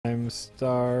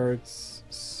starts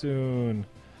soon.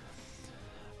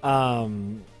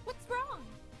 What's wrong?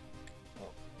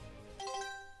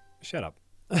 Shut up.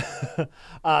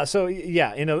 So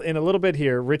yeah, in a little bit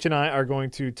here, Rich and I are going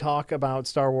to talk about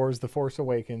Star Wars: The Force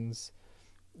Awakens.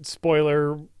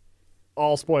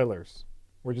 All spoilers.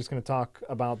 We're just going to talk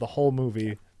about the whole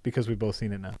movie because we've both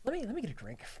seen it now. Let me get a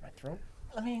drink for my throat.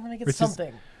 Let me get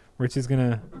something. Rich is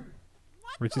gonna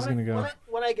go.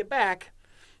 When I get back,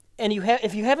 and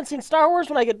if you haven't seen Star Wars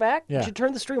when I get back, you should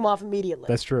turn the stream off immediately.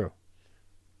 That's true.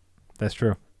 That's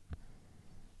true.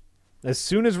 As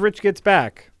soon as Rich gets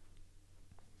back,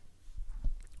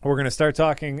 we're going to start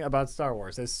talking about Star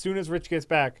Wars. As soon as Rich gets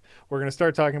back, we're going to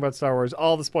start talking about Star Wars.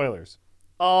 All the spoilers.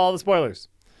 All the spoilers.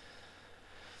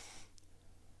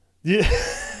 Yeah.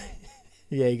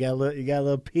 Yeah, you got a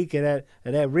little peek at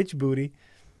that Rich booty.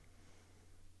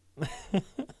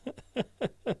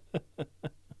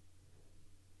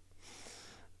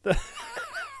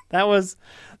 That was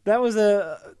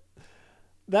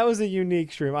a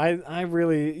unique stream. I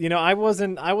really, I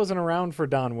wasn't around for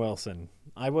Don Wilson.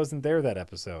 I wasn't there that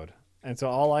episode. And so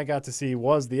all I got to see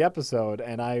was the episode,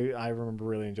 and I remember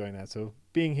really enjoying that. So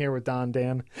being here with Don,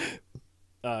 Dan,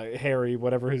 Harry,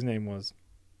 whatever his name was.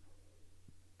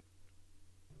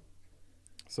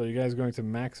 So you guys are going to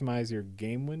maximize your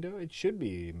game window? It should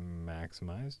be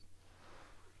maximized.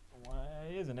 Why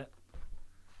isn't it?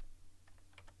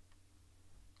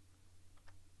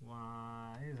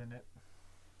 Why isn't it?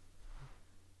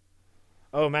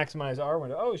 Oh, maximize our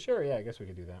window. Oh, sure. Yeah, I guess we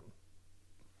could do that.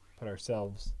 Put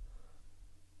ourselves.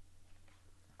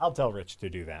 I'll tell Rich to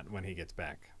do that when he gets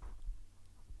back.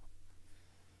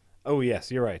 Oh,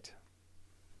 yes, you're right.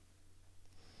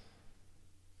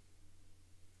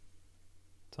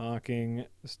 Talking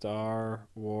Star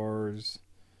Wars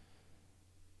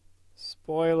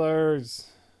spoilers.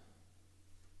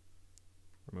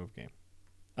 Remove game.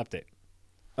 Update.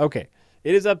 Okay.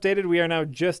 It is updated. We are now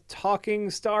just talking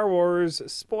Star Wars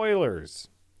spoilers.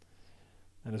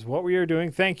 That is what we are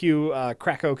doing. Thank you,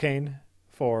 Crack Cocaine,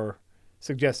 for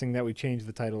suggesting that we change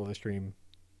the title of the stream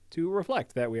to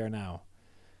reflect that we are now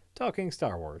talking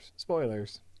Star Wars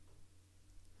spoilers.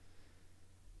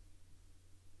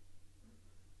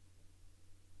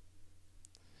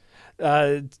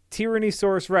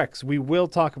 Tyrannosaurus Rex. We will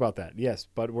talk about that. Yes,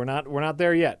 but we're not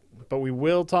there yet. But we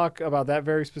will talk about that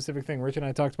very specific thing. Rich and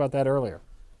I talked about that earlier.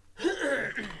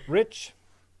 Rich,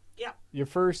 yeah. Your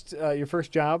first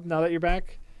job now that you're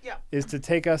back, is to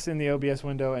take us in the OBS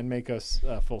window and make us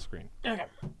full screen. Okay.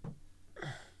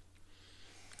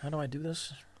 How do I do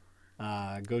this?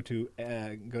 Go to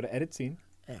edit scene,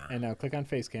 and now click on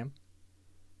face cam.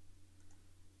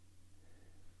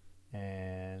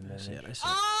 And then I see it.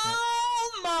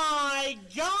 Oh my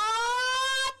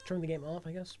God! Turn the game off,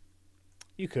 I guess.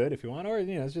 You could if you want, or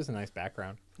it's just a nice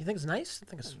background. You think it's nice? I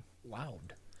think it's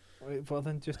loud. Well,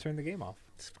 then just turn the game off.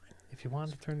 It's fine. If you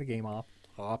want to turn the game off,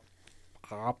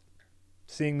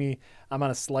 seeing me, I'm on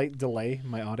a slight delay.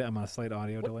 I'm on a slight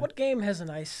audio delay. What game has a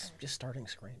nice just starting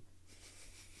screen?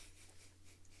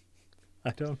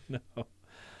 I don't know.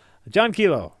 John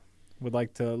Kilo would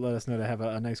like to let us know to have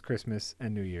a nice Christmas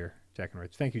and New Year, Jack and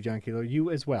Rich. Thank you, John Kilo. You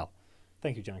as well.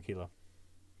 Thank you, John Kilo.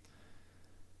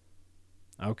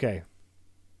 Okay.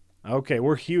 Okay,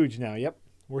 we're huge now. Yep,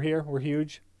 we're here. We're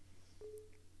huge.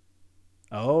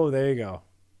 Oh, there you go.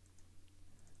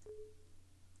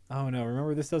 Oh, no.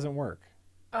 Remember, this doesn't work.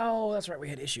 Oh, that's right. We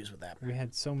had issues with that. We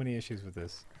had so many issues with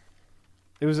this.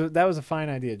 That was a fine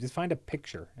idea. Just find a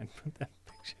picture and put that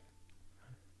picture.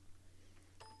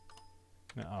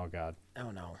 Oh, God. Oh,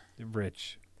 no.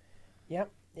 Rich. Yep,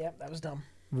 that was dumb.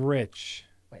 Rich.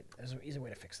 Wait, there's an easy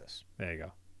way to fix this. There you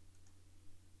go.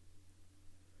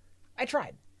 I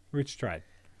tried. Rich tried.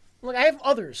 Look, I have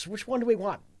others. Which one do we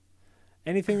want?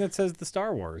 Anything that says the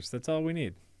Star Wars. That's all we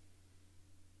need.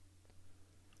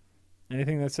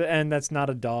 Anything that's not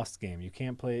a DOS game. You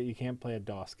can't play a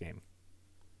DOS game.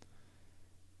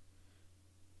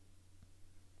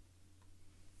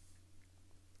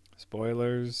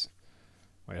 Spoilers.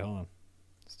 Wait, hold on.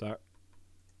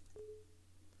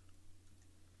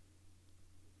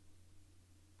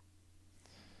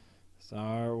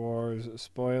 Star Wars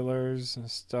spoilers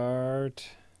start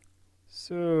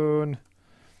soon.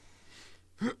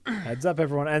 Heads up,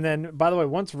 everyone. And then, by the way,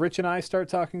 once Rich and I start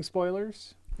talking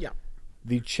spoilers,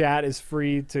 the chat is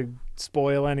free to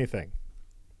spoil anything.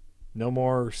 No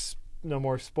more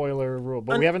spoiler rule.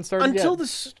 But we haven't started until yet. the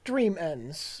stream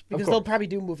ends, because they'll probably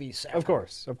do movies after. Of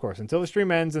course. Until the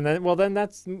stream ends, and then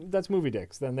that's movie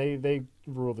dicks. Then they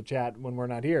rule the chat when we're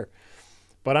not here.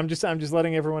 But I'm just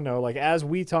letting everyone know, like, as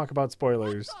we talk about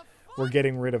spoilers, we're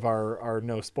getting rid of our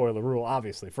no spoiler rule,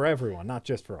 obviously, for everyone, not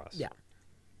just for us. Yeah.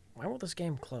 Why won't this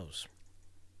game close?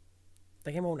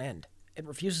 The game won't end. It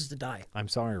refuses to die. I'm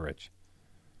sorry, Rich.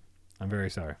 I'm very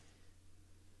sorry.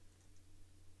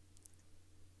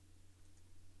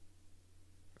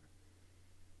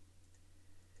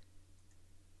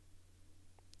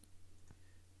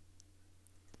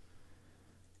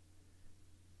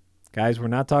 Guys, we're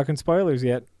not talking spoilers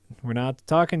yet. We're not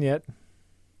talking yet.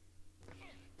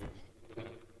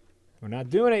 We're not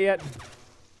doing it yet.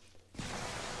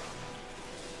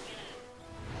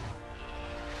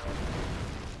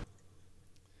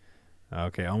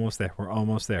 Okay, almost there. We're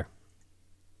almost there.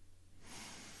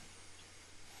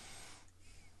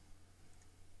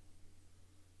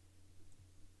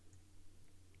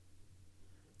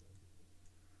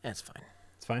 That's fine.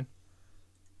 It's fine.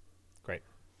 Great.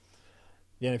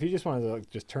 Yeah, and if you just wanted to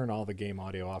just turn all the game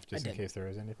audio off just in case there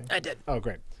is anything. I did. Oh,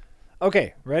 great.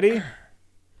 Okay, ready?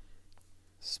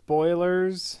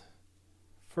 Spoilers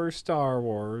for Star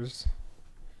Wars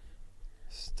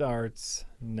starts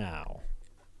now.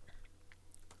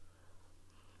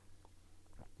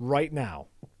 Right now,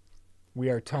 we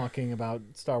are talking about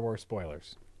Star Wars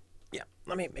spoilers. Yeah,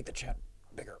 let me make the chat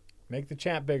bigger. Make the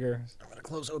chat bigger. I'm going to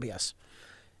close OBS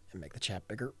and make the chat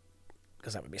bigger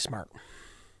because that would be smart.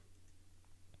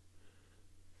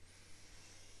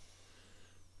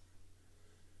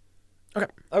 Okay.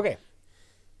 Okay.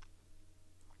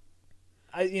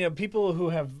 People who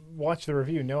have watched the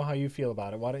review know how you feel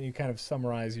about it. Why don't you kind of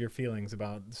summarize your feelings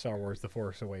about Star Wars: The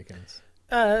Force Awakens?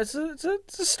 It's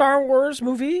a Star Wars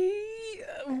movie.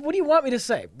 What do you want me to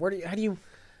say? What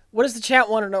does the chat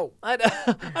want to know?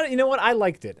 You know what? I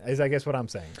liked it, is I guess what I'm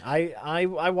saying. I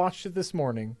watched it this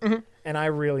morning, and I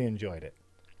really enjoyed it.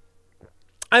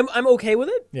 I'm okay with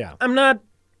it. Yeah.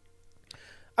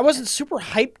 I wasn't super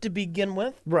hyped to begin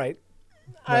with. Right.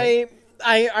 I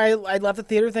left the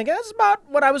theater thinking that's about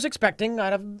what I was expecting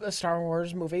out of a Star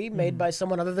Wars movie made by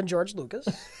someone other than George Lucas.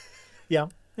 Yeah.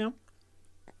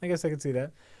 I guess I could see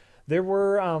that. There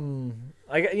were,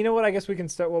 you know what? I guess we can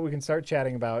start. What we can start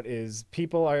chatting about is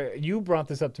you brought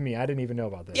this up to me. I didn't even know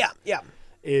about this. Yeah.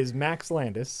 Is Max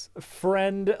Landis, a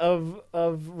friend of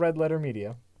Red Letter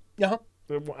Media? Uh-huh.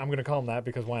 I'm going to call him that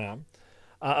because why not?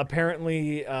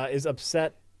 Apparently, is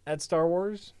upset at Star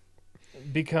Wars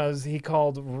because he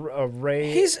called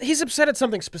Rey. He's upset at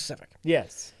something specific.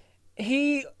 Yes.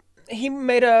 He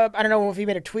made I don't know if he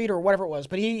made a tweet or whatever it was,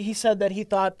 but he said that he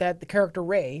thought that the character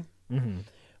Rey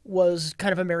was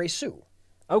kind of a Mary Sue.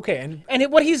 Okay,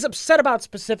 and what he's upset about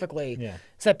specifically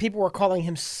is that people were calling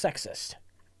him sexist.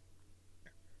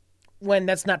 When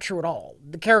that's not true at all.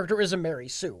 The character is a Mary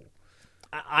Sue.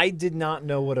 I did not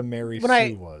know what a Mary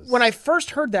Sue was. When I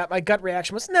first heard that, my gut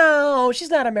reaction was, no, she's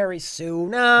not a Mary Sue.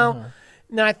 No.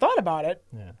 Now I thought about it.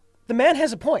 Yeah. The man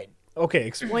has a point. Okay,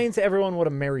 explain to everyone what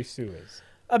a Mary Sue is.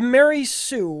 A Mary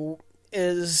Sue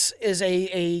is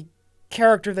a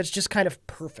character that's just kind of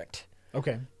perfect.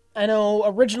 Okay. I know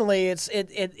originally it's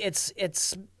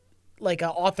like an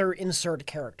author insert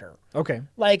character. Okay.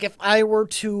 Like if I were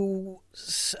to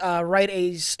write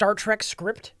a Star Trek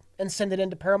script and send it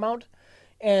into Paramount,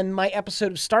 and my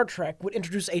episode of Star Trek would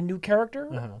introduce a new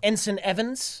character, Ensign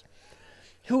Evans,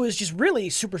 who is just really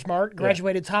super smart,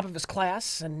 graduated top of his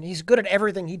class, and he's good at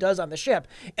everything he does on the ship.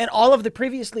 And all of the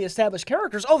previously established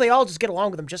characters, they all just get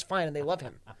along with him just fine, and they love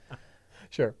him.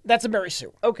 Sure. That's a Mary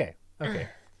Sue. Okay.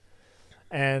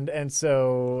 And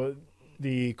so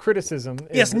the criticism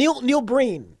is... Yes, Neil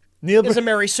Breen is a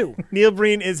Mary Sue. Neil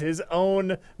Breen is his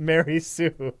own Mary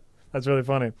Sue. That's really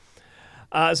funny.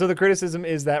 So the criticism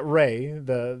is that Rey,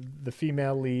 the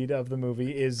female lead of the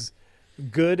movie, is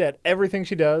good at everything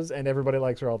she does, and everybody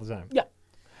likes her all the time. Yeah.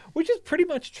 Which is pretty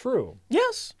much true.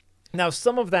 Yes. Now,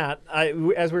 some of that,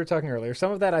 as we were talking earlier,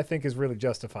 some of that I think is really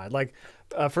justified. Like,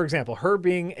 for example, her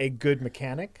being a good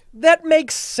mechanic. That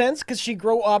makes sense because she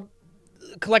grew up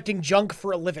collecting junk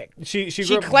for a living. She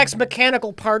collects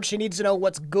mechanical parts. She needs to know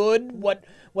what's good,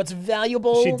 what's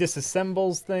valuable. She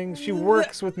disassembles things. She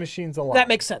works with machines a lot. That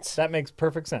makes sense. That makes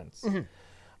perfect sense.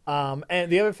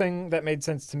 And the other thing that made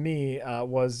sense to me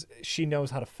was she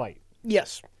knows how to fight.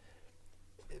 Yes.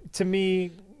 To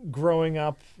me, growing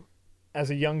up as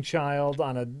a young child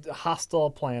on a hostile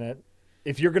planet,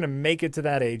 if you're going to make it to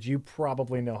that age, you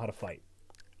probably know how to fight.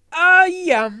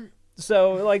 Yeah.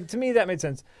 So, like, to me, that made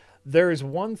sense. There is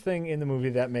one thing in the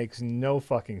movie that makes no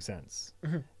fucking sense.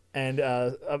 And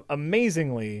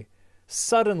amazingly,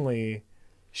 suddenly,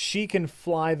 she can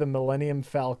fly the Millennium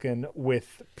Falcon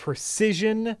with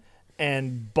precision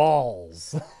and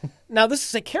balls. Now, this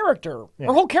is a character.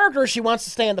 Her whole character is she wants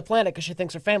to stay on the planet because she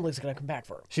thinks her family's going to come back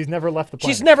for her. She's never left the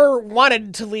planet. She's never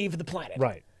wanted to leave the planet.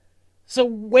 Right. So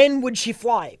when would she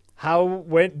fly?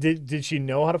 When did she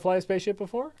know how to fly a spaceship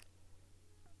before?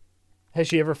 Has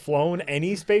she ever flown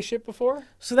any spaceship before?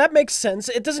 So that makes sense.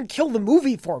 It doesn't kill the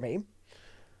movie for me.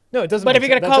 No, it doesn't. But if you're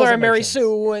going to call her Mary sense.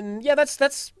 Sue, and that's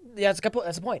a good point.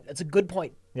 That's a point. It's a good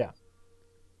point. Yeah.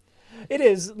 It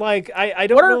is like I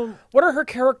don't know what are her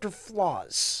character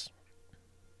flaws.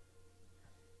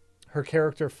 Her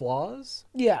character flaws.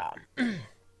 Yeah.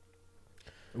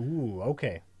 Ooh,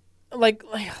 okay. Like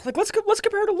let's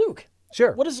compare her to Luke.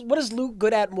 Sure. What is Luke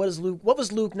good at, and what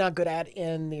was Luke not good at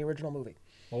in the original movie?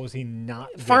 What was he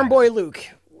not? Farm boy Luke.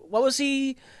 What was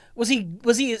he? Was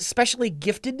he especially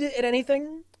gifted at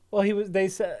anything? Well, he was. They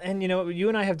said, and you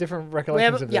and I have different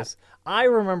recollections of this. Yeah. I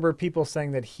remember people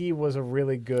saying that he was a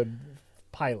really good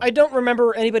pilot. I don't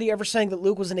remember anybody ever saying that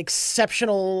Luke was an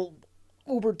exceptional,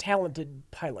 uber talented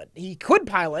pilot. He could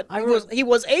pilot. He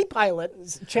was a pilot.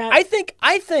 Chat, I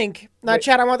think. Now,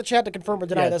 chat. I want the chat to confirm or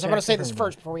deny this. I'm chat, going to say this confirm.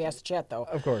 first before we ask the chat, though.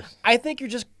 Of course. I think you're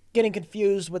just getting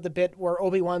confused with the bit where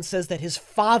Obi-Wan says that his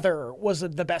father was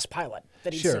the best pilot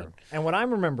that he's seen. And what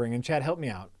I'm remembering, and Chad, help me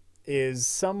out, is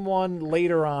someone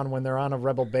later on when they're on a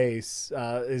rebel base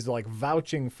is like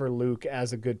vouching for Luke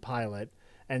as a good pilot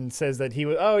and says that he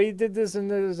did this and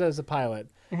this as a pilot.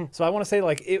 Mm-hmm. So I want to say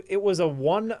like it was a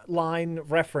one-line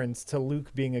reference to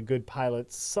Luke being a good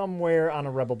pilot somewhere on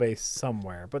a rebel base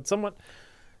somewhere. But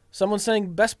someone's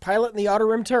saying best pilot in the Outer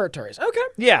Rim territories. Okay.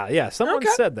 Yeah. Someone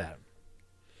said that.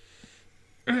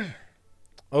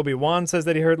 Obi-Wan says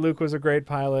that he heard Luke was a great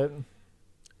pilot.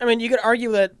 I mean, you could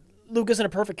argue that Luke isn't a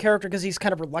perfect character because he's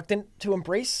kind of reluctant to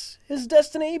embrace his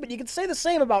destiny, but you could say the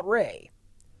same about Rey.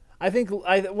 I think,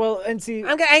 I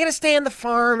gotta stay on the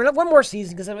farm and one more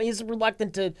season because he's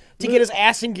reluctant to get his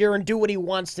ass in gear and do what he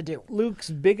wants to do. Luke's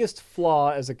biggest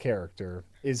flaw as a character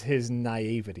is his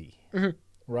naivety,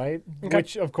 right? Okay.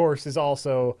 Which, of course, is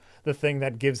also the thing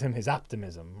that gives him his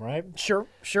optimism, right? Sure.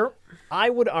 I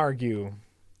would argue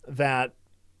that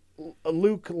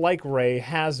Luke, like Rey,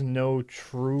 has no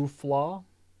true flaw,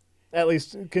 at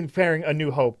least comparing A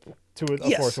New Hope to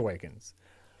A Force Awakens.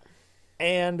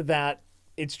 And that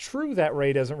it's true that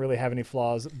Rey doesn't really have any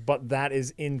flaws, but that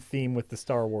is in theme with the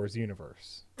Star Wars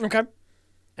universe. Okay.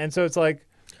 And so it's like,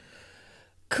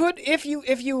 if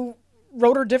you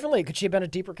wrote her differently, could she have been a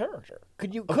deeper character?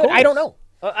 Could course. I don't know.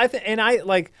 I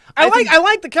like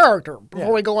the character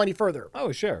before we go any further.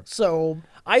 Oh, sure. So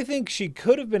I think she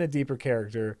could have been a deeper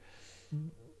character,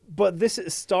 but this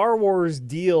Star Wars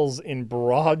deals in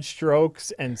broad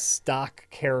strokes and stock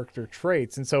character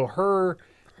traits, and so her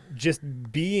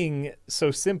just being so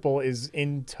simple is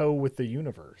in tow with the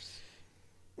universe.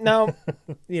 Now,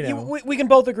 we can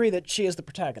both agree that she is the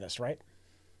protagonist, right?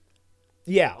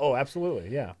 Yeah. Oh, absolutely.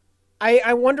 Yeah.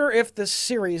 I wonder if this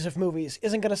series of movies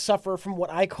isn't going to suffer from what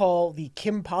I call the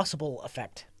Kim Possible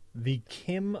effect. The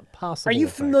Kim Possible Are you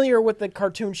effect. familiar with the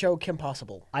cartoon show Kim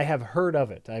Possible? I have heard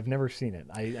of it. I've never seen it.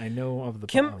 I know of the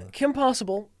Kim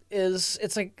Possible is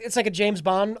it's like a James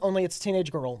Bond, only it's a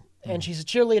teenage girl. And she's a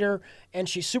cheerleader, and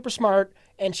she's super smart,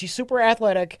 and she's super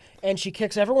athletic, and she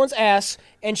kicks everyone's ass,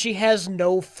 and she has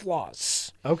no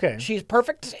flaws. Okay. She's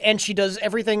perfect, and she does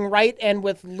everything right and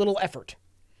with little effort.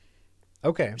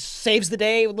 Okay. Saves the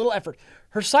day with little effort.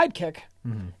 Her sidekick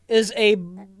is a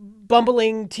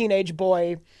bumbling teenage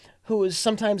boy who is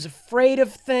sometimes afraid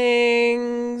of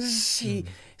things. He's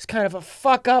kind of a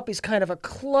fuck up. He's kind of a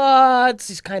klutz.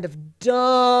 He's kind of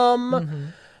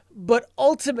dumb. But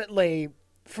ultimately,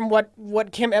 from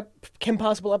what Kim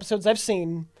Possible episodes I've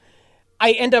seen,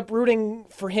 I end up rooting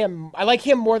for him. I like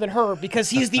him more than her because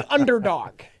he's the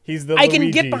underdog. He's the I Luigi.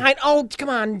 can get behind. Oh, come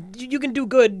on. You can do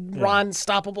good, Ron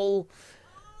Stoppable.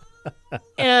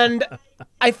 And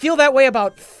I feel that way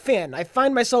about Finn. I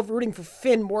find myself rooting for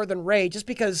Finn more than Rey just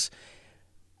because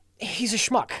he's a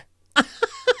schmuck.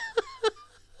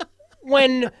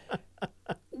 when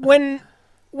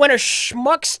a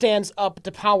schmuck stands up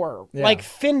to power, like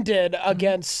Finn did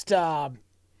against Kylo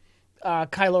Ren.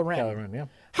 Kylo Ren, yeah.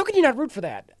 How can you not root for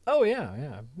that? Oh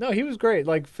yeah. No, he was great.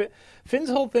 Like Finn's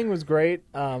whole thing was great.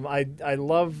 I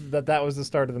love that was the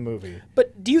start of the movie.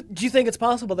 But do you think it's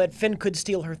possible that Finn could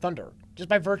steal her thunder just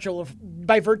by virtue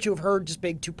of her just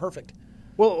being too perfect?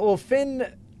 Well, Finn,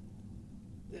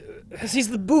 because he's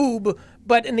the boob,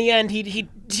 but in the end he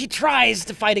tries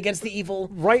to fight against the evil.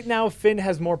 right now Finn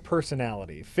has more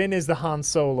personality. Finn is the Han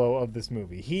Solo of this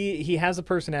movie. He has a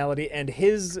personality, and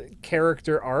his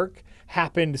character arc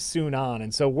happened soon on,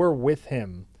 and so we're with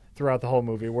him throughout the whole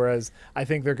movie, whereas I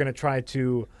think they're going to try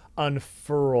to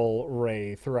unfurl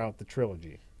Rey throughout the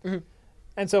trilogy.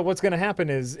 And so what's going to happen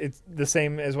is it's the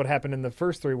same as what happened in the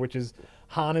first three, which is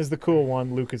Han is the cool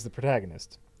one, Luke is the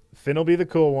protagonist. Finn will be the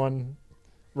cool one,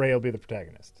 Rey will be the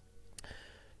protagonist.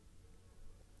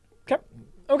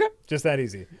 Okay. Just that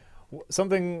easy.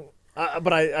 Something,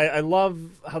 but I love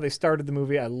how they started the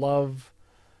movie. I love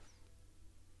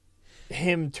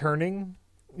him turning,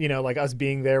 like us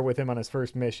being there with him on his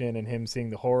first mission and him seeing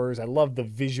the horrors. I love the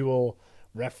visual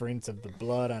reference of the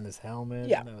blood on his helmet.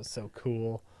 Yeah. That was so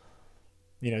cool.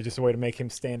 Just a way to make him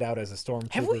stand out as a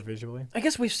stormtrooper visually. I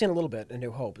guess we've seen a little bit in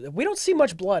New Hope. We don't see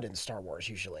much blood in Star Wars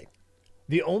usually.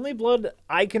 The only blood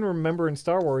I can remember in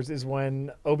Star Wars is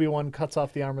when Obi-Wan cuts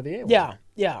off the arm of the alien.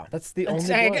 Yeah. That's the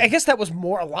only I blood. guess that was a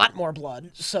lot more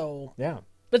blood. So Yeah.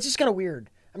 but it's just kind of weird.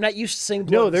 I'm not used to seeing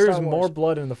blood. No, in there's Star more Wars.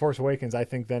 blood in The Force Awakens, I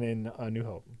think, than in New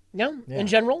Hope. Yeah, in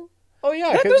general. Oh,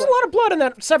 yeah. There's a lot of blood in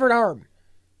that severed arm.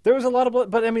 There was a lot of blood,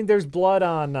 but I mean, there's blood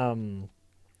on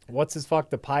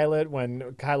the pilot when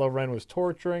Kylo Ren was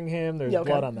torturing him. There's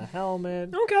blood on the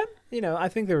helmet. Okay. I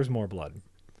think there was more blood.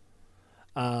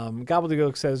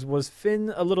 Gobbledygook says, was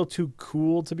Finn a little too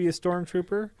cool to be a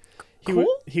stormtrooper?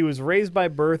 He was raised by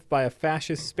birth by a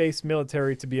fascist space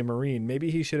military to be a Marine.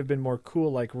 Maybe he should have been more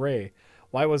cool like Rey.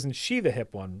 Why wasn't she the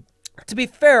hip one? To be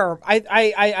fair,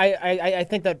 I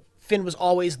think that Finn was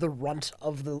always the runt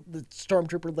of the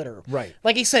stormtrooper litter. Right.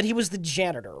 Like he said, he was the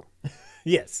janitor.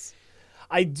 Yes.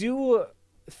 I do,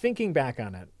 thinking back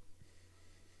on it,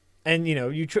 and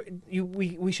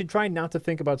we should try not to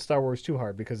think about Star Wars too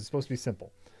hard because it's supposed to be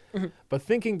simple. But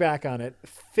thinking back on it,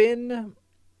 Finn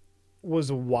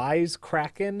was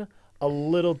wisecracking a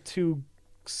little too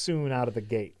soon out of the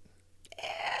gate.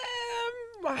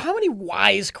 How many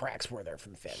wisecracks were there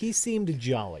from Finn? He seemed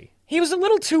jolly. He was a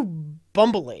little too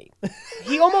bumbly.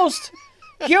 He was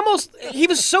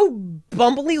so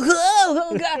bumbly.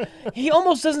 Oh, God. He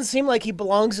almost doesn't seem like he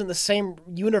belongs in the same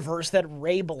universe that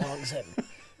Rey belongs in.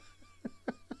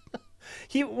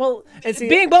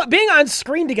 Being on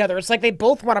screen together, it's like they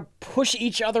both want to push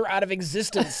each other out of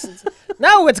existence.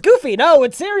 No, it's goofy. No,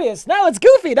 it's serious. No, it's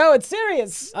goofy. No, it's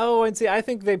serious. Oh, and see, I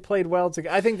think they played well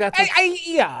together. I think that's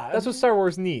that's what Star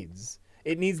Wars needs.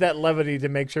 It needs that levity to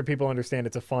make sure people understand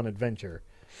it's a fun adventure.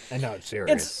 And now it's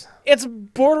serious. It's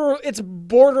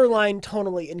borderline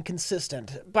tonally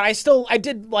inconsistent, but I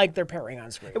did like their pairing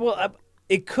on screen. Well,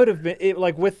 it could have been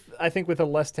with a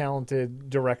less talented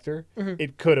director,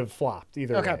 it could have flopped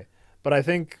either way. But I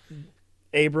think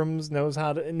Abrams knows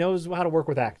how to work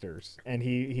with actors, and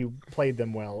he played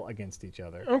them well against each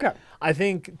other. Okay. I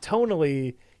think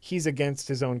tonally he's against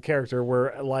his own character,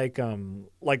 where like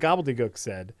Gobbledygook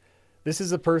said, this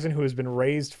is a person who has been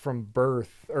raised from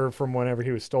birth or from whenever he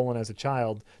was stolen as a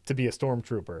child to be a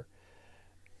stormtrooper.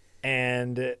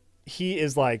 And he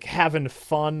is like having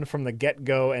fun from the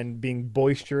get-go and being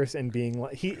boisterous and being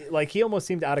he almost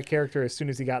seemed out of character as soon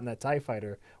as he got in that TIE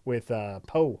fighter with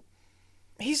Poe.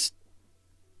 He's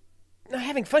not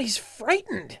having fun. He's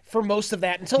frightened for most of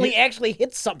that until he actually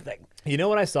hits something. You know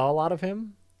what I saw a lot of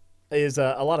him is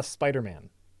a lot of Spider-Man.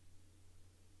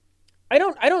 I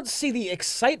don't see the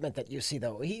excitement that you see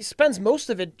though. He spends most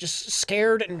of it just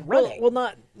scared and running.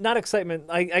 Well, not excitement.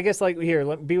 I guess be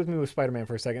with me with Spider-Man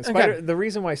for a second. The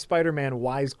reason why Spider-Man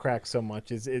wisecracks so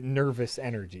much is nervous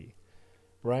energy,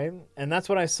 right? And that's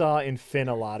what I saw in Finn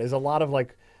a lot. Is a lot of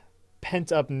like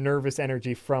pent up nervous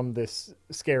energy from this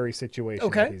scary situation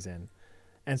that he's in.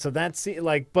 And so that's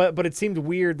but it seemed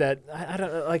weird that I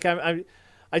don't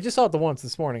I just saw it the once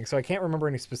this morning, so I can't remember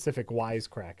any specific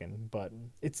wisecracking, but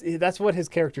that's what his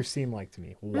character seemed like to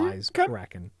me.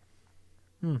 Wisecracking.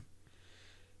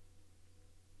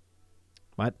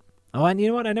 What? Oh, and you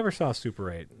know what? I never saw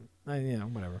Super 8.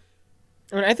 Whatever.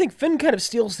 I mean, I think Finn kind of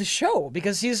steals the show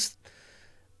because he's,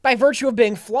 by virtue of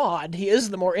being flawed, he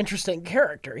is the more interesting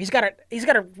character. He's got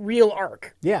a real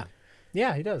arc. Yeah,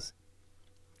 he does,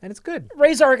 and it's good.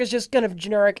 Rey's arc is just kind of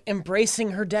generic,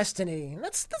 embracing her destiny.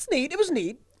 That's neat. It was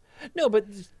neat. No, but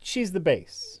she's the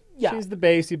base. Yeah, she's the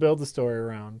base. You build the story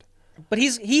around. But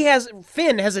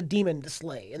Finn has a demon to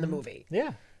slay in the movie.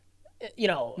 Yeah,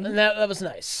 and that was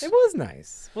nice. It was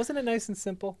nice, wasn't it? Nice and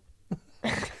simple.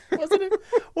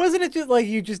 Wasn't it just like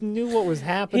you just knew what was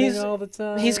happening all the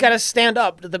time? He's got to stand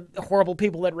up to the horrible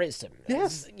people that raised him.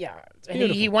 Yes. And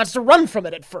he wants to run from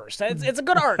it at first. It's a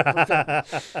good arc for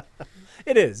Finn.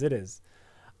 It is.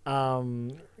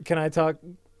 Can I talk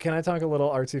a little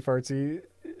artsy fartsy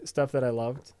stuff that I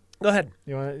loved? Go ahead.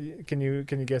 Can you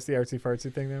guess the artsy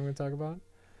fartsy thing that I'm going to talk about?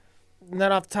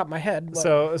 Not off the top of my head. But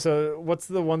So what's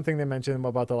the one thing they mentioned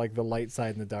about the light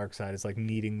side and the dark side? It's like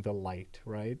needing the light,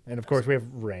 right? And of course we have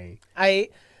Rey,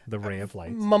 the ray of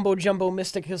light. mumbo jumbo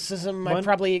mysticism. I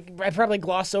probably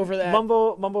gloss over that.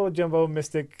 Mumbo jumbo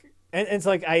mystic, and it's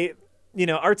like artsy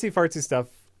fartsy stuff.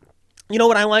 You know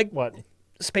what I like? What?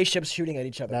 Spaceships shooting at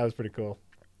each other. That was pretty cool.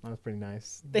 That was pretty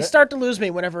nice. They start to lose me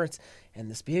whenever it's and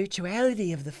the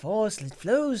spirituality of the Force that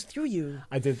flows through you.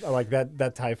 I like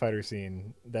that TIE fighter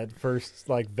scene. That first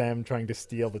them trying to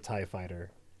steal the TIE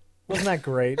fighter. Wasn't that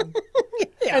great?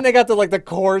 Yeah. And they got the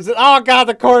cords. Oh god,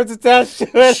 the cords attached to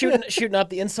it. Shooting up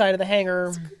the inside of the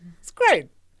hangar. It's great.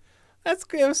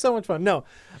 It was so much fun. No.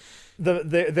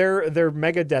 Their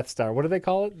mega Death Star. What do they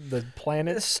call it? The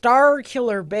planet? The Star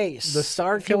Killer Base. The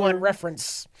Star If you Killer want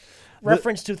reference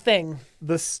to thing.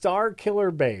 The Star Killer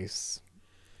Base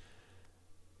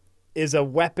is a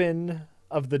weapon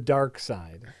of the dark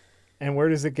side. And where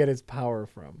does it get its power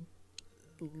from?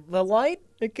 The light?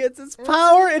 It gets its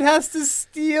power. It has to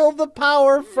steal the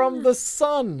power from the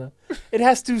sun. It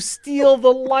has to steal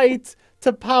the light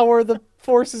to power the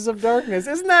forces of darkness.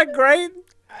 Isn't that great?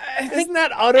 Isn't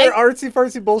that utter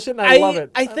artsy-fartsy bullshit? And I love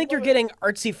it. I think you're getting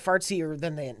artsy-fartsier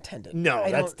than they intended. No,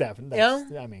 that's definitely.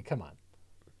 I mean, come on.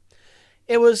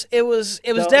 It was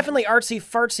definitely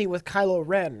artsy-fartsy with Kylo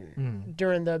Ren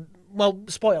during the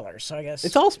spoilers. I guess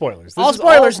it's all spoilers. All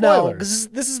spoilers now. This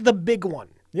is the big one.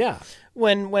 Yeah.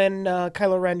 When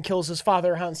Kylo Ren kills his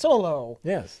father Han Solo.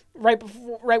 Yes. Right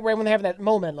when they have that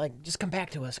moment, just come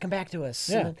back to us.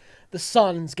 Yeah. And the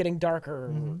sun's getting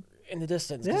darker. In the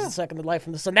distance, just a second the light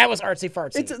from the sun. That was artsy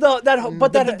fartsy. It's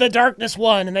the darkness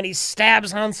won, and then he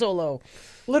stabs Han Solo.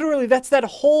 Literally, that's that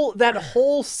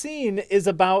whole scene is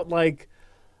about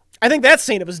I think that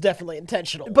scene was definitely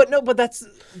intentional. But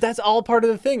that's all part of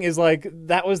the thing. Is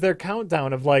that was their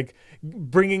countdown of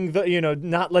bringing the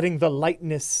not letting the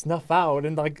lightness snuff out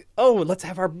and let's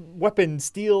have our weapon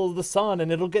steal the sun and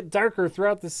it'll get darker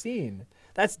throughout the scene.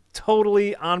 That's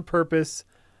totally on purpose.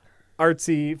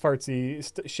 Artsy fartsy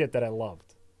shit that I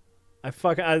loved. And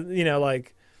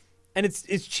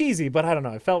it's cheesy, but I don't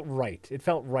know. It felt right. It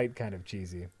felt right, kind of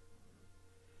cheesy.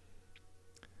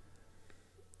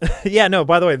 Yeah, no.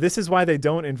 By the way, this is why they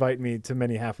don't invite me to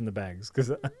many half in the bags because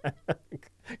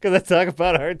I talk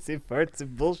about artsy fartsy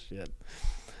bullshit.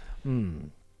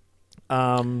 Do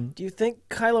you think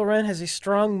Kylo Ren has a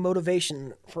strong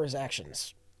motivation for his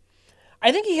actions?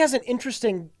 I think he has an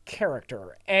interesting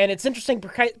character, and it's interesting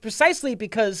precisely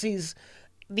because he's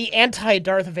the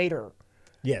anti-Darth Vader.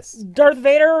 Yes. Darth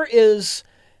Vader is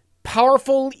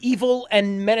powerful, evil,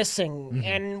 and menacing,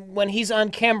 and when he's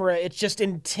on camera, it's just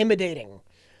intimidating.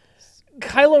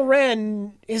 Kylo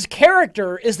Ren, his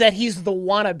character is that he's the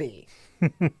wannabe.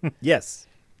 Yes.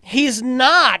 He's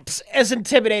not as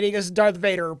intimidating as Darth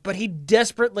Vader, but he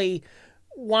desperately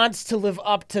wants to live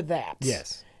up to that.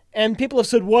 Yes. And people have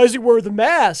said, why does he wear the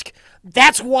mask?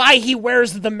 That's why he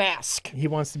wears the mask. He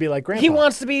wants to be like Grandpa. He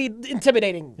wants to be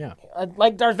intimidating. Yeah.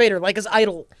 Like Darth Vader, like his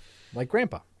idol. Like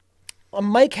Grandpa.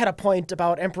 Mike had a point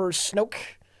about Emperor Snoke.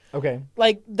 Okay.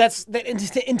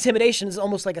 Intimidation is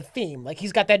almost like a theme.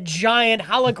 He's got that giant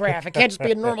holograph. It can't just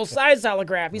be a normal size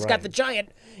holograph. He's got the giant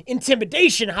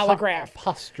intimidation holograph.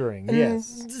 Posturing, and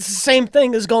yes. The same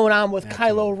thing is going on with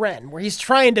Kylo Ren, where he's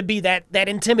trying to be that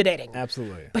intimidating.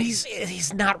 Absolutely. But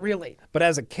he's not really. But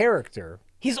as a character,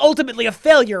 he's ultimately a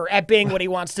failure at being what he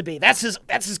wants to be. That's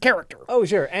his character. Oh,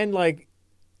 sure. And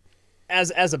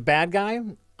as a bad guy,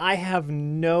 I have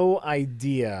no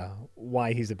idea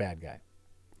why he's a bad guy.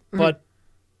 But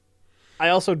I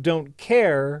also don't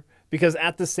care because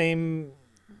at the same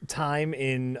time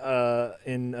in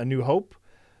A New Hope,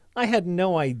 I had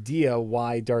no idea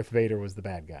why Darth Vader was the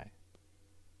bad guy.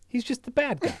 He's just the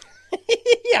bad guy.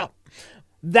 Yeah.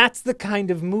 That's the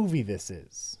kind of movie this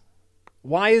is.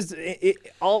 Why is it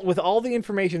with all the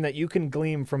information that you can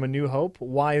glean from A New Hope?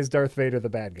 Why is Darth Vader the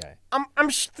bad guy? I'm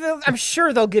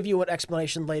sure they'll give you an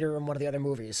explanation later in one of the other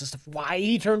movies as to why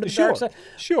he turned to the dark side.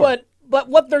 Sure. But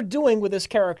what they're doing with this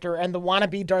character and the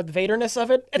wannabe Darth Vader-ness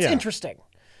of it, it's interesting.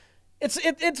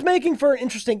 It's making for an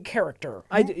interesting character.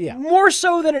 More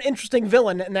so than an interesting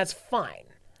villain, and that's fine.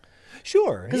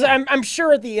 Sure. Because I'm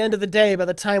sure at the end of the day, by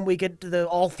the time we get to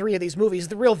all three of these movies,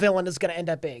 the real villain is going to end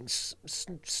up being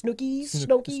Snooky.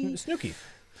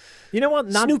 You know what?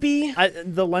 Snoopy.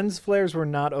 The lens flares were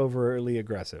not overly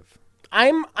aggressive.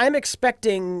 I'm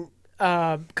expecting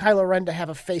Kylo Ren to have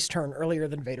a face turn earlier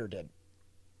than Vader did.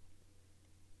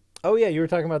 Oh yeah, you were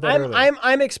talking about that earlier.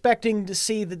 I'm expecting to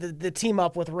see the team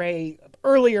up with Rey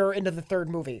earlier into the third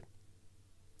movie.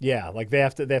 Yeah, like they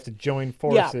have to join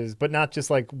forces, but not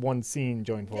just like one scene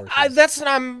join forces. That's what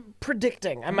I'm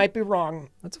predicting. I might be wrong.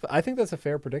 I think that's a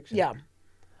fair prediction. Yeah.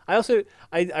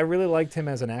 I really liked him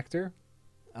as an actor.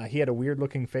 He had a weird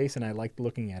looking face, and I liked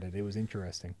looking at it. It was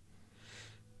interesting.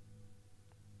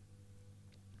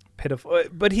 Pitiful,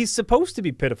 but he's supposed to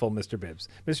be pitiful, Mr. Bibbs.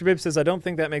 Mr. Bibbs says, I don't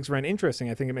think that makes Ren interesting.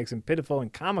 I think it makes him pitiful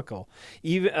and comical.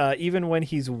 Even when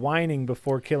he's whining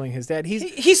before killing his dad.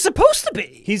 He's supposed to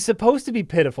be. He's supposed to be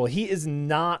pitiful. He is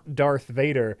not Darth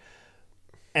Vader.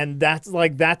 And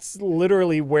that's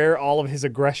literally where all of his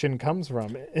aggression comes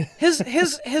from. His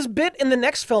bit in the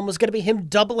next film was going to be him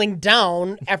doubling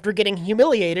down after getting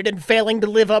humiliated and failing to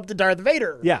live up to Darth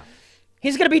Vader. Yeah.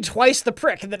 He's going to be twice the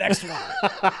prick in the next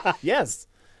one. Yes.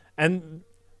 And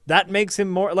that makes him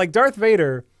more like Darth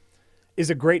Vader is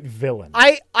a great villain.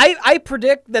 I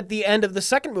predict that the end of the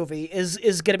second movie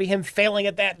is going to be him failing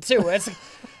at that too.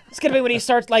 It's going to be when he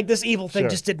starts like this evil thing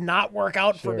just did not work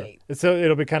out for me. So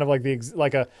it'll be kind of like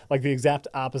the exact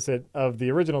opposite of the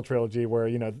original trilogy, where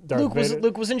Darth Vader.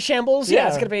 Luke was in shambles. Yeah,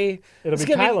 it's going to be. It'll be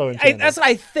Kylo in shambles. That's what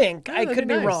I think. Yeah, I could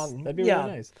be nice. wrong. That'd be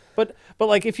really nice. But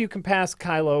like if you can pass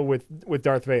Kylo with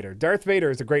Darth Vader, Darth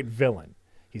Vader is a great villain.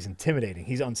 He's intimidating.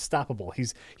 He's unstoppable.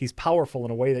 He's powerful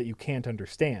in a way that you can't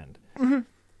understand. Mm-hmm.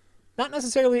 Not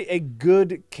necessarily a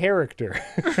good character.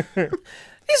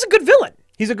 He's a good villain.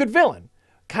 He's a good villain.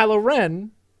 Kylo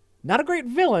Ren, not a great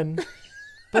villain,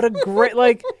 but a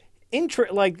great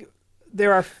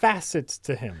there are facets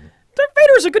to him. Darth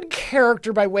Vader is a good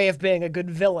character by way of being a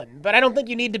good villain, but I don't think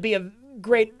you need to be a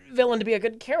great villain to be a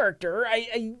good character.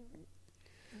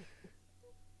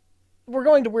 We're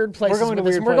going to weird places.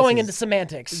 We're going into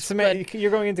semantics.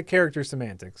 You're going into character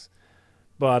semantics.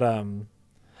 But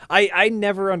I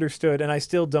never understood, and I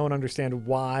still don't understand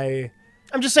why.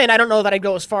 I'm just saying I don't know that I'd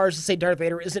go as far as to say Darth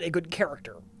Vader isn't a good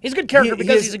character. He's a good character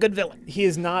because he's a good villain. He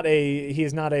is not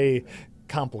a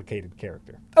complicated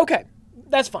character. Okay,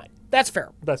 that's fine. That's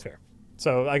fair. That's fair.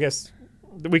 So I guess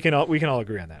we can all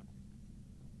agree on that.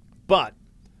 But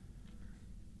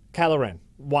Kylo Ren,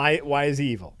 why is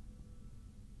he evil?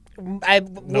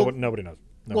 Nobody knows.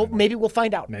 Maybe we'll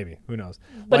find out. Maybe. Who knows?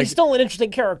 But he's still an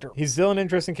interesting character. He's still an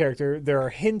interesting character. There are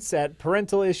hints at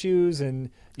parental issues, and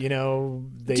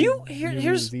they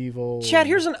use evil. Chad,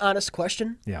 here's an honest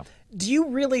question. Yeah. Do you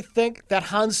really think that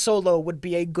Han Solo would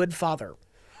be a good father?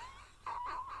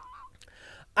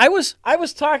 I was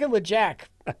talking with Jack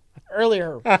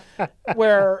earlier,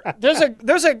 where there's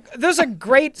a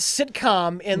great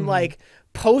sitcom in like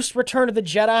post Return of the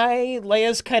Jedi.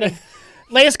 Leia's kind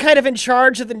of in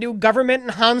charge of the new government,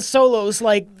 and Han Solo's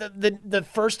like the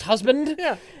first husband.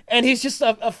 Yeah. And he's just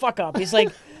a fuck up. He's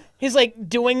like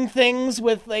doing things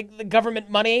with like the government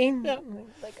money. Yeah.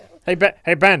 Hey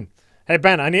Ben,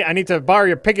 I need to borrow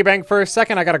your piggy bank for a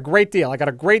second. I got a great deal.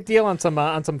 On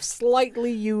some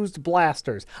slightly used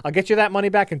blasters. I'll get you that money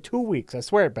back in 2 weeks. I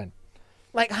swear, Ben.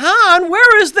 Like, Han,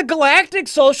 where is the Galactic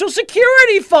Social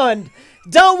Security Fund?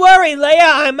 Don't worry, Leia,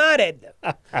 I'm on it.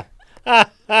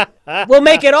 We'll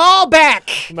make it all back.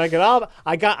 I got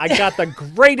the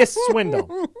greatest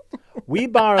swindle. We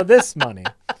borrow this money.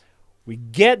 We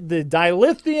get the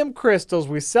dilithium crystals.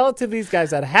 We sell it to these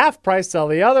guys at half price. Sell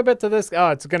the other bit to this. Oh,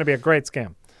 it's going to be a great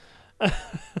scam. Mr.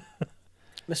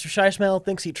 Scheismel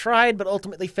thinks he tried, but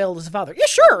ultimately failed as a father. Yeah,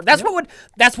 sure. That's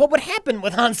what would happen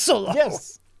with Han Solo.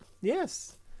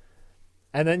 Yes.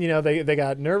 And then they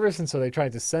got nervous, and so they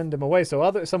tried to send him away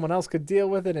so someone else could deal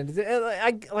with it. And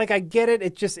I get it.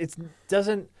 It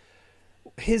doesn't.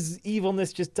 His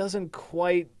evilness just doesn't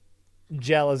quite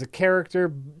gel as a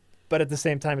character, but at the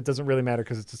same time, it doesn't really matter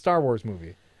because it's a Star Wars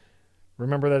movie.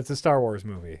 Remember that it's a Star Wars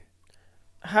movie.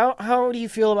 How do you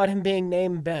feel about him being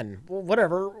named Ben? Well,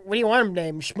 whatever. What do you want him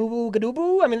named? Shmoobu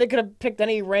Gadoobu? I mean, they could have picked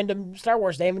any random Star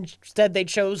Wars name. Instead, they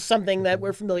chose something that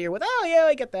we're familiar with. Oh yeah,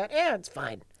 I get that. Yeah, it's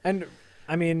fine. And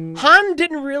I mean, Han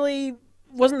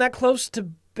wasn't that close to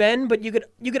Ben, but you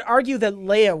could argue that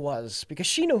Leia was, because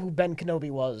she knew who Ben Kenobi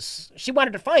was. She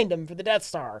wanted to find him for the Death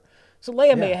Star. So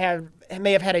Leia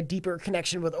may have had a deeper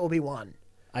connection with Obi-Wan.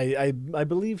 I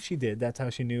believe she did. That's how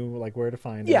she knew where to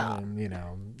find him.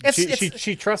 And,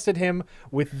 she trusted him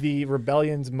with the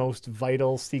rebellion's most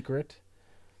vital secret.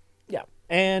 Yeah.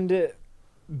 And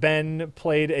Ben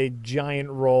played a giant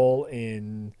role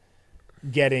in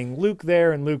getting Luke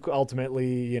there, and Luke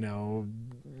ultimately,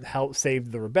 helped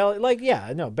save the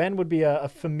rebellion. Ben would be a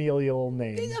familial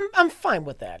name. I'm fine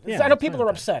with that. Yeah, I know people are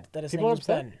upset that his name is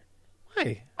Ben.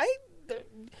 Why?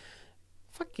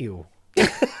 Fuck you.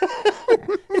 It's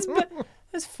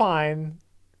fine.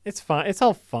 It's fine. It's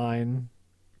all fine.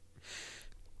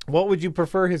 What would you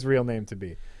prefer his real name to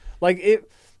be? Like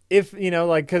if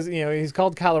like because he's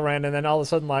called Kylo Ren, and then all of a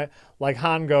sudden like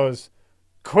Han goes,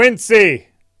 Quincy.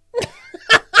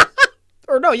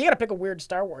 Or no, you gotta pick a weird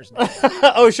Star Wars name.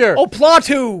 Oh sure. Oh,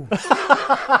 Platu.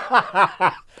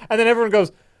 And then everyone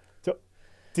goes,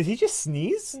 did he just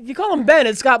sneeze? If you call him Ben,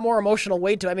 it's got more emotional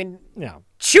weight to it. I mean, Yeah.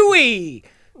 Chewie.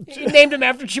 He named him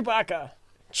after Chewbacca.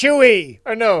 Chewie.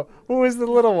 Or no, who was the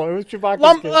little one? It was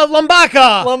Chewbacca's kid.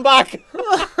 Lumbaka. Lumbaka.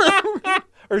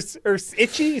 or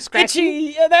Itchy? Scratchy?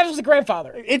 Itchy. That was the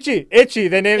grandfather. Itchy.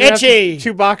 They named him after Itchy.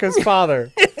 Chewbacca's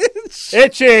father.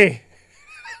 Itchy.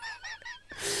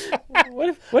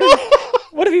 What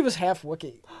if he was half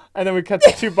Wookiee? And then we cut to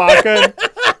Chewbacca.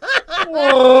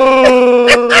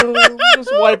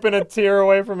 Just wiping a tear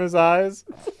away from his eyes.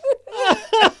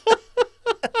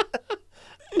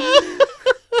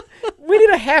 We need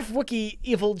a half Wookiee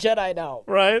evil Jedi now.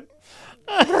 Right?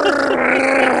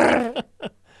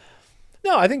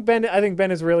 No, I think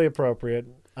Ben is really appropriate.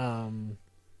 And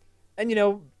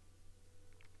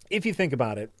if you think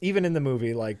about it, even in the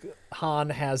movie, like Han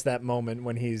has that moment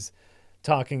when he's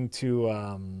talking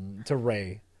to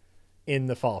Rey in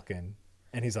the Falcon,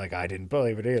 and he's like, "I didn't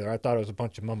believe it either. I thought it was a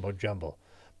bunch of mumbo jumbo,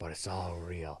 but it's all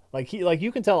real." Like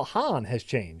you can tell Han has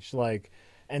changed.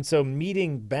 And so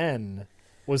meeting Ben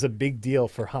was a big deal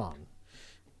for Han.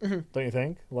 Mm-hmm. Don't you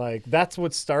think? Like that's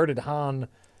what started Han.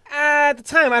 At the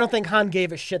time, I don't think Han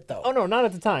gave a shit, though. Oh no, not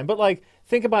at the time. But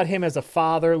think about him as a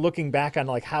father, looking back on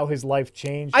how his life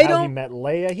changed, he met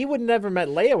Leia. He would never met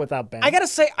Leia without Ben. I gotta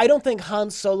say, I don't think Han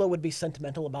Solo would be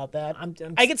sentimental about that.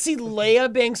 I could see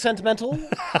Leia being sentimental.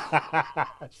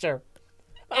 Sure.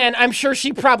 And I'm sure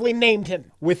she probably named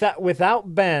him.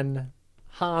 Without Ben,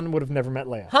 Han would have never met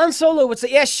Leia. Han Solo would say,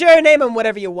 "Yeah, sure, name him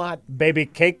whatever you want." Baby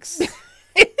cakes.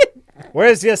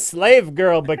 Where's your slave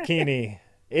girl bikini?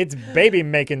 It's baby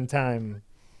making time.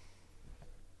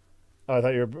 Oh,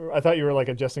 I thought you were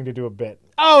adjusting to do a bit.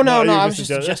 Oh no, I was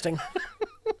just adjusting.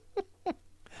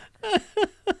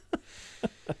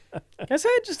 Guys,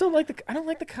 I just don't like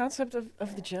the concept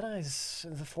of the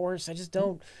Jedis, the Force. I just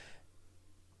don't.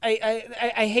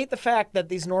 I hate the fact that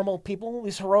these normal people,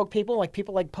 these heroic people like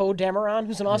Poe Dameron,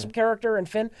 who's an awesome character, and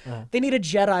Finn, they need a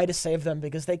Jedi to save them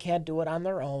because they can't do it on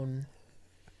their own.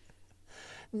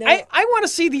 No. I want to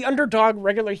see the underdog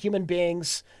regular human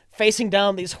beings facing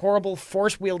down these horrible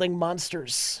force-wielding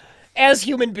monsters as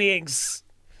human beings.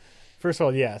 First of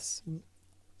all, yes.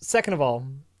 Second of all,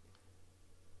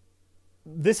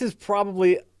 this is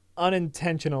probably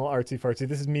unintentional artsy-fartsy.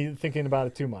 This is me thinking about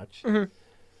it too much. Mm-hmm.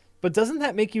 But doesn't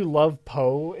that make you love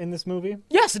Poe in this movie?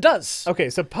 Yes, it does. Okay,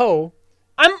 so Poe...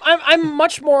 I'm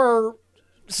much more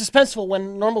suspenseful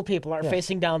when normal people are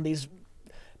facing down these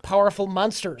powerful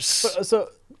monsters.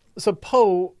 So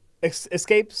Poe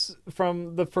escapes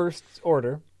from the First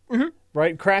Order, mm-hmm.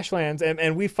 right? Crash lands,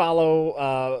 and we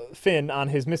follow Finn on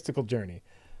his mystical journey.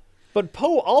 But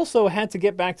Poe also had to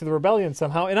get back to the rebellion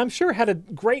somehow, and I'm sure had a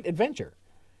great adventure.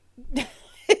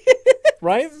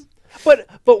 Right?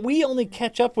 But we only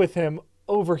catch up with him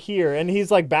over here, and he's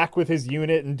back with his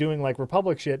unit and doing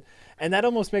Republic shit, and that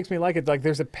almost makes me like it.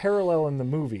 There's a parallel in the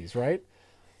movies, right?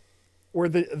 Where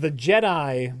the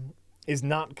Jedi is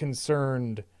not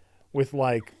concerned with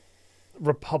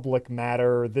Republic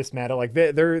matter or this matter.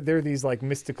 They're these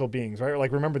mystical beings,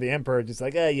 right? Remember the Emperor just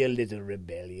you little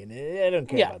rebellion. I don't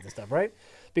care about this stuff, right?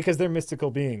 Because they're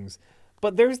mystical beings.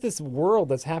 But there's this world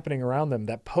that's happening around them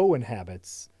that Poe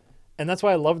inhabits. And that's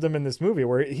why I loved him in this movie,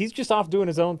 where he's just off doing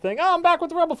his own thing. Oh, I'm back with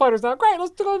the Rebel fighters now. Great,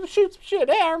 let's go shoot some shit.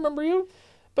 Hey, I remember you.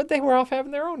 But they were off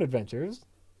having their own adventures.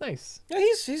 Nice. Yeah,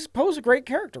 he's Poe's a great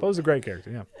character. Poe's a great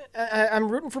character, yeah. I'm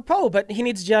rooting for Poe, but he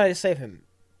needs Jedi to save him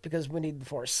because we need the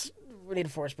Force. We need a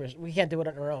Force person. We can't do it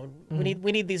on our own. Mm-hmm.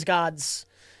 We need these gods.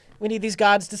 We need these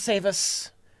gods to save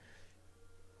us.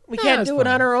 We can't do it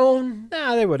on our own.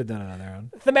 No, they would have done it on their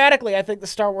own. Thematically, I think the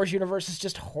Star Wars universe is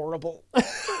just horrible.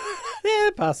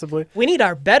 Yeah, possibly. We need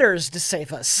our betters to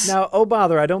save us. Now, oh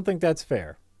bother, I don't think that's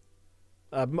fair.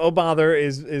 Oh bother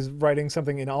is writing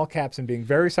something in all caps and being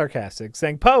very sarcastic,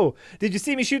 saying, Poe, did you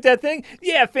see me shoot that thing?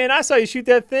 Yeah, Finn, I saw you shoot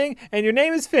that thing, and your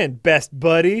name is Finn, best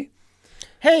buddy.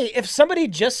 Hey, if somebody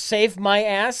just saved my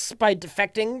ass by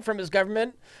defecting from his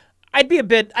government, I'd be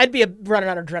running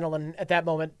on adrenaline at that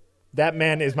moment. That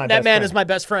man is my best friend. That man is my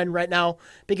best friend right now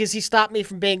because he stopped me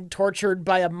from being tortured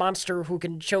by a monster who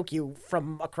can choke you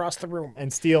from across the room.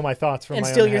 And steal my thoughts from my own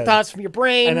And steal your head. thoughts from your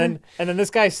brain. And then this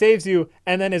guy saves you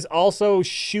and then is also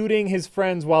shooting his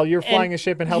friends while you're flying a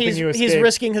ship and helping you escape. He's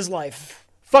risking his life.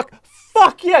 Fuck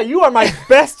yeah, you are my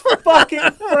best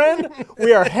fucking friend.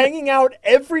 We are hanging out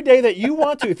every day that you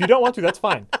want to. If you don't want to, that's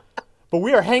fine. but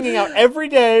we are hanging out every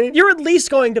day. You're at least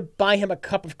going to buy him a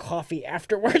cup of coffee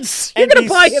afterwards. You're And going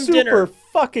to he's buy him super dinner.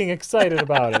 fucking excited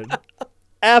about it.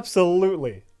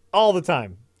 Absolutely. All the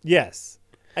time. Yes.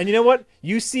 And you know what?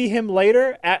 You see him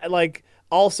later at like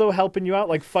also helping you out,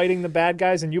 like fighting the bad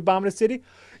guys and you bombing a city.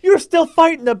 You're still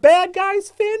fighting the bad guys,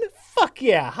 Finn? Fuck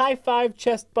yeah. High five,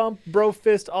 chest bump, bro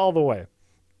fist, all the way.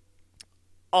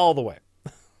 All the way.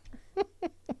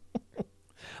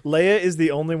 Leia is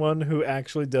the only one who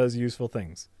actually does useful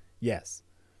things. Yes.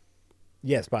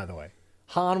 Yes, by the way.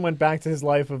 Han went back to his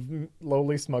life of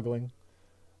lowly smuggling.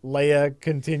 Leia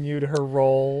continued her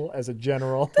role as a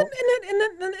general. And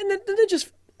it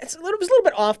just it was a little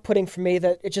bit off-putting for me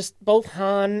that it just both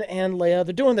Han and Leia,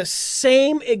 they're doing the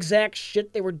same exact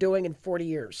shit they were doing in 40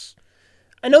 years.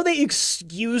 I know they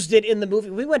excused it in the movie.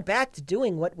 We went back to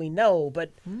doing what we know,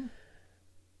 but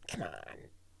come on.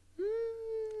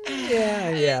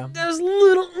 Yeah. There's a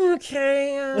little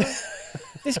okay.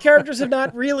 These characters have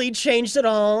not really changed at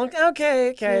all.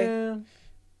 Okay. Yeah.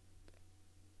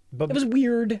 But It was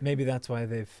weird. maybe that's why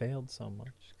they've failed so much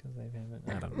because they haven't.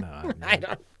 I don't know.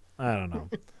 I I don't know.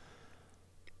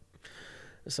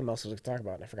 There's something else I was going to talk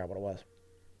about, and I forgot what it was.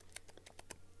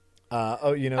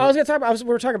 You know. I was going to talk about. We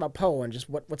were talking about Poe and just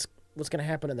what's going to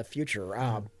happen in the future.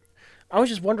 I was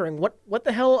just wondering what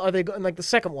the hell are they going like the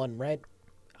second one, right?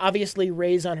 Obviously,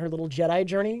 Rey's on her little Jedi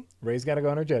journey. Rey's got to go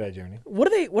on her Jedi journey. What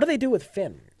do they do with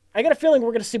Finn? I got a feeling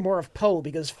we're going to see more of Poe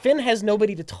because Finn has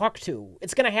nobody to talk to.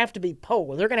 It's going to have to be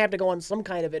Poe. They're going to have to go on some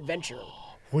kind of adventure.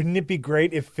 Wouldn't it be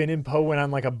great if Finn and Poe went on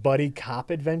like a buddy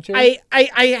cop adventure? I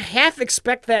half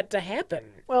expect that to happen.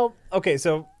 Well, okay,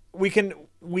 so we can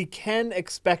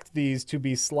expect these to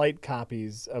be slight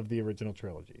copies of the original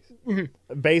trilogies.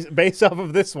 Mm-hmm. Based off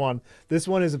of this one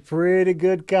is a pretty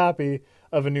good copy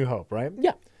of A New Hope, right?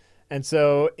 Yeah. And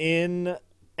so in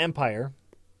Empire,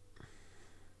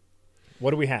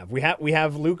 what do we have? We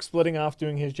have Luke splitting off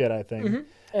doing his Jedi thing. Mm-hmm.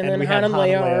 And then we Han have and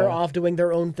Leia are off doing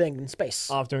their own thing in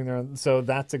space. off doing their own. So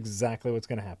that's exactly what's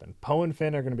going to happen. Poe and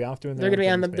Finn are going to be off doing their They're own going to be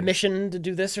thing on in the space. mission to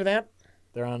do this or that.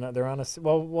 They're on a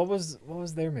well. What was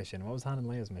their mission? What was Han and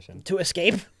Leia's mission? To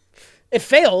escape. It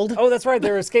failed. Oh, that's right.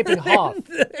 They were escaping Hoth.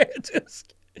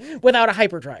 Without a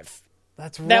hyperdrive.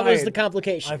 That's right. That was the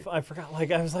complication. I forgot.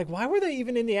 Like I was like, why were they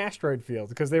even in the asteroid field?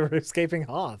 Because they were escaping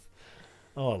Hoth.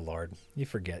 Oh Lord, you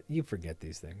forget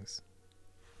these things.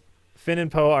 Finn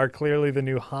and Poe are clearly the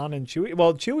new Han and Chewie.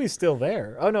 Well, Chewie's still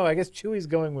there. Oh no, I guess Chewie's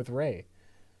going with Rey.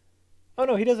 Oh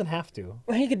no, he doesn't have to.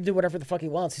 He can do whatever the fuck he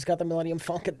wants. He's got the Millennium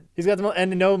Falcon. He's got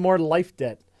and no more life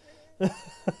debt. That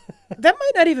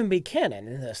might not even be canon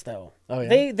in this, though. Oh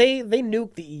yeah. They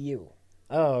nuke the EU.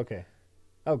 Oh okay.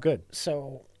 Oh good.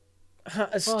 So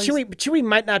Chewie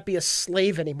might not be a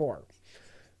slave anymore.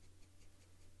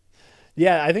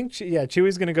 Yeah, I think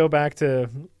Chewie's gonna go back to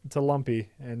Lumpy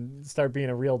and start being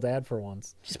a real dad for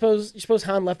once. You suppose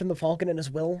Han left him the Falcon in his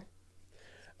will?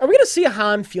 Are we gonna see a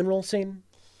Han funeral scene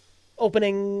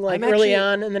opening like early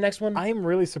on in the next one? I am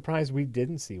really surprised we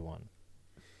didn't see one.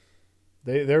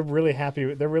 They're really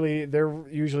happy. They're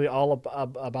usually all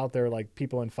about their like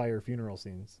people in fire funeral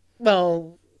scenes.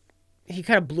 Well, he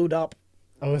kind of blew up.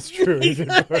 Oh, that's true. He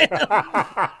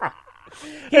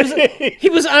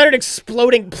was on an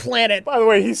exploding planet. By the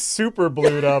way, he's super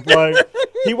blued up. Like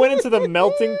he went into the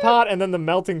melting pot, and then the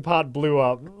melting pot blew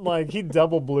up. Like he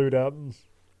double blued up.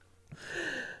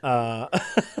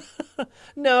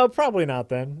 No, probably not.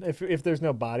 Then, if there's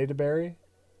no body to bury.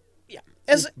 Yeah.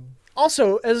 As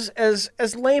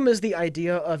lame as the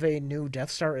idea of a new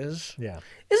Death Star is, Yeah.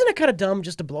 isn't it kind of dumb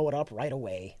just to blow it up right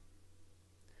away?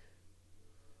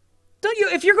 Don't you?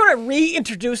 If you're going to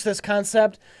reintroduce this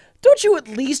concept, don't you at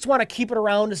least want to keep it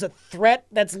around as a threat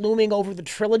that's looming over the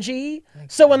trilogy?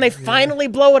 So when they finally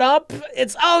blow it up,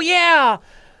 it's, oh yeah!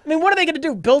 I mean, what are they going to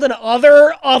do? Build an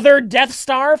other Death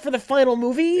Star for the final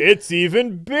movie? It's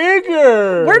even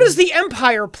bigger! Where does the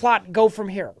Empire plot go from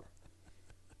here?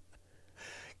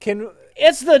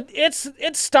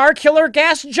 It's Star Killer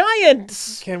Gas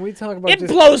Giants! Can we talk about It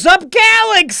just blows up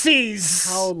galaxies!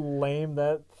 how lame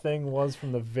that thing was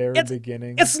from the very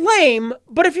beginning? It's lame,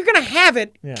 but if you're going to have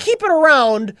it, Yeah. keep it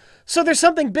around so there's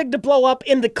something big to blow up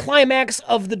in the climax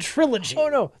of the trilogy. Oh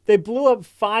no, they blew up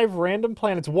 5 random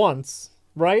planets once,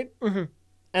 right? Mm-hmm.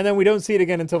 And then we don't see it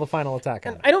again until the final attack.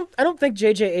 On it. I don't think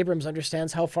J.J. Abrams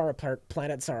understands how far apart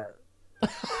planets are.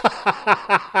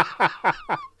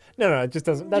 No, it just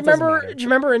doesn't. That Do you doesn't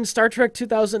remember in Star Trek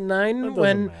 2009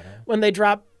 doesn't matter. when they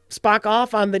dropped Spock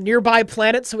off on the nearby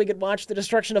planet so we could watch the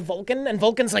destruction of Vulcan, and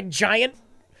Vulcan's like giant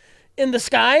in the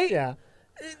sky? Yeah,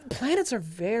 Planets are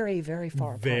very, very far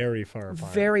apart. very far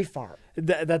apart. Very far.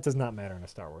 That does not matter in a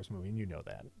Star Wars movie, and you know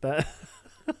that.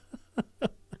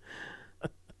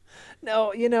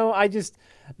 No, I just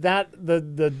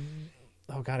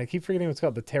oh god, I keep forgetting what it's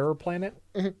called. The Terror Planet.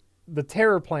 The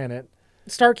Terror Planet.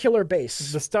 Star Killer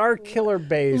Base. The Star Killer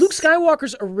Base. Luke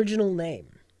Skywalker's original name.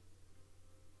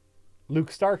 Luke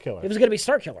Starkiller. It was going to be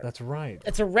Star Killer. That's right.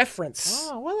 It's a reference.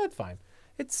 Oh, well, that's fine.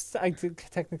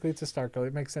 Technically it's a Star Killer.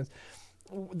 It makes sense.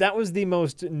 That was the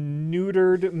most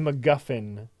neutered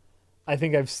MacGuffin I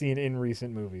think I've seen in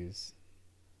recent movies.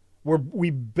 We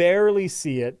barely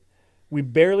see it. We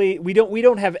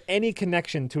don't have any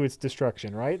connection to its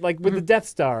destruction, right? Like with the Death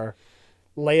Star,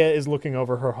 Leia is looking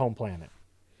over her home planet.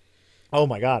 Oh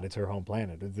my God, it's her home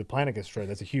planet. The planet gets destroyed.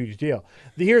 That's a huge deal.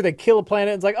 Here they kill a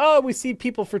planet. It's like, oh, we see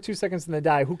people for 2 seconds and they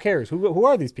die. Who cares? Who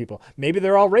are these people? Maybe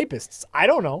they're all rapists. I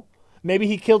don't know. Maybe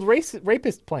he killed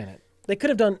rapist planet. They could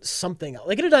have done something else.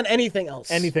 They could have done anything else.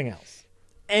 Anything else.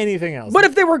 Anything else. But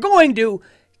if they were going to,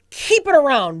 keep it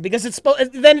around because it's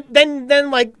then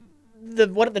like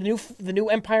the new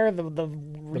empire, the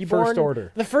reborn, First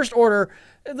Order. the First Order.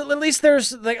 At least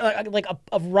there's like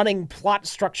a running plot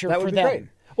structure That for would be them. great.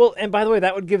 Well, and by the way,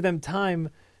 that would give them time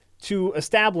to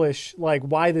establish like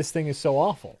why this thing is so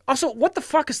awful. Also, what the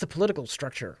fuck is the political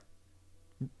structure?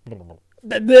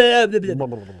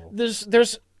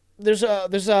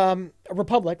 There's a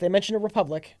republic. They mention a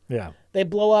republic. Yeah. They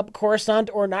blow up Coruscant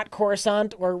or not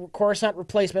Coruscant or Coruscant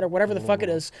replacement or whatever the fuck it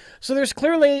is. So there's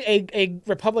clearly a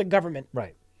republic government.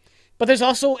 Right. But there's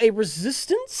also a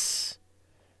resistance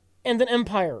and an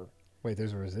empire. Wait,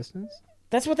 there's a resistance?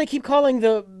 That's what they keep calling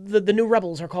the new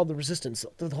rebels are called the resistance,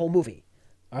 the whole movie.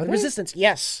 Are The they? resistance,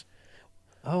 yes.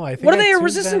 Oh, I think What are I they a tuned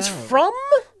resistance that out. from?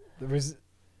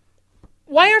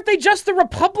 Why aren't they just the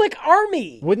Republic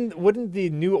Army? Wouldn't the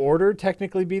New Order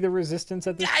technically be the resistance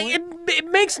at this point? It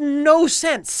makes no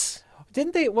sense.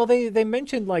 Didn't they? Well, they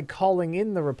mentioned like calling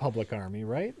in the Republic Army,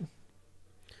 right?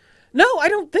 No, I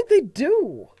don't think they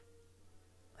do.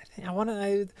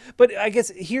 But I guess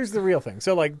here's the real thing.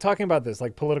 So, like, talking about this,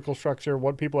 like, political structure,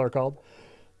 what people are called.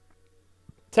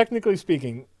 Technically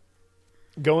speaking,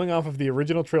 going off of the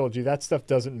original trilogy, that stuff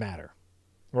doesn't matter,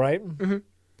 right? Mm-hmm.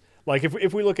 Like,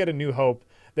 if we look at A New Hope,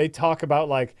 they talk about,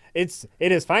 like, it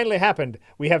has finally happened.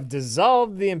 We have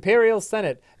dissolved the Imperial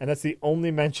Senate. And that's the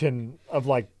only mention of,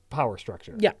 like, power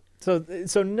structure. Yeah. So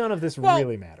none of this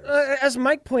really matters. As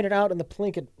Mike pointed out in the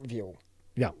Plinkett review,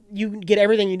 yeah. you get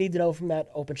everything you need to know from that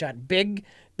open shot. Big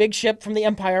ship from the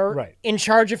Empire, Right. in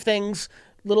charge of things.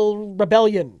 Little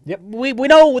rebellion. Yep. We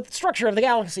know what the structure of the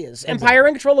galaxy is. Empire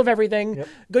in control of everything. Yep.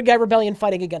 Good guy rebellion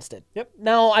fighting against it. Yep.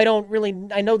 Now I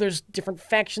know there's different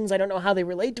factions. I don't know how they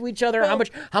relate to each other. Well,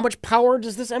 how much power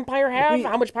does this empire have?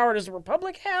 How much power does the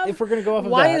Republic have? If we're gonna go off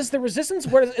of why that- is the resistance?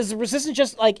 Is the resistance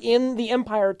just like in the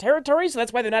Empire territory? So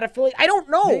that's why they're not affiliated. I don't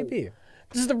know. Maybe.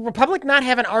 Does the Republic not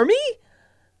have an army?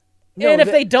 No, And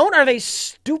if they don't, are they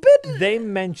stupid?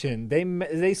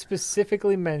 They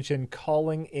specifically mention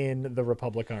calling in the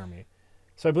Republic Army.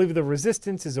 So I believe the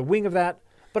Resistance is a wing of that.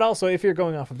 But also, if you're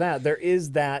going off of that, there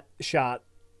is that shot.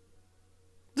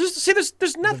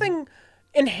 There's nothing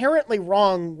inherently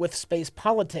wrong with space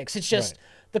politics. It's just Right.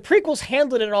 the prequels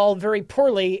handled it all very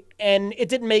poorly, and it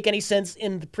didn't make any sense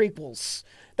in the prequels.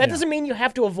 That doesn't mean you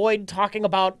have to avoid talking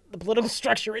about the political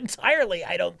structure entirely,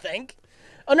 I don't think.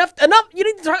 Enough. You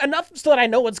need to talk enough so that I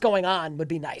know what's going on would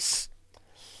be nice.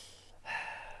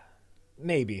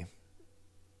 Maybe.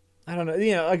 I don't know.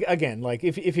 Again, like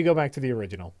if you go back to the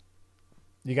original,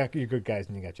 you got your good guys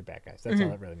and you got your bad guys. That's all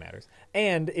that really matters.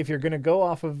 And if you're going to go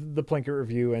off of the Plinkett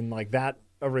review and like that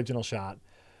original shot,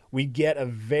 we get a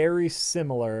very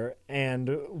similar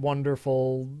and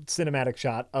wonderful cinematic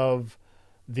shot of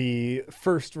the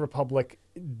First Republic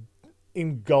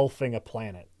engulfing a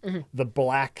planet. The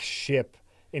black ship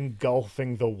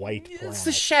engulfing the white planet. It's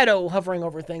the shadow hovering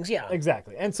over things, yeah.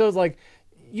 Exactly. And so it's like,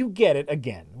 you get it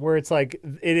again, where it's like,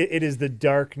 it is the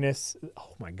darkness.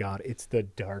 Oh my God, it's the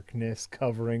darkness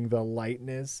covering the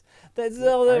lightness. That's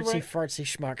all that, Artsy right? fartsy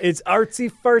schmuck. It's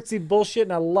artsy fartsy bullshit,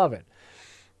 and I love it.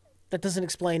 That doesn't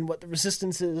explain what the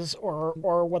Resistance is or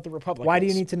what the Republic Why is. do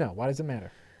you need to know? Why does it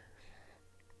matter?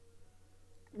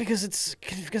 Because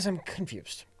I'm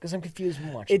confused. Because I'm confused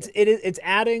when watching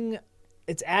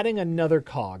It's adding another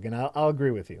cog, and I'll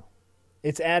agree with you.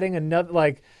 It's adding another,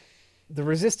 like, the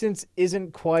Resistance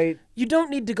isn't quite. You don't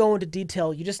need to go into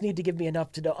detail. You just need to give me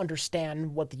enough to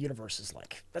understand what the universe is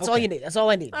like. That's all Okay. you need. That's all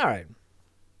I need. All right.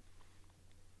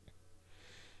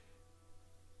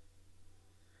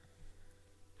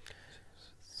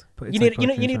 You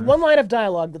need one line of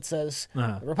dialogue that says,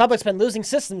 Uh-huh. "The Republic's been losing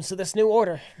systems to this new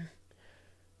order."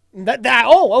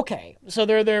 Oh, okay. So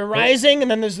they're rising, and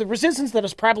then there's the resistance that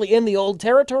is probably in the old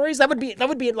territories. That would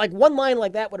be like one line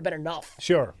like that would have been enough.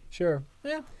 Sure.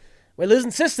 Yeah. We're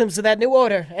losing systems to that new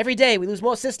order every day. We lose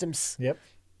more systems. Yep.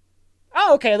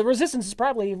 Oh, okay. The resistance is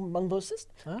probably among those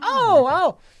systems.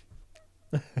 Oh.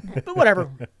 But whatever.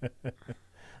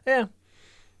 Yeah.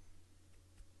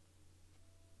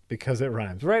 Because it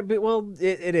rhymes, right? But, well,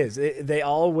 it is. They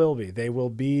all will be. They will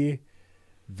be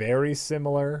very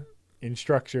similar in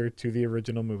structure to the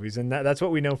original movies, and that's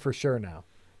what we know for sure now.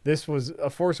 A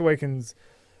Force Awakens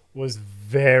was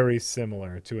very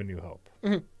similar to A New Hope.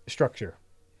 Mm-hmm. Structure,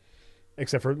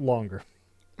 except for longer,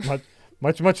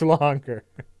 much longer.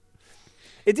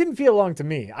 It didn't feel long to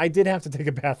me. I did have to take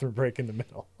a bathroom break in the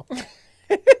middle.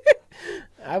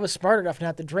 I was smart enough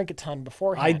not to drink a ton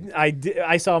beforehand.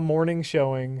 I saw a morning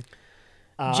showing.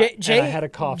 Jay and I had a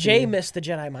coffee. Jay missed the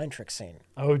Jedi mind trick scene.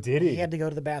 Oh, did he? He had to go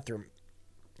to the bathroom.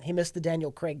 He missed the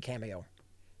Daniel Craig cameo.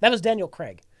 That was Daniel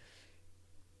Craig.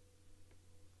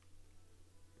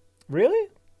 Really?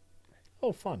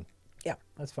 Oh, fun. Yeah,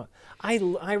 That's fun.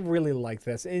 I really like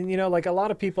this, and like a lot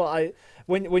of people,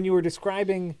 when you were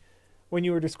describing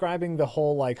the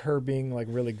whole like her being like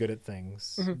really good at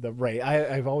things, the Rey,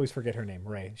 I always forget her name.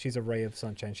 Rey. She's a ray of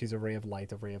sunshine. She's a ray of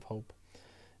light, a ray of hope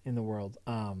in the world.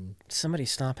 Somebody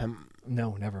stop him.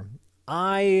 No, never.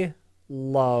 I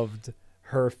loved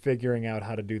her figuring out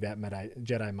how to do that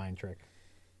Jedi mind trick.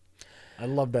 I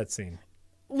love that scene.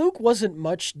 Luke wasn't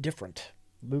much different.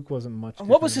 Luke wasn't much.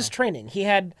 What was his training? He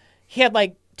had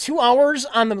like 2 hours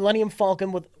on the Millennium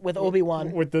Falcon with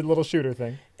Obi-Wan. With the little shooter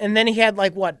thing. And then he had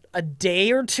like what, a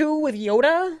day or two with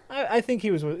Yoda? I think he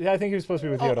was supposed to be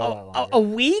with Yoda a lot longer. A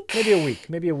week? Maybe a week.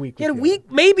 Maybe a week. He had a with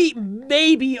week,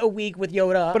 maybe a week with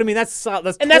Yoda. But I mean, that's and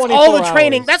that's 24 all the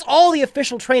training. hours. That's all the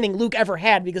official training Luke ever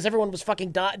had because everyone was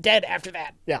fucking dead after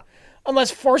that. Yeah.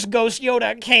 Unless Force Ghost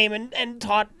Yoda came and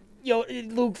taught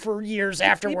Luke for years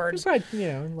afterwards. He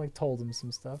probably, like told him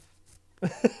some stuff.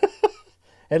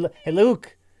 Hey,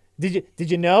 Luke. Did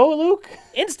you know, Luke?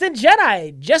 Instant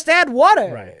Jedi. Just add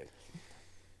water. Right.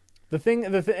 The thing,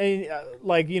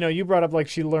 like you brought up like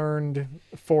she learned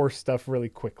Force stuff really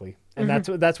quickly, and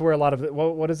that's where a lot of it.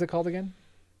 What is it called again?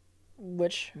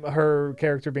 Which? Her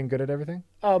character being good at everything.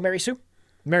 Oh, Mary Sue.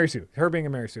 Mary Sue. Her being a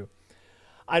Mary Sue.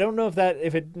 I don't know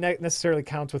if it necessarily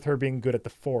counts with her being good at the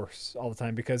Force all the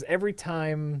time, because every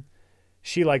time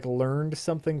she like learned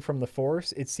something from the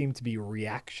Force, it seemed to be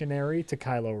reactionary to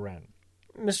Kylo Ren.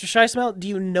 Mr. Scheismel, do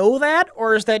you know that,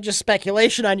 or is that just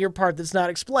speculation on your part that's not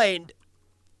explained?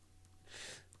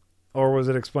 Or was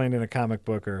it explained in a comic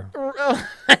book or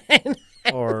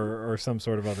some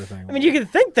sort of other thing? I mean, you can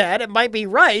think that. It might be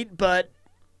right, but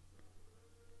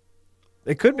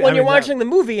it could be. When you're watching the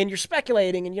movie and you're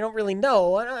speculating and you don't really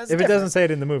know. If it doesn't say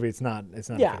it in the movie, it's not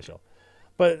official.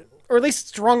 But or at least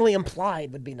strongly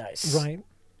implied would be nice. Right.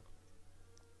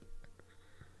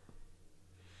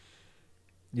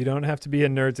 You don't have to be a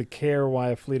nerd to care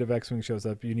why a fleet of X-Wing shows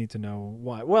up. You need to know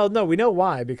why. Well, no, we know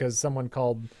why, because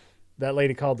that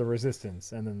lady called the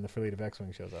Resistance, and then the fleet of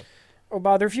X-Wing shows up.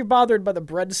 Oh, if you're bothered by the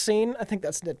bread scene, I think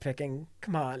that's nitpicking.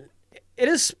 Come on. It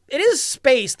is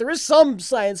space. There is some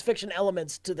science fiction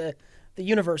elements to the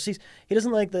universe. He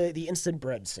doesn't like the instant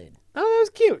bread scene. Oh, that was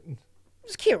cute. It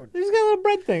was cute. He's got a little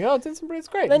bread thing. Oh, it's instant bread. It's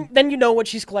great. Then you know what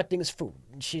she's collecting is food.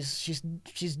 She's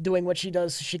doing what she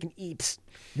does so she can eat.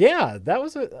 Yeah, that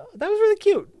was really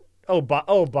cute. Oh,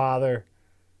 bother.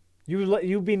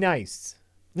 You be nice.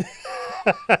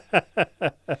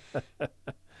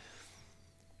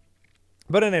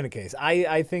 But in any case,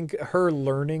 I think her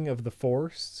learning of the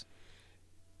Force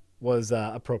was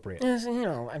appropriate. Yes,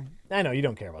 I know you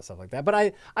don't care about stuff like that, but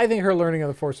I think her learning of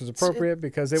the Force was appropriate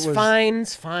because it was fine.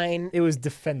 It's fine. It was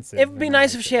defensive. It would be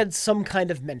nice if she had some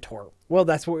kind of mentor. Well,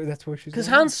 that's where she's. Because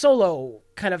Han Solo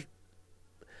kind of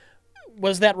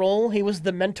was that role. He was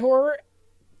the mentor.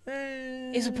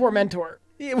 He's a poor mentor.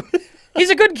 He's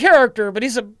a good character, but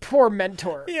he's a poor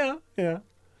mentor. Yeah. And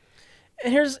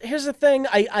here's the thing.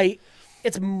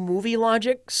 It's movie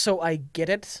logic, so I get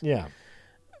it. Yeah.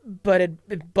 But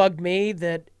it bugged me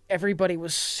that everybody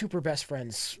was super best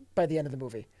friends by the end of the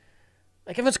movie.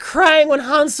 Like, everyone's crying when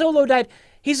Han Solo died.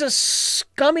 He's a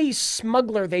scummy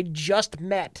smuggler they just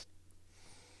met.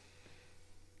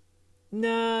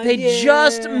 No, They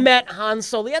just met Han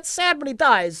Solo. Yeah, it's sad when he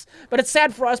dies, but it's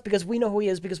sad for us because we know who he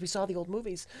is because we saw the old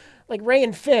movies. Like Rey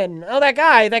and Finn. Oh, that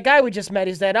guy we just met,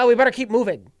 he's dead. Oh, we better keep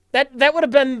moving. That would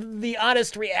have been the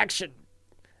honest reaction.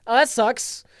 Oh, that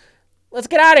sucks. Let's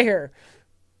get out of here.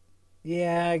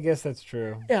 Yeah, I guess that's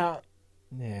true. Yeah.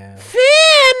 Yeah. Finn,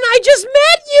 I just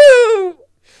met you!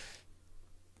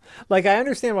 Like, I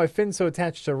understand why Finn's so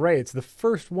attached to Rey. It's the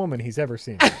first woman he's ever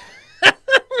seen.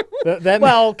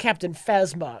 Well, Captain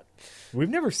Phasma. We've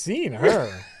never seen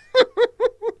her.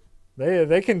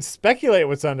 They can speculate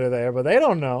what's under there, but they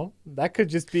don't know. That could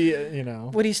just be,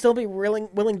 Would he still be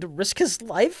willing to risk his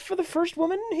life for the first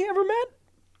woman he ever met?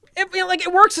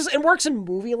 It works in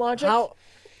movie logic.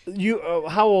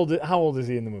 How old is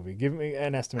he in the movie? Give me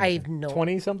an estimate. I have no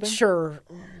 20 something. Sure.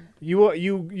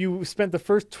 You spent the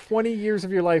first 20 years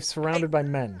of your life surrounded by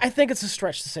men. I think it's a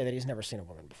stretch to say that he's never seen a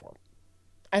woman before.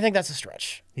 I think that's a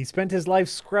stretch. He spent his life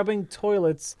scrubbing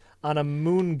toilets on a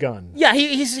moon gun. Yeah,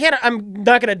 he's had. I'm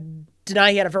not gonna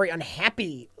deny he had a very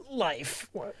unhappy life.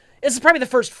 What? This is probably the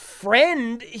first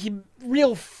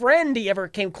real friend he ever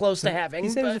came close to having. He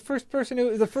said he was the first person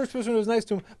who was nice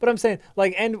to him. But I'm saying,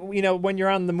 like, and when you're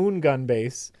on the moon gun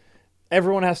base,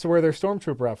 everyone has to wear their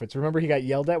stormtrooper outfits. Remember, he got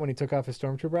yelled at when he took off his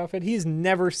stormtrooper outfit. He's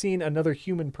never seen another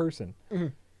human person. Mm-hmm.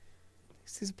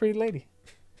 He's a pretty lady,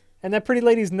 and that pretty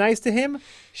lady's nice to him.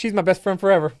 She's my best friend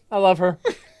forever. I love her.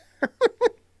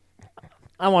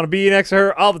 I want to be next to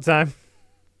her all the time.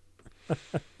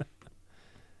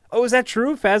 Oh, is that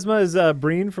true? Phasma is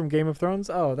Breen from Game of Thrones?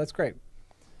 Oh, that's great.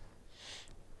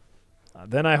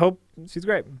 Then I hope she's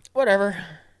great. Whatever.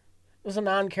 It was a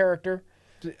non-character.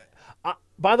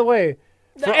 By the way...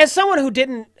 As someone who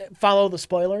didn't follow the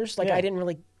spoilers, Yeah. I didn't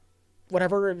really...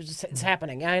 Whatever, it's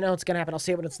happening. I know it's going to happen. I'll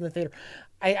see it when it's in the theater.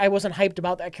 I wasn't hyped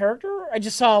about that character. I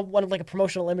just saw a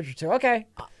promotional image or two. Okay.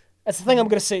 That's the thing I'm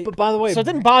going to see. But by the way... So it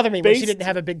didn't bother me when she didn't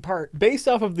have a big part. Based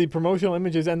off of the promotional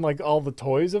images and, all the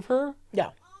toys of her... Yeah.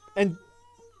 And,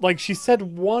 she said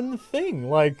one thing.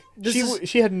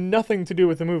 She had nothing to do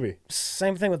with the movie.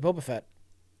 Same thing with Boba Fett.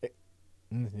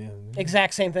 Yeah.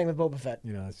 Exact same thing with Boba Fett.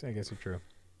 I guess you're true.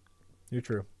 You're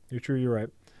true. You're right.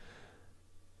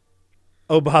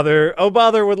 Oh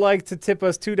Bother would like to tip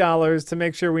us $2 to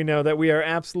make sure we know that we are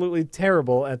absolutely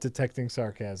terrible at detecting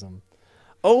sarcasm.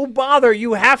 Oh Bother,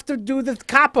 you have to do the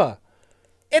kappa.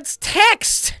 It's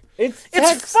text.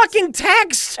 It's fucking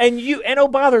text. And oh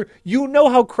Bother, you know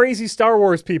how crazy Star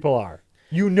Wars people are.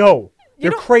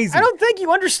 They're crazy. I don't think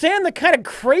you understand the kind of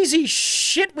crazy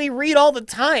shit we read all the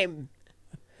time.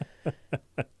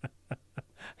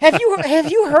 Have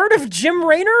you heard of Jim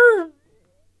Raynor?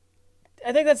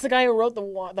 I think that's the guy who wrote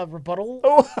the rebuttal.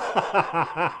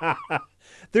 Oh.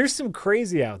 There's some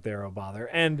crazy out there, oh Bother,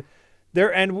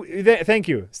 thank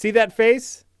you. See that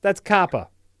face? That's Kappa.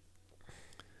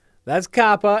 That's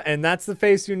Kappa, and that's the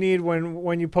face you need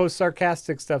when you post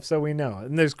sarcastic stuff, so we know.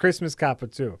 And there's Christmas Kappa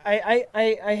too. I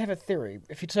have a theory.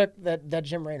 If you took that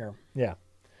Jim Raynor, yeah,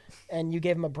 and you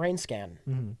gave him a brain scan,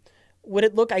 mm-hmm. would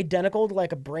it look identical to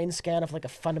a brain scan of a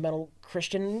fundamental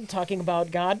Christian talking about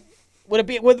God? Would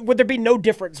there be no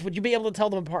difference? Would you be able to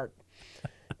tell them apart?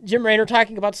 Jim Raynor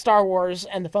talking about Star Wars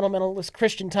and the fundamentalist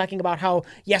Christian talking about how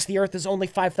yes, the Earth is only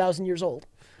 5,000 years old.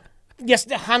 Yes,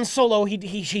 Han Solo,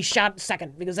 he shot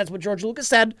second because that's what George Lucas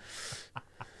said.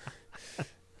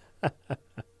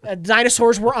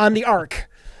 Dinosaurs were on the Ark.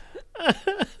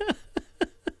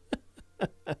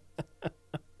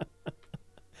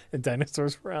 And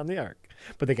dinosaurs were on the Ark,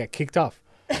 but they got kicked off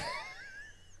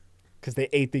because they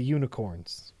ate the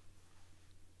unicorns,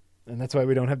 and that's why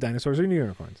we don't have dinosaurs or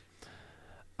unicorns.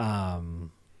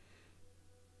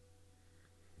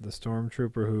 The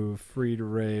stormtrooper who freed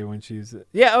Rey when she's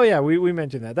we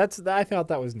mentioned that. I thought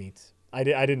that was neat. I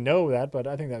didn't know that, but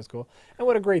I think that was cool. And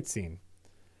what a great scene!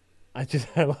 I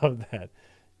love that.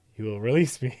 You will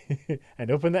release me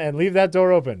and leave that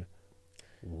door open.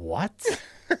 What? Took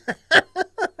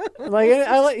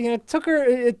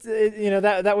her.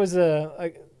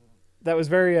 That was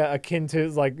very akin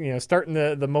to starting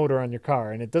the motor on your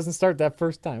car, and it doesn't start that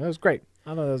first time. It was great. I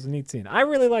thought that was a neat scene. I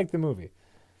really liked the movie.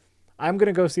 I'm going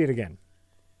to go see it again.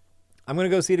 I'm going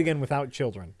to go see it again without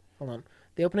children. Hold on.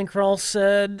 The opening crawl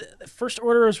said, First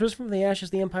Order has risen from the ashes.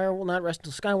 The Empire will not rest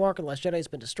until Skywalker, the Last Jedi, has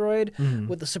been destroyed. Mm-hmm.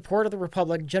 With the support of the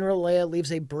Republic, General Leia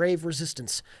leaves a brave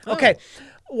resistance. Oh. Okay,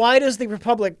 why does the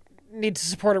Republic need to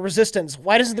support a resistance?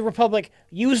 Why doesn't the Republic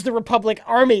use the Republic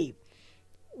Army?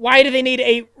 Why do they need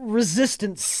a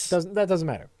resistance? That doesn't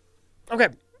matter. Okay.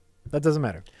 That doesn't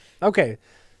matter. Okay.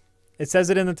 It says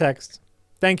it in the text.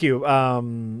 Thank you.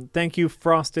 Thank you,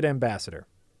 Frosted Ambassador.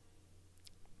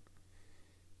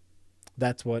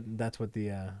 That's what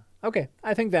the okay.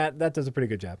 I think that does a pretty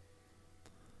good job.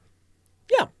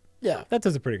 Yeah. That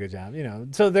does a pretty good job,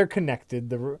 So they're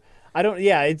connected.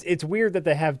 It's weird that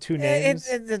they have two names.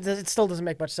 It still doesn't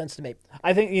make much sense to me.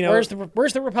 I think,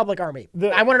 Where's the Republic Army?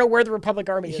 I want to know where the Republic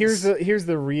Army is. Here's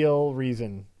the real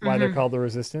reason why they're called the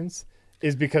Resistance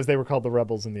is because they were called the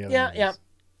Rebels in the other movies. Yeah.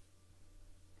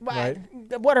 right?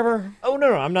 Whatever. Oh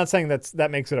no, I'm not saying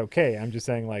that makes it okay. I'm just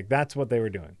saying like that's what they were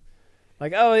doing.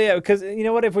 Like, oh yeah, because you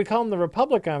know what? If we call them the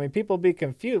Republic Army, people be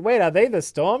confused. Wait, are they the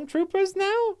Stormtroopers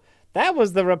now? That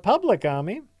was the Republic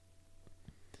Army.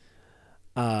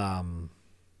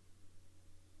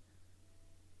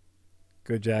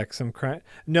 Good Jack, some crap.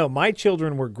 No, my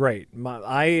children were great.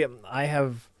 I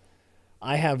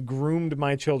have groomed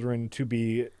my children to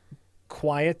be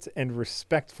quiet and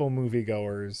respectful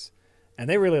moviegoers, and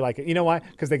they really like it. You know why?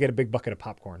 Because they get a big bucket of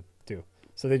popcorn too,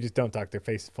 so they just don't talk. Their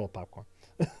face is full of popcorn.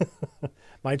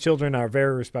 My children are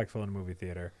very respectful in a movie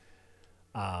theater.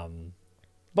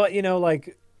 But you know,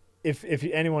 like if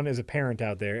anyone is a parent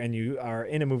out there and you are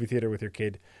in a movie theater with your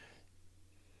kid,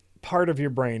 part of your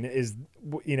brain is,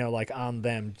 you know, like on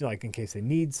them, like in case they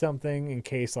need something, in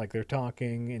case like they're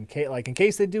talking, in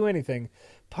case they do anything,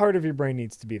 part of your brain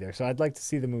needs to be there. So I'd like to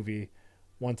see the movie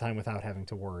one time without having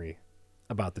to worry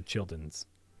about the children's.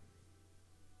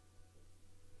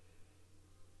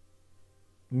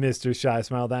 Mr. Shy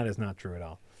Smile, that is not true at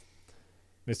all.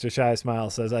 Mr. Shy Smile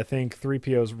says, I think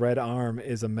 3PO's red arm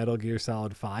is a Metal Gear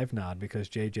Solid 5 nod because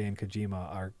JJ and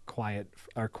Kojima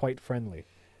are quite friendly.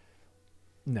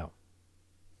 No.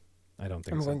 I don't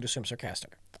think so. I'm going to assume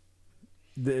sarcastic.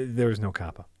 There was no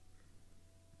kappa.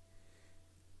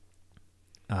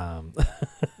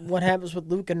 What happens with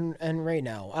Luke and Rey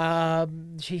now?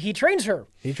 He trains her.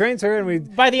 He trains her,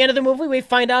 and by the end of the movie, we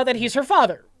find out that he's her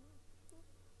father.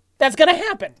 That's going to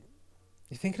happen.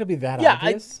 You think it'll be that yeah,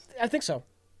 obvious? I think so.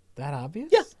 That obvious?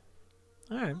 Yeah.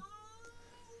 All right.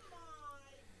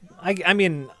 I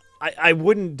mean, I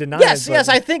wouldn't deny it. Yes,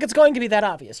 I think it's going to be that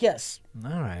obvious. Yes.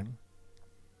 All right.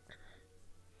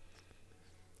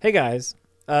 Hey, guys.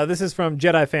 This is from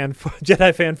Jedi Fan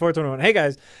 421. Hey,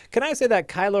 guys. Can I say that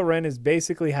Kylo Ren is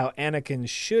basically how Anakin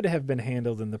should have been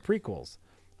handled in the prequels?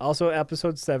 Also,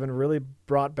 Episode 7 really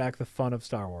brought back the fun of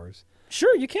Star Wars.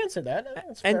 Sure, you can say that.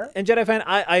 That's fair. And Jedi Fan,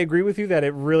 I agree with you that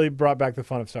it really brought back the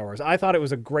fun of Star Wars. I thought it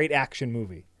was a great action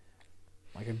movie.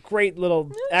 Like a great little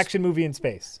action movie in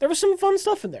space. There was some fun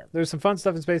stuff in there. There's some fun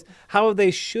stuff in space. How they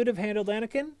should have handled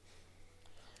Anakin?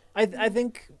 I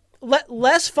think...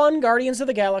 less fun Guardians of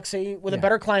the Galaxy with a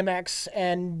better climax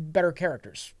and better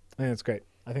characters. I think that's great.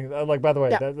 I think, like, by the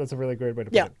way, that's a really great way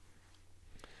to put it.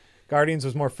 Guardians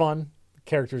was more fun.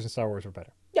 Characters in Star Wars were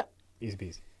better. Yeah. Easy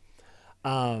peasy.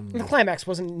 The climax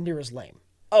wasn't near as lame.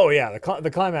 Oh, yeah.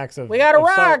 The climax of... We got a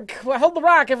rock. Hold the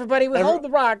rock, everybody. Hold the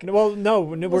rock. Well, no.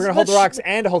 We're going to hold the rocks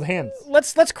and hold hands.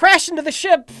 Let's crash into the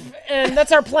ship, and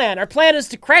that's our plan. Our plan is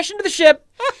to crash into the ship,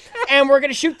 and we're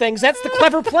going to shoot things. That's the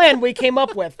clever plan we came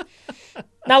up with.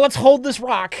 Now let's hold this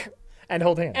rock. And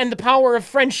hold hands. And the power of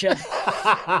friendship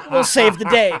will save the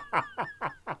day.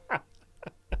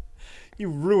 You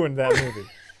ruined that movie.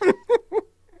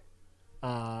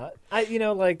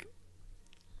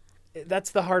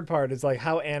 That's the hard part, is like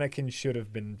how Anakin should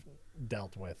have been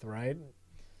dealt with, right?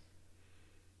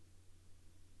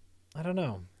 I don't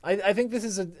know. I think this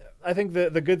is I think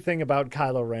the good thing about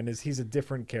Kylo Ren is he's a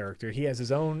different character. He has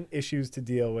his own issues to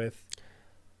deal with.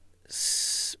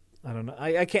 I don't know.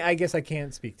 I guess I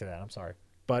can't speak to that. I'm sorry.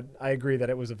 But I agree that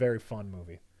it was a very fun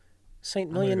movie.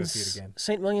 Saint Million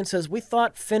says, we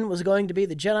thought Finn was going to be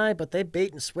the Jedi, but they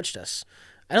bait and switched us.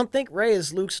 I don't think Rey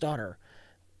is Luke's daughter.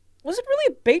 Was it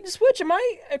really a bait and switch?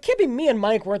 It can't be me and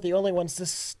Mike weren't the only ones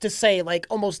to say, like,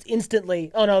 almost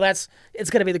instantly, oh, no, it's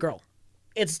going to be the girl.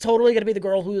 It's totally going to be the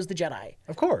girl who is the Jedi.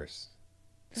 Of course.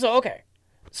 So, okay.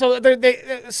 So,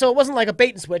 so it wasn't like a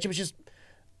bait and switch. It was just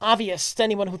obvious to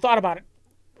anyone who thought about it,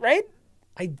 right?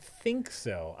 I think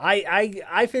so.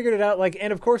 I figured it out, like,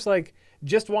 and of course, like,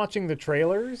 just watching the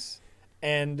trailers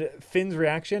and Finn's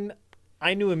reaction,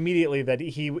 I knew immediately that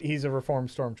he's a reformed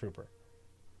stormtrooper.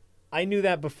 I knew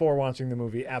that before watching the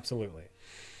movie, absolutely.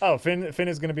 Oh, Finn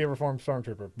is going to be a reformed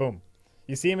stormtrooper. Boom.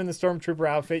 You see him in the stormtrooper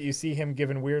outfit. You see him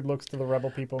giving weird looks to the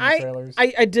rebel people in the trailers.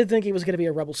 I did think he was going to be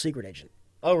a rebel secret agent.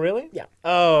 Oh, really? Yeah.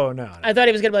 Oh, no. I thought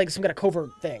he was going to be like some kind of covert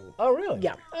thing. Oh, really?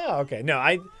 Yeah. Oh, okay. No,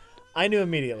 I knew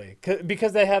immediately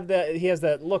because he has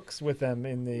that looks with them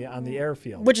on the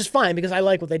airfield, which is fine because I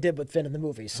like what they did with Finn in the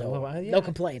movie, so no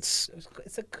complaints.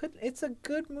 It's a good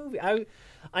movie. It's a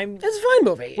fine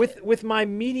movie. With my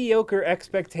mediocre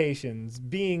expectations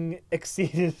being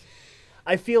exceeded,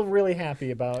 I feel really happy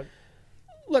about.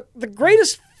 Look, the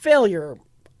greatest failure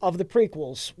of the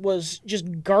prequels was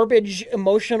just garbage,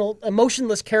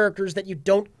 emotionless characters that you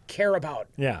don't care about.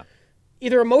 Yeah,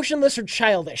 either emotionless or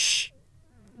childish.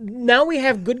 Now we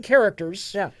have good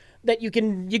characters that you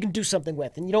can do something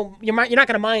with, and you're not going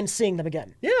to mind seeing them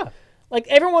again. Yeah, like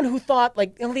everyone who thought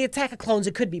like the Attack of Clones,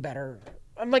 it could be better.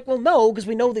 I'm like, well, no, because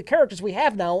we know the characters we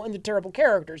have now and the terrible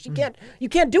characters. You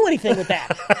can't do anything with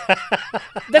that.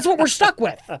 That's what we're stuck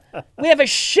with. We have a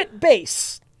shit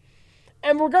base.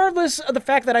 And regardless of the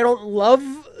fact that I don't love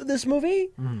this movie,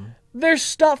 there's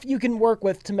stuff you can work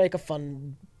with to make a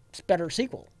fun, better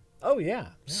sequel. Oh, yeah.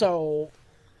 So...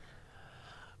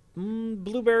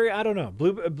 Blueberry, I don't know.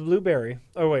 Blueberry.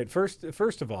 Oh, wait.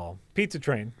 First of all, Pizza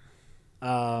Train.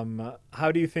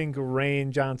 How do you think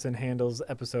Rain Johnson handles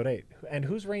episode 8? And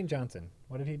who's Rain Johnson?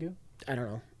 What did he do? I don't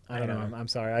know. I don't know. I'm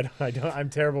sorry. I don't. I'm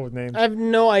terrible with names. I have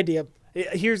no idea.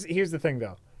 Here's the thing,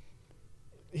 though.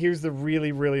 Here's the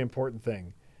really, really important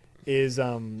thing, is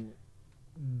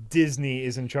Disney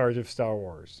is in charge of Star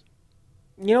Wars.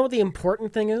 You know what the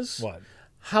important thing is? What?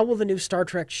 How will the new Star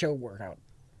Trek show work out?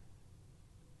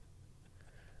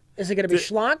 Is it going to be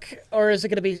schlock, or is it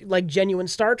going to be like genuine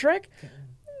Star Trek?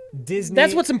 Disney.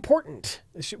 That's what's important.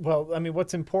 Well, I mean,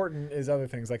 what's important is other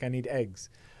things, like I need eggs.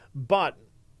 But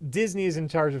Disney is in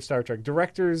charge of Star Trek.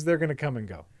 Directors, they're going to come and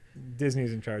go.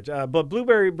 Disney's in charge. But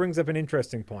Blueberry brings up an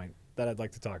interesting point that I'd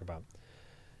like to talk about.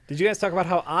 Did you guys talk about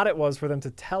how odd it was for them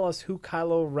to tell us who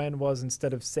Kylo Ren was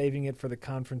instead of saving it for the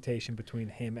confrontation between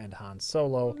him and Han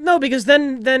Solo? No, because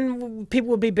then people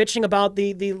would be bitching about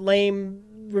the lame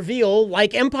reveal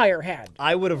like Empire had.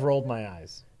 I would have rolled my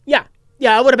eyes. Yeah,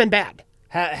 it would have been bad.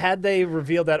 Had they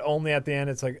revealed that only at the end,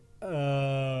 it's like,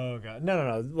 oh, God.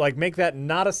 No. Like, make that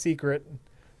not a secret.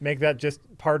 Make that just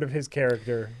part of his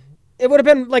character. It would have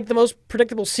been like the most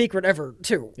predictable secret ever,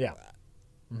 too. Yeah.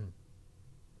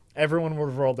 Everyone would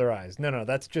have rolled their eyes. No,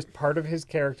 that's just part of his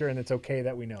character, and it's okay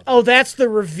that we know that. Oh, that's the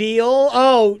reveal?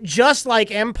 Oh, just like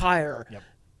Empire.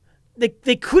 Yep.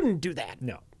 They couldn't do that.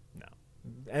 No.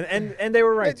 And they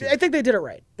were right, too. I think they did it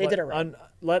right. They did it right.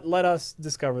 Let us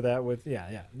discover that with...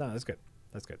 Yeah. No, that's good.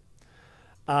 That's good.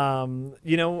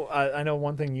 You know, I know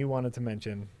one thing you wanted to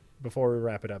mention before we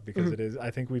wrap it up, because it is... I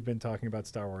think we've been talking about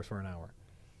Star Wars for an hour.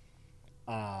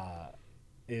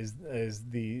 Is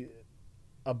the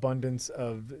abundance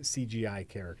of CGI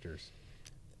characters.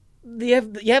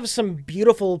 You have some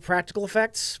beautiful practical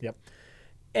effects. Yep.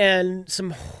 And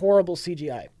some horrible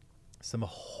CGI. Some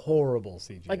horrible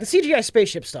CGI. Like the CGI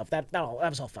spaceship stuff, that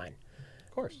was all fine.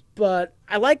 Of course. But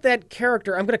I like that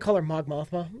character. I'm going to call her Mog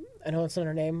Mothma. I know it's not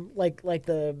her name. Like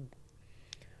the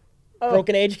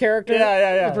Broken Age character.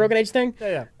 Yeah. The Broken Age thing.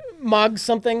 Yeah. Mog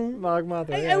something. Mog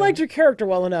Mothma. I liked her character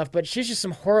well enough, but she's just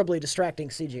some horribly distracting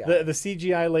CGI. The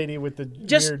CGI lady with the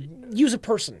just weird... use a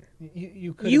person.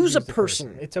 You could use a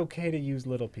person. It's okay to use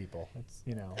little people. It's,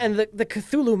 you know. And the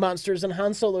Cthulhu monsters on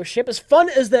Han Solo's ship, as fun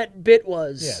as that bit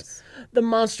was, yes, the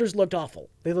monsters looked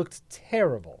awful. They looked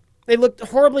terrible. They looked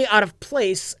horribly out of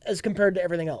place as compared to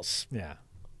everything else. Yeah.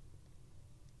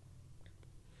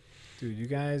 Dude, you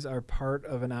guys are part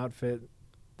of an outfit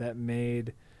that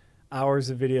made hours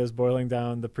of videos boiling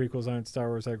down. The prequels aren't Star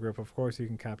Wars I grew up. Of course you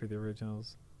can copy the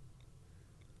originals.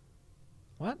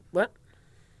 What?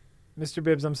 Mr.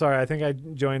 Bibbs, I'm sorry. I think I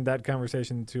joined that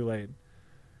conversation too late.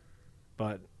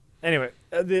 But anyway,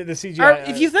 the CGI...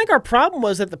 if you think our problem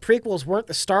was that the prequels weren't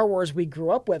the Star Wars we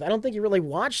grew up with, I don't think you really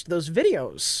watched those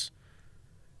videos.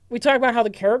 We talk about how the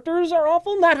characters are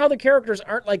awful, not how the characters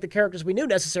aren't like the characters we knew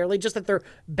necessarily, just that they're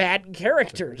bad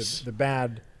characters. The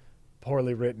bad,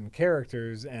 poorly written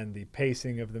characters and the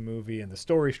pacing of the movie and the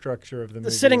story structure of the movie.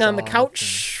 The sitting on the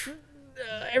couch,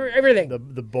 everything.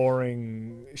 The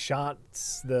boring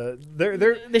shots.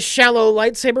 The shallow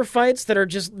lightsaber fights that are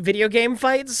just video game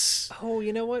fights. Oh,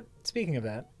 you know what? Speaking of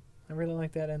that, I really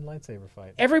like that end lightsaber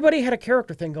fight. Everybody had a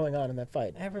character thing going on in that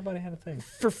fight. Everybody had a thing.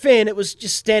 For Finn, it was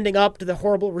just standing up to the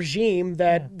horrible regime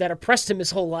that oppressed him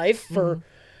his whole life.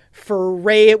 For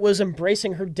Rey, it was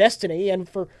embracing her destiny, and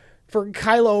for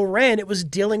Kylo Ren, it was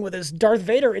dealing with his Darth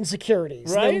Vader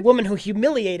insecurities. Right? The woman who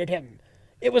humiliated him.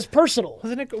 It was personal.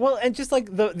 Wasn't it? Well, and just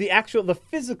like the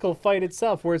physical fight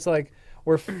itself, where it's like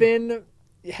where Finn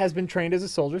has been trained as a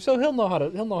soldier, so he'll know how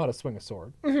to swing a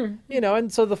sword. Mm-hmm. You know,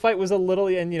 and so the fight was a little,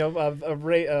 and you know,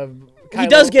 Kylo, he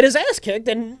does get his ass kicked,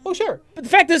 and oh sure, but the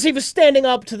fact is he was standing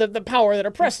up to the power that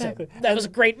oppressed him. That was a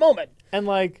great moment. And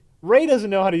like Rey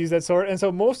doesn't know how to use that sword, and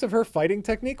so most of her fighting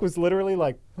technique was literally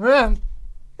like.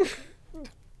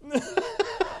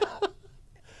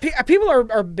 People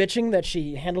are bitching that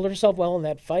she handled herself well in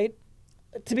that fight.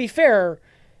 To be fair,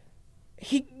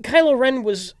 Kylo Ren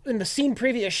was in the scene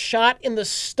previous shot in the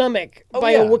stomach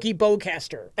by a Wookiee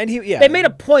bowcaster, and they made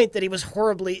a point that he was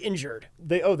horribly injured.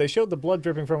 They showed the blood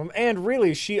dripping from him, and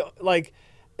really she like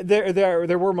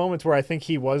there were moments where I think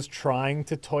he was trying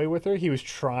to toy with her. He was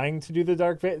trying to do the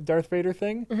Darth Vader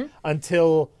thing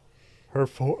until her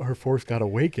force got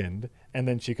awakened, and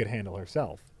then she could handle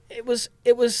herself. it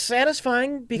was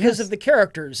satisfying because of the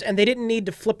characters, and they didn't need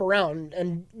to flip around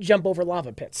and jump over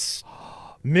lava pits.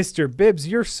 Mr. Bibbs,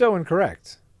 you're so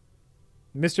incorrect.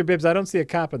 Mr. Bibbs, I don't see a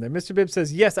cop in there. Mr. Bibbs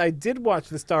says, yes, I did watch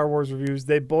the Star Wars reviews.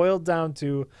 They boiled down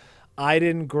to, I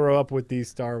didn't grow up with these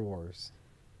Star Wars.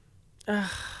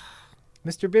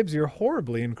 Mr. Bibbs, you're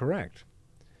horribly incorrect.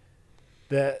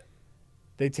 That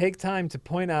they take time to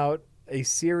point out a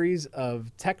series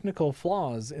of technical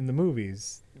flaws in the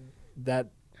movies that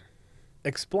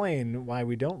explain why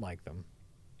we don't like them.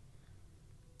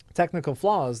 Technical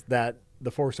flaws that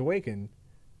The Force Awakens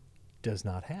does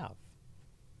not have.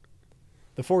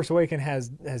 The Force Awakens has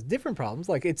different problems.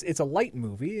 Like it's a light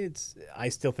movie. I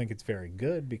still think it's very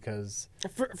good because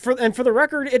For the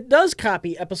record, it does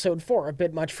copy Episode 4 a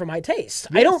bit much for my taste.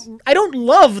 Yes. I don't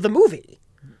love the movie.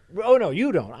 oh no,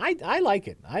 you don't. I like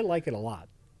it. I like it a lot.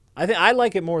 I think I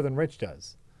like it more than Rich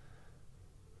does.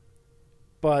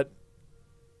 But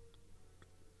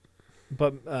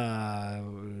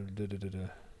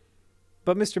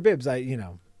Mr. Bibbs, I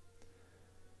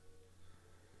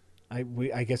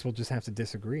guess we'll just have to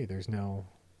disagree. There's no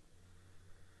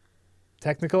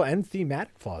technical and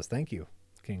thematic flaws. Thank you,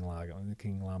 King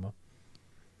Llama.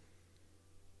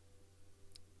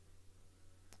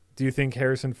 Do you think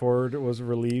Harrison Ford was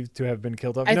relieved to have been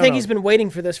killed off? I think he's been waiting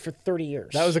for this for 30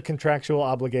 years. That was a contractual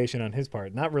obligation on his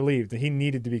part. Not relieved. He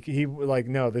needed to be.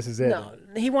 No, this is it. No,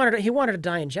 he wanted to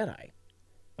die in Jedi.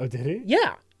 Oh, did he?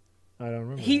 Yeah. I don't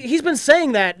remember. He's been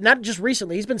saying that, not just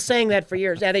recently. He's been saying that for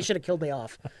years. Yeah, they should have killed me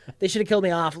off. They should have killed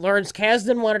me off. Lawrence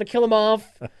Kasdan wanted to kill him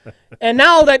off. And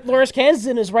now that Lawrence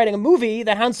Kasdan is writing a movie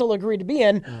that Han Solo agreed to be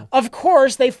in, of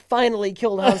course they finally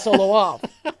killed Han Solo off.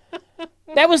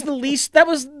 That was the least. That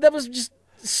was just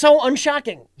so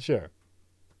unshocking. Sure.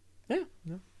 Yeah.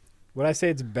 No. Would I say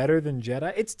it's better than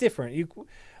Jedi? It's different.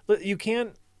 You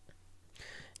can't.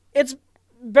 It's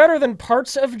better than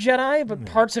parts of Jedi, but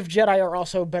parts of Jedi are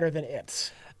also better than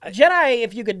it. Jedi,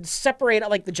 if you could separate,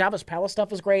 like the Jabba's palace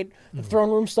stuff is great, the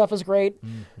throne room stuff is great.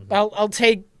 I'll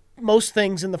take most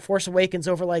things in The Force Awakens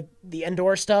over like the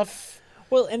Endor stuff.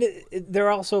 Well, and they're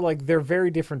also like they're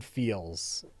very different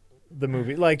feels. The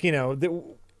movie, like the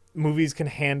movies can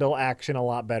handle action a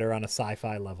lot better on a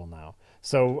sci-fi level now.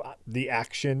 So the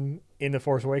action in The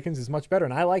Force Awakens is much better,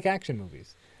 and I like action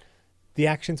movies. The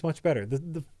action's much better.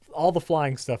 All the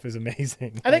flying stuff is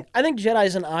amazing. I think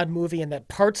Jedi's an odd movie in that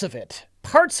parts of it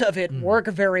work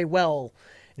very well,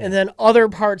 and then other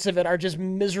parts of it are just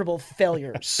miserable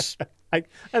failures. I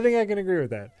think I can agree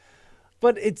with that.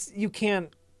 But you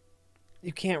can't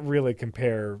really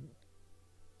compare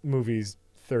movies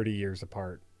 30 years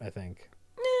apart, I think.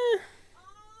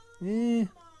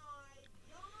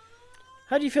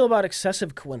 How do you feel about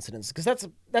excessive coincidence? Because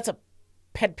that's a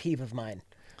pet peeve of mine.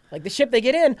 Like the ship they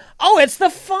get in, oh, it's the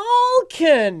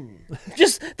Falcon.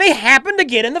 Just they happen to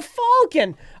get in the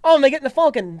Falcon. Oh, and they get in the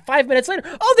Falcon 5 minutes later.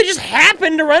 Oh, they just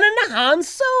happen to run into Han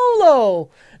Solo.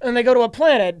 And they go to a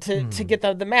planet to get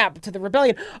the map to the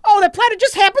rebellion. Oh, that planet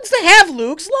just happens to have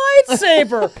Luke's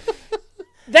lightsaber.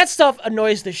 That stuff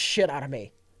annoys the shit out of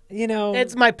me.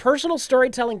 It's my personal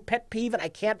storytelling pet peeve, and I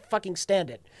can't fucking stand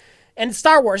it. And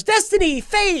Star Wars, destiny,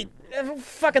 fate,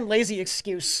 fucking lazy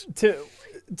excuse.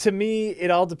 To me,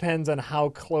 it all depends on how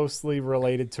closely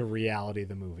related to reality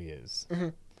the movie is. Mm-hmm.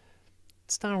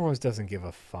 Star Wars doesn't give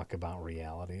a fuck about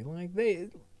reality. Like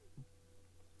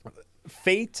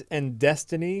fate and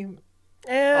destiny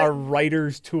are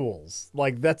writers' tools.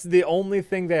 Like that's the only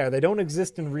thing they are. They don't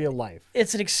exist in real life.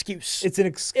 It's an excuse. It's an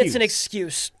excuse. It's an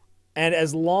excuse. And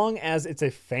as long as it's a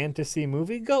fantasy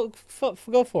movie, go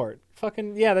for it.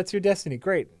 Fucking yeah, that's your destiny.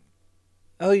 Great.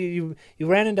 Oh, you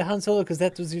ran into Han Solo because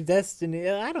that was your destiny.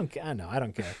 I don't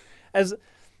care.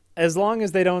 As long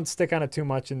as they don't stick on it too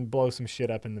much and blow some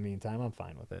shit up in the meantime, I'm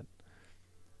fine with it.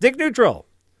 Dick Neutral.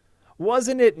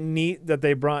 Wasn't it neat that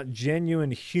they brought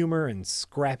genuine humor and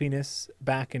scrappiness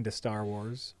back into Star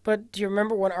Wars? But do you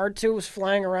remember when R2 was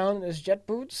flying around in his jet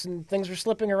boots and things were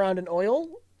slipping around in oil?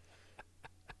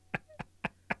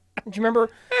 Do you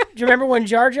remember when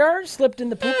Jar Jar slipped in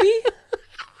the poopy?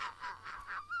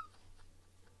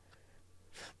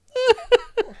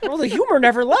 Well, the humor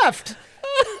never left.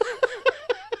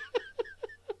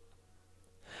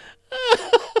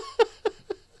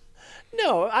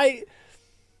 No,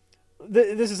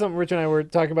 this is something Rich and I were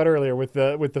talking about earlier with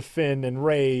the Finn and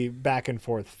Rey back and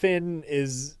forth. Finn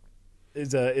is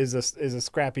a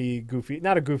scrappy, goofy,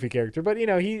 not a goofy character, but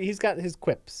he's got his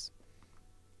quips.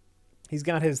 He's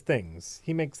got his things.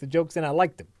 He makes the jokes, and I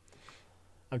liked him.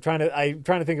 I'm trying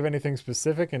to think of anything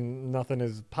specific, and nothing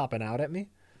is popping out at me.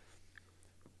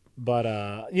 But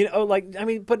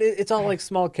but it's all like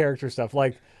small character stuff.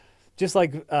 Like just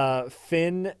like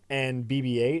Finn and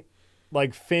BB-8,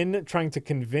 like Finn trying to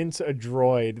convince a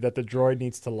droid that the droid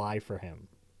needs to lie for him.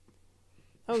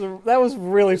 That was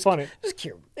really funny. It was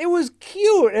cute. It was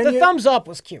cute. And The thumbs up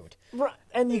was cute.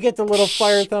 and you get the little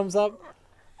fire thumbs up.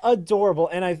 Adorable.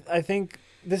 And I think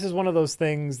this is one of those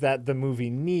things that the movie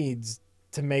needs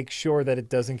to make sure that it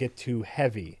doesn't get too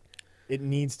heavy. It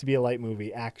needs to be a light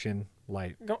movie, action,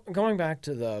 light. Going back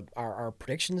to our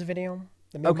predictions video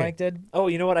that me and Mike did. Oh,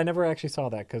 you know what? I never actually saw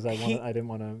that because I didn't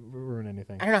want to ruin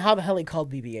anything. I don't know how the hell he called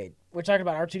BB-8. We're talking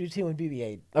about R2-D2 and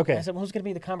BB-8. Okay. And I said, well, who's going to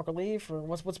be the comic relief, or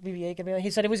what's BB-8 going to be? He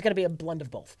said it was going to be a blend of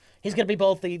both. He's going to be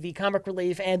both the comic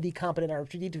relief and the competent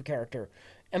R2-D2 character.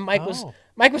 And Mike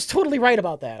was totally right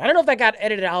about that. I don't know if that got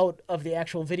edited out of the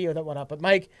actual video that went up, but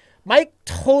Mike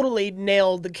totally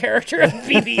nailed the character of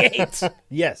BB-8.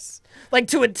 Yes. Like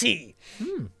to a T.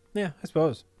 Yeah, I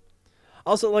suppose.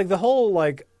 Also, like the whole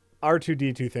like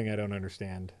R2-D2 thing, I don't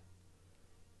understand.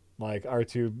 Like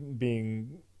R2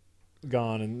 being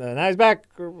gone and now he's back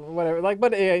or whatever. Like,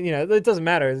 but you know, it doesn't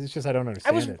matter. It's just I don't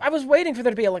understand it. I was waiting for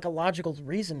there to be a logical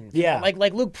reason. Yeah.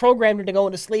 Like Luke programmed him to go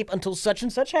into sleep until such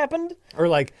and such happened. Or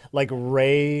like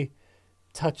Rey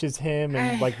touches him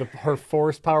and like her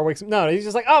force power wakes him. No, he's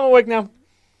just like, oh, I'm awake now.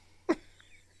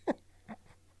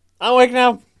 I'm awake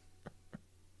now.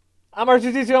 I'm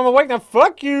R2-D2. I'm awake now.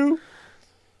 Fuck you.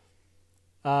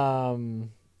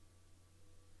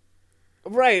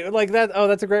 Right, like that. Oh,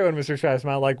 that's a great one, Mr.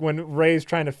 Smile. Like when Rey's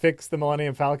trying to fix the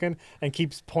Millennium Falcon and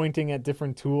keeps pointing at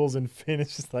different tools, and Finn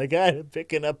is just like, I'm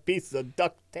picking up pieces of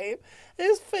duct tape.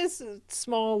 It's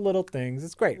small little things.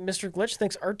 It's great. Mr. Glitch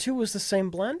thinks R2 was the same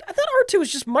blend. I thought R2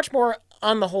 was just much more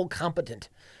on the whole competent.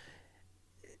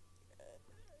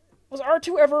 Was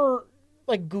R2 ever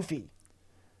like goofy?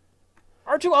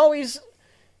 R2 always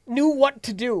knew what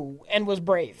to do and was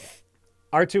brave.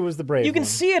 R2 was the brave one. You can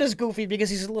see it as goofy because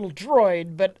he's a little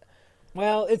droid, but...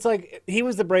 Well, it's like he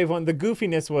was the brave one. The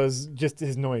goofiness was just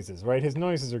his noises, right? His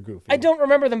noises are goofy. I don't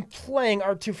remember them playing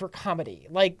R2 for comedy.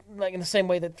 Like in the same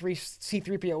way that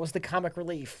C-3PO was the comic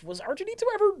relief. Was R2-D2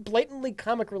 ever blatantly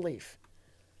comic relief?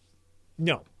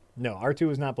 No, R2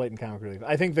 was not blatant comic relief.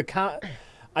 I think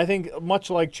I think much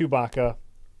like Chewbacca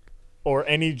or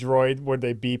any droid where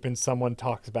they beep and someone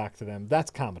talks back to them,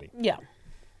 that's comedy. Yeah.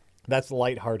 That's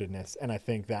lightheartedness, and I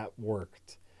think that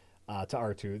worked to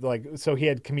R2. Like, so he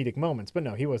had comedic moments, but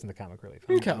no, he wasn't the comic relief.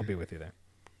 I'll be with you there.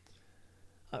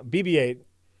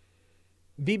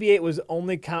 BB-8 was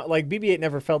only like BB-8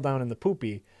 never fell down in the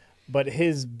poopy, but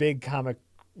his big comic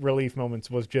relief moments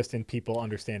was just in people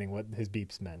understanding what his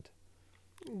beeps meant.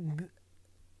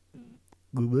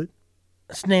 Google it.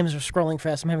 His names are scrolling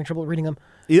fast. I'm having trouble reading them.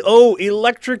 Oh,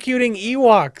 electrocuting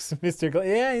Ewoks, Mr.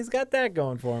 Yeah, he's got that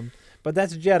going for him. But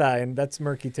that's Jedi, and that's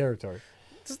murky territory.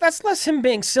 That's less him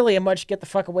being silly and much get the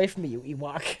fuck away from me, you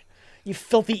Ewok. You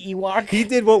filthy Ewok. He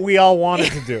did what we all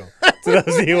wanted to do to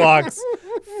those Ewoks.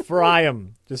 Fry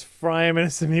them. Just fry them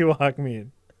in some Ewok meat.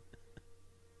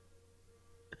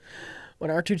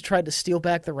 When R2 tried to steal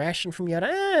back the ration from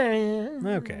Yoda,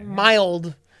 okay.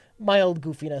 Mild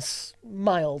goofiness.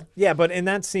 Mild. Yeah, but in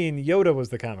that scene, Yoda was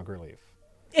the comic relief.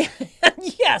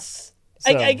 Yes.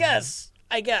 So, I guess.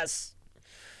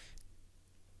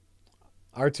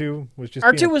 R2 was just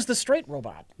R2 was the straight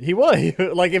robot. He was.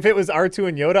 Like, if it was R2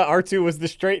 and Yoda, R2 was the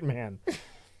straight man.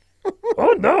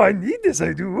 Oh, no, I need this.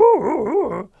 I do.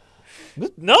 Oh.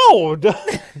 No.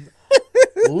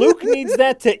 Luke needs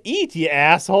that to eat, you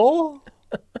asshole.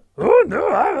 Oh, no.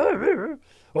 I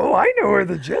know where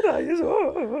the Jedi is.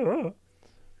 Oh.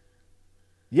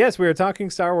 Yes, we are talking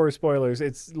Star Wars spoilers.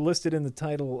 It's listed in the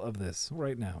title of this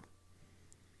right now.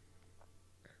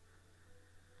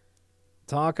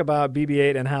 Talk about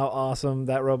BB-8 and how awesome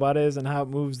that robot is and how it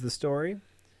moves the story.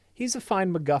 He's a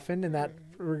fine MacGuffin in that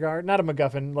regard. Not a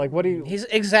MacGuffin. Like, what do you... He's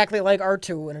exactly like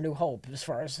R2 in A New Hope as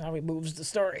far as how he moves the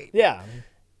story. Yeah.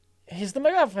 He's the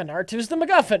MacGuffin. R2's the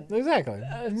MacGuffin. Exactly.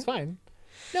 It's fine.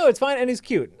 No, it's fine, and he's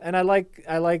cute. And I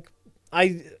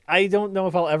don't know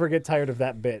if I'll ever get tired of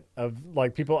that bit of,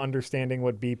 like, people understanding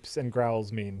what beeps and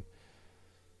growls mean.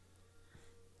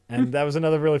 And that was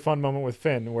another really fun moment with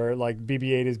Finn where, like,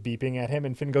 BB-8 is beeping at him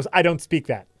and Finn goes, I don't speak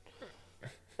that.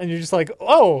 And you're just like,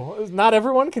 oh, not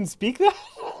everyone can speak that?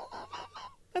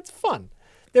 That's fun.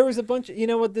 There was a bunch of, you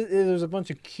know what, there was a bunch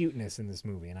of cuteness in this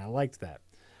movie, and I liked that.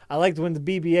 I liked when the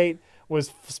BB-8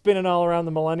 was spinning all around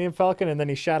the Millennium Falcon and then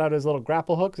he shot out his little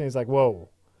grapple hooks and he's like, whoa.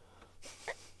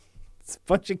 It's a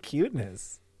bunch of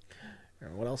cuteness.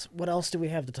 What else do we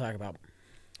have to talk about?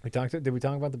 Did we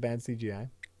talk about the bad CGI?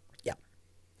 Yeah.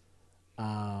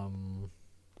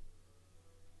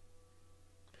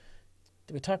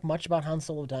 Did we talk much about Han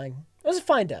Solo dying? It was a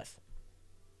fine death.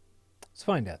 Let's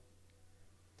find out.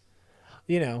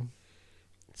 You know,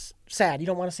 It's sad. You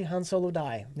don't want to see Han Solo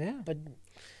die. yeah. But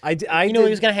I you know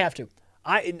he was going to have to.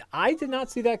 I did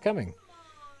not see that coming.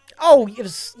 Oh, it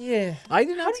was, yeah. I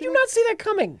did not. How did you not see that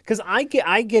coming? Because I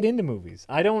get into movies.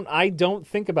 I don't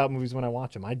think about movies when I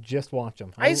watch them. I just watch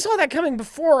them. I saw that coming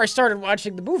before I started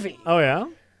watching the movie. Oh yeah.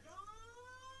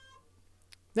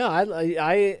 No,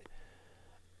 I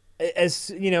as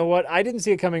you know what, I didn't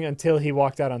see it coming until he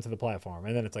walked out onto the platform,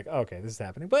 and then it's like, okay, this is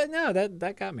happening. But no,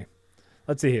 that got me.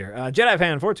 Let's see here. Jedi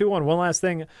fan 421. One last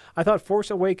thing. I thought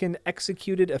Force Awakens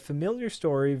executed a familiar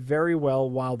story very well,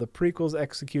 while the prequels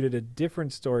executed a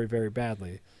different story very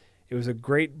badly. It was a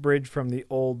great bridge from the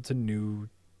old to new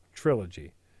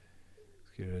trilogy.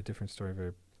 Executed a different story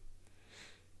very.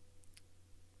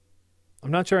 I'm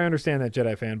not sure I understand that,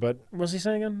 Jedi fan, but What was he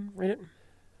saying again? Read it.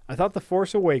 I thought The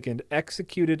Force Awakens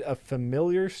executed a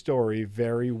familiar story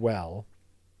very well,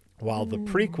 while the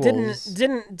prequels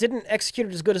Didn't execute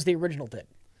it as good as the original did.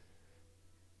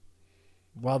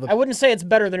 while the I wouldn't say it's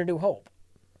better than A New Hope.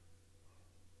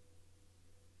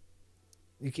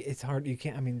 it's hard. You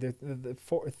can't. I mean, the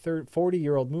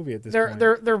 40-year-old movie at this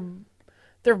They're point.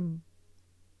 they're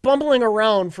bumbling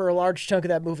around for a large chunk of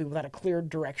that movie without a clear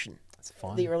direction. It's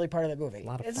fun. The early part of that movie.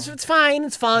 lot of It's fun. it's fine,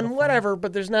 it's fun, whatever.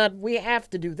 But there's not. We have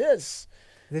to do this.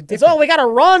 They're It's different. we got to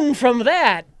run from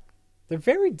that. They're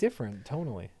very different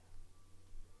tonally.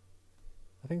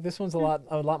 I think this one's a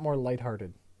lot more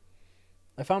lighthearted.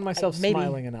 I found myself Maybe.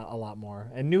 smiling a lot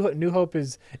more. And New Hope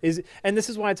is and this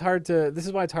is why it's hard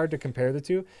to compare the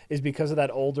two, is because of that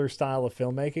older style of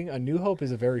filmmaking. A New Hope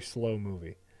is a very slow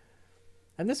movie.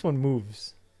 And this one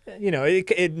moves. You know,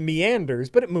 it meanders,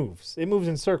 but it moves. It moves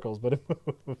in circles, but it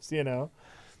moves, you know.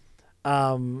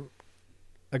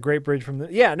 A great bridge from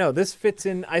this fits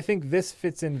in. I think this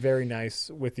fits in very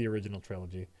nice with the original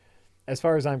trilogy. As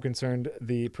far as I'm concerned,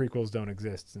 the prequels don't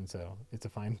exist, and so it's a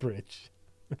fine bridge.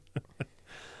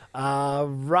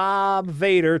 Rob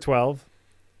Vader 12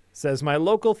 says, my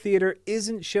local theater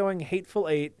isn't showing Hateful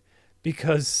Eight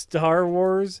because Star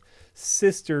Wars,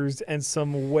 Sisters, and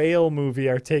some whale movie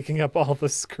are taking up all the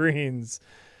screens.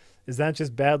 Is that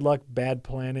just bad luck, bad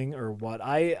planning, or what?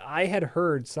 I had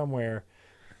heard somewhere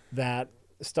that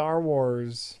Star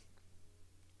Wars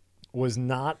was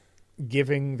not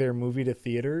giving their movie to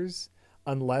theaters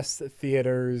unless the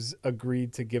theaters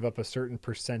agreed to give up a certain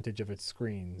percentage of its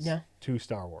screens to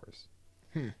Star Wars.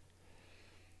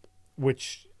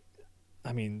 Which,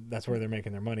 I mean, that's where they're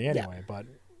making their money anyway, but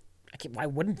Why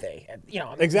wouldn't they? You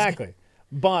know, exactly.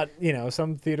 But, you know,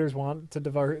 some theaters want to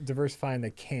diversify and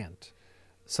they can't.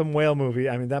 Some whale movie,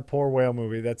 I mean, that poor whale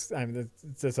movie, that's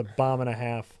a bomb and a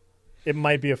half. It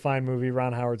might be a fine movie.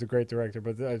 Ron Howard's a great director,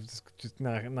 but it's just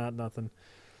not nothing.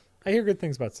 I hear good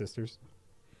things about Sisters.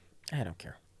 I don't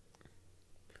care.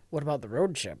 What about The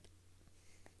Road Trip?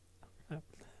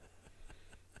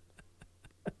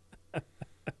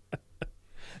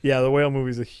 Yeah, the whale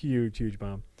movie's a huge, huge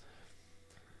bomb.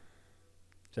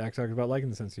 Jack talks about liking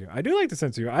the sense of humor. I do like the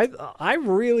sense of humor. I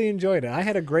really enjoyed it. I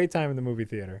had a great time in the movie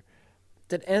theater.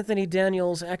 Did Anthony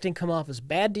Daniels' acting come off as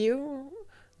bad to you?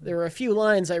 There were a few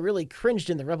lines I really cringed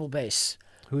in the Rebel base.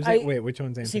 Who's that? Wait, which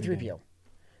one's Anthony? C-3PO.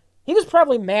 He was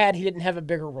probably mad he didn't have a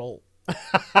bigger role.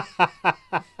 I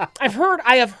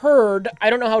have heard, I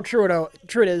don't know how true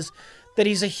it is, that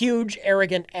he's a huge,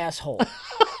 arrogant asshole.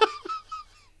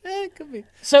 It could be.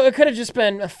 So it could have just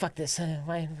been, fuck this.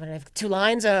 Why I have 2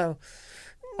 lines? I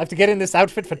have to get in this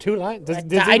outfit for 2 lines.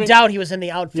 I doubt he was in the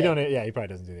outfit. You don't. Yeah, he probably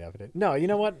doesn't do the outfit. No, you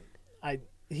know what?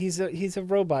 He's a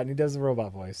robot and he does the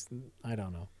robot voice. I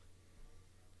don't know.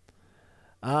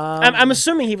 I'm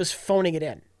assuming he was phoning it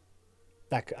in.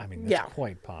 That's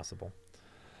quite possible.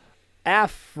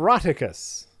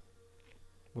 Aphroticus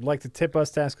would like to tip us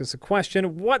to ask us a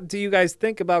question. What do you guys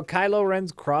think about Kylo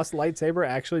Ren's cross lightsaber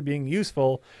actually being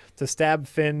useful to stab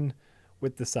Finn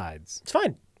with the sides? It's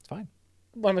fine. It's fine.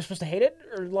 What, am I supposed to hate it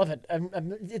or love it?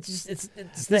 It's this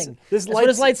thing. That's what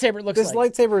his lightsaber looks like. This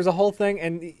lightsaber is a whole thing,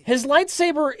 and his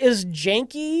lightsaber is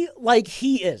janky like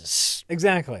he is.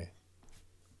 Exactly.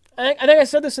 I think I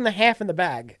said this in the half in the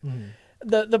bag. Mm-hmm.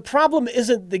 The problem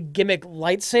isn't the gimmick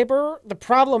lightsaber. The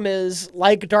problem is,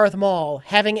 like Darth Maul,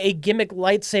 having a gimmick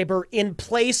lightsaber in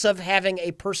place of having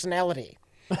a personality.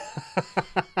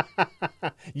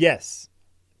 Yes.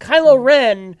 Kylo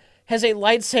Ren has a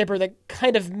lightsaber that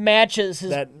kind of matches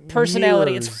his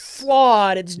personality. Mirrors. It's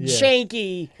flawed. It's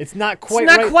janky. It's not quite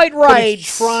not right. quite But right.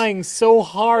 it's trying so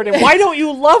hard. And why don't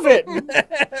you love it?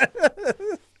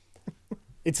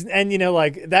 And you know,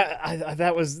 like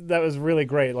that was really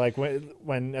great. Like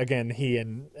when again he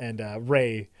and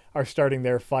Rey are starting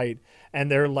their fight, and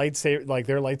their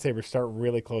lightsabers start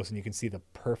really close, and you can see the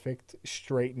perfect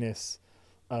straightness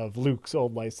of Luke's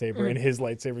old lightsaber, and his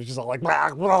lightsaber is just all like,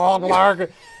 blah, blah, blah.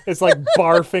 It's like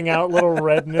barfing out little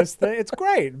redness thing. It's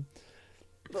great.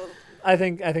 I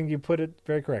think you put it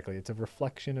very correctly. It's a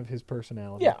reflection of his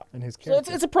personality and his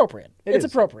character. So it's appropriate. It's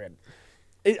appropriate.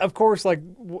 Of course, like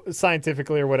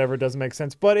scientifically or whatever, it doesn't make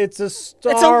sense, but it's a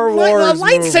Star Wars A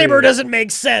lightsaber movie. doesn't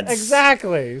make sense.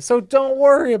 Exactly. So don't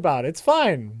worry about it. It's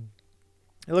fine.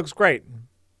 It looks great.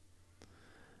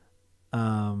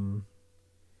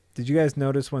 Did you guys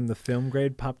notice when the film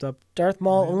grade popped up? Darth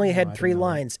Maul only had 3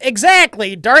 lines.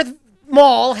 Exactly. Darth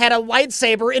Maul had a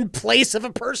lightsaber in place of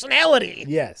a personality.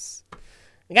 Yes.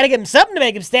 You gotta give him something to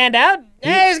make him stand out.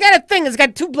 He's got a thing that's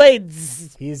got 2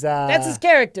 blades. That's his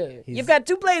character. You've got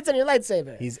 2 blades on your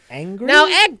lightsaber. He's angry. Now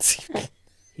act.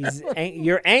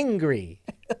 You're angry.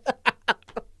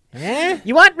 Eh?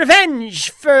 You want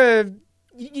revenge for...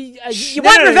 You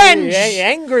want revenge.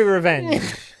 Angry revenge.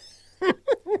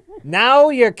 Now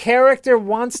your character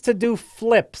wants to do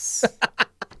flips.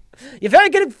 You're very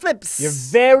good at flips. You're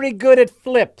very good at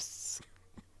flips.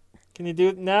 Can you do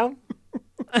it now?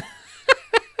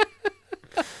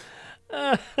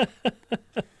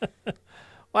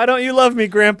 Why don't you love me,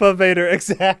 Grandpa Vader?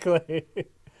 Exactly.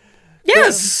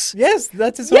 Yes. Yes,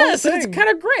 that's his whole thing. Yes, it's kind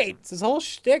of great. It's his whole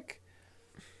shtick.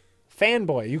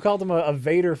 Fanboy. You called him a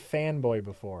Vader fanboy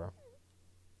before.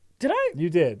 Did I? You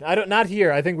did. I don't. Not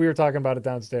here. I think we were talking about it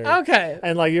downstairs. Okay.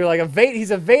 And like you're like he's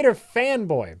a Vader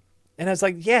fanboy, and I was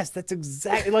like, yes, that's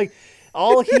exactly like.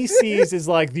 All he sees is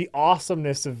like the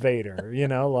awesomeness of Vader, you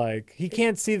know, like he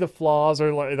can't see the flaws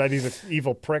or like, that he's an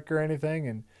evil prick or anything.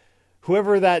 And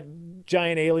whoever that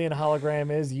giant alien hologram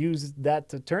is used that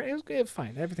to turn. It was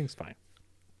fine. Everything's fine.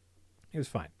 He was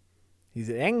fine. He's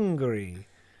angry.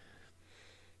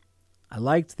 I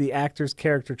liked the actor's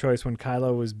character choice when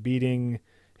Kylo was beating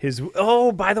his.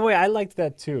 Oh, by the way, I liked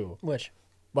that too. Which?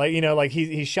 Like, you know, like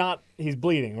he's shot, he's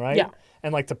bleeding, right? Yeah.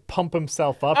 And like to pump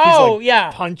himself up, Oh, he's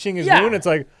like punching his wound. It's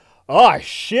like, oh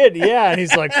shit, yeah. And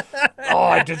he's like, oh,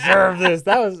 I deserve this.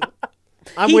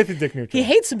 I'm with you, Dick Neutral. He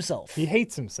hates himself. He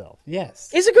hates himself. Yes.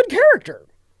 He's a good character.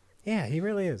 Yeah, he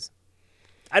really is.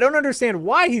 I don't understand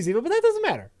why he's evil, but that doesn't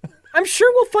matter. I'm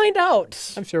sure we'll find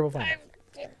out. I'm sure we'll find out.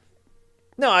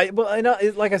 No, I know.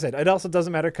 Like I said, it also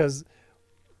doesn't matter because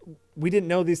we didn't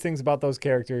know these things about those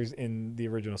characters in the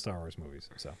original Star Wars movies.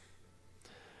 So,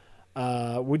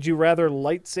 would you rather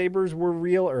lightsabers were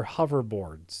real or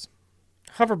hoverboards?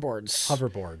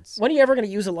 Hoverboards. When are you ever going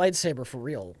to use a lightsaber for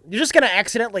real? You're just going to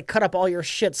accidentally cut up all your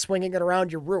shit swinging it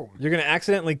around your room. You're going to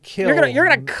accidentally kill. You're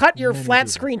going to cut your flat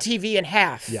screen TV in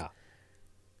half. Yeah.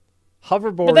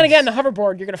 Hoverboards. But then again, the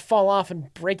hoverboard, you're going to fall off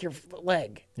and break your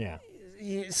leg. Yeah.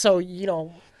 So, you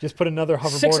know. Just put another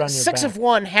hoverboard on your six back. of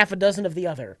one, half a dozen of the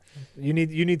other. You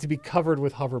need to be covered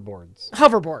with hoverboards.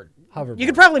 Hoverboard. Hoverboard. You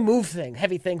could probably move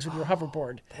heavy things with your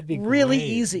hoverboard. That'd be really great.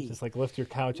 easy. Just like lift your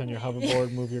couch on your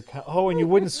hoverboard, move your couch. Oh, and you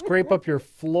wouldn't scrape up your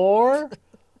floor?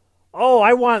 Oh,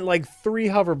 I want like 3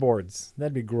 hoverboards.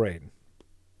 That'd be great.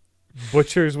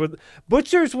 Butchers would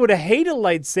hate a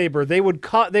lightsaber.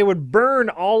 They would burn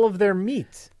all of their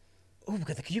meat. Ooh,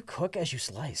 could you cook as you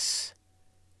slice?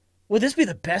 Would this be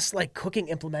the best cooking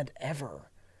implement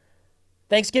ever?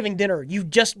 Thanksgiving dinner, you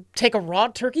just take a raw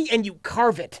turkey and you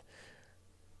carve it.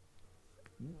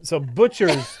 So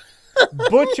butchers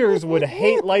would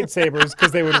hate lightsabers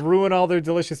because they would ruin all their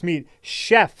delicious meat.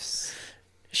 Chefs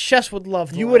would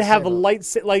love. You would have a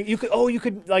lightsaber. You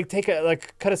could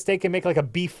cut a steak and make like a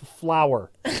beef flour.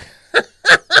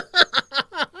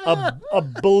 a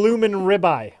bloomin'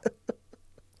 ribeye.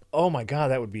 Oh my god,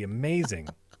 that would be amazing.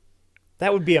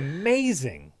 That would be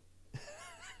amazing.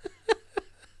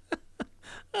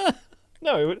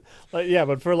 No, it would.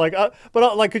 But for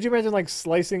could you imagine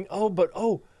slicing?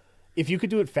 If you could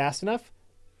do it fast enough,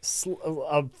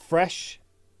 a fresh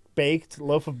baked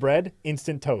loaf of bread,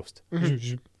 instant toast.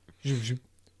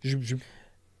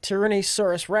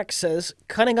 Tyrannosaurus Rex says,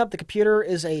 "Cutting up the computer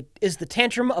is the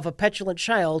tantrum of a petulant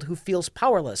child who feels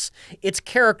powerless. It's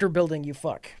character building, you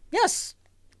fuck." Yes,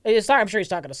 I'm sure he's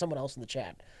talking to someone else in the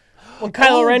chat. When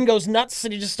Kylo Ren goes nuts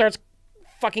and he just starts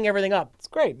fucking everything up. It's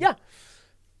great. Yeah.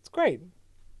 It's great.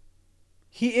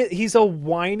 He's a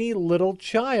whiny little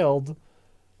child,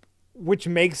 which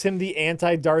makes him the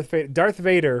anti-Darth Vader. Darth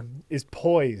Vader is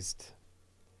poised.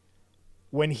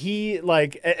 When he,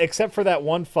 except for that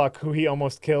one fuck who he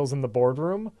almost kills in the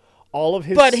boardroom, all of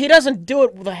his... But he doesn't do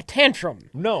it with a tantrum.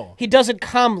 No. He does it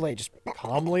calmly. Just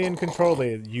calmly and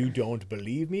controlledly. You don't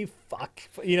believe me? Fuck.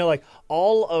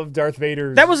 All of Darth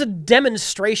Vader's... That was a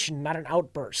demonstration, not an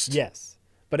outburst. Yes.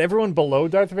 But everyone below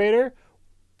Darth Vader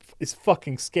is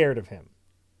fucking scared of him.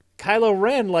 Kylo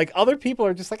Ren, like other people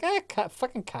are just like,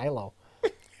 fucking Kylo.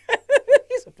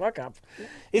 He's a fuck up.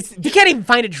 Is He can't even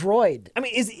find a droid. I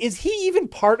mean, is he even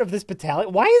part of this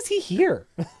battalion? Why is he here?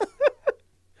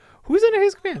 Who's under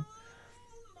his command?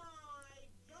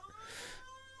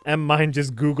 And mine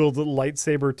just Googled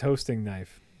lightsaber toasting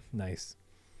knife. Nice.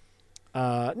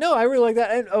 No, I really like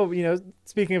that. And,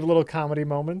 speaking of little comedy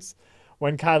moments,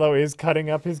 when Kylo is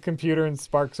cutting up his computer and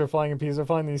sparks are flying and pieces are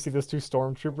flying, then you see those two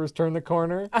stormtroopers turn the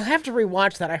corner. I'll have to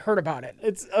rewatch that. I heard about it.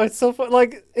 It's so fun.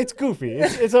 Like, it's goofy.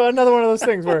 It's another one of those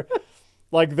things where,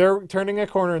 like, they're turning a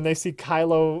corner and they see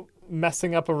Kylo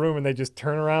messing up a room and they just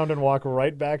turn around and walk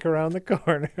right back around the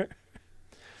corner.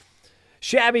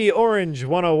 Shabby Orange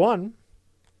 101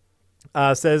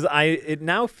 says, it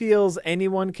now feels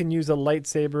anyone can use a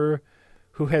lightsaber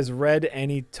who has read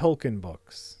any Tolkien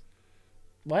books.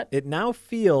 What? It now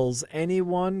feels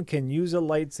anyone can use a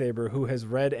lightsaber who has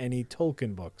read any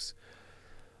Tolkien books.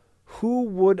 Who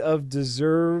would have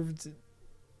deserved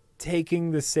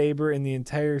taking the saber in the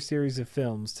entire series of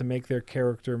films to make their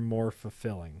character more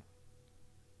fulfilling?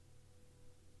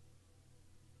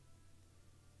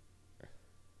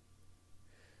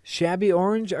 Shabby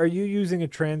Orange, are you using a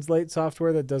translate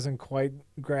software that doesn't quite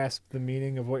grasp the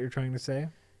meaning of what you're trying to say?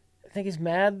 I think he's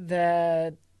mad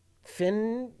that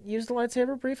Finn used the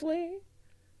lightsaber briefly.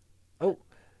 Oh,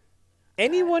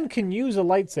 anyone can use a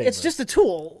lightsaber. It's just a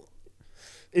tool.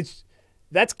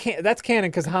 That's canon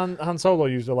because Han Solo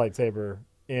used a lightsaber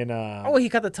in. He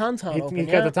cut the tauntaun open. He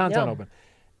cut the tauntaun open.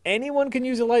 Anyone can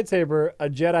use a lightsaber. A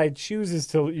Jedi chooses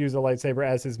to use a lightsaber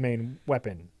as his main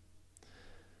weapon.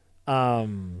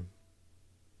 How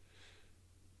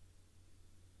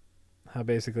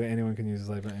basically anyone can use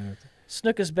a lightsaber.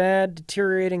 Snook is bad,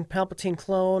 deteriorating Palpatine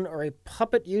clone, or a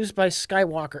puppet used by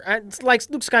Skywalker. It's like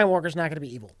Luke Skywalker's not going to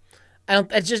be evil.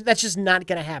 That's just not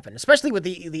going to happen, especially with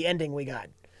the ending we got.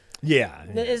 Yeah.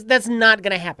 That's not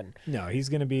going to happen. No, he's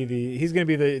going to be the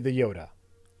Yoda.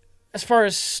 As far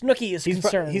as Snooky is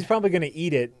concerned, he's probably going to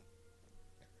eat it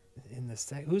in the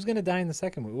second. Who's going to die in the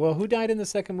second movie? Well, who died in the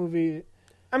second movie?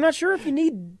 I'm not sure if you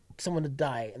need someone to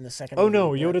die in the second movie. Oh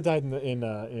no, Yoda died in he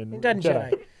died in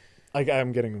Jedi.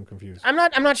 I'm getting them confused. I'm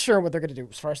not sure what they're going to do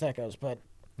as far as that goes, but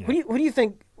Yeah. what do you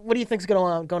think is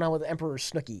going on with Emperor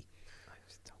Snooky?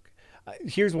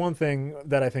 Here's one thing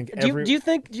that I think Do you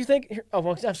think? Oh,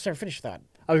 well, I'm sorry. Finish that.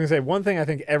 I was gonna say one thing I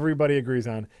think everybody agrees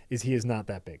on is he is not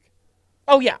that big.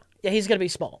 Oh yeah, he's going to be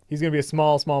small. He's gonna be a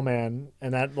small man,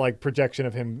 and that like projection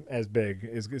of him as big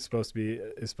is supposed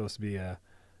to be a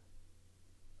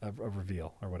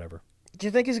reveal or whatever. Do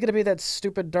you think he's going to be that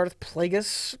stupid Darth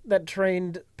Plagueis that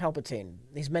trained Palpatine?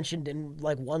 He's mentioned in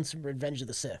like once in Revenge of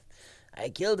the Sith. I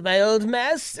killed my old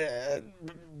master.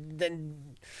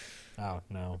 Then. Oh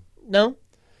no. No.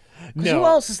 No. Who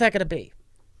else is that going to be?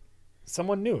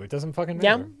 Someone new. It doesn't fucking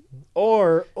Yeah. matter.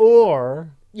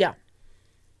 Or. Yeah.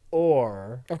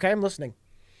 Or Okay, I'm listening.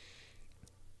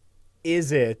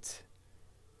 is it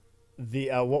the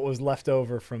what was left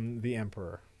over from the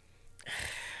Emperor?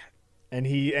 And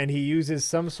he uses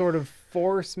some sort of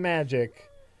force magic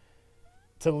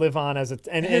to live on as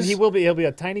and he'll be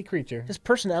a tiny creature. His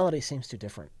personality seems too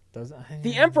different. Does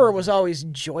The Emperor was always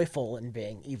joyful in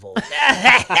being evil.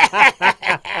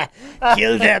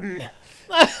 Kill them.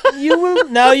 You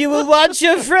will watch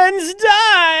your friends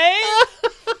die.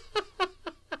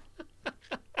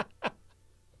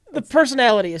 The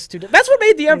personality is too different. That's what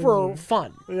made the Emperor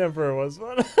fun. The Emperor was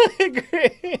fun. I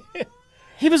agree.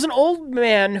 He was an old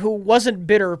man who wasn't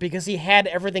bitter because he had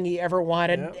everything he ever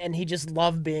wanted, and he just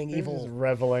loved being evil. Just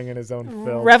reveling in his own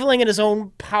filth. Reveling in his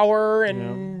own power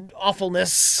and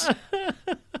awfulness.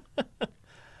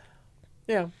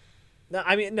 Yeah. No,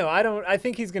 I mean, no, I don't. I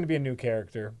think he's going to be a new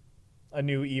character, a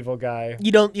new evil guy.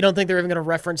 You don't think they're even going to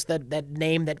reference that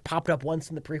name that popped up once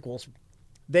in the prequels?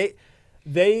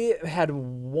 They had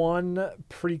one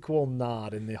prequel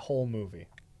nod in the whole movie,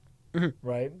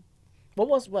 right?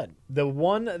 What? The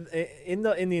one in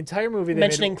the entire movie.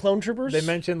 Mentioning clone troopers? They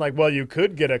mentioned like, well, you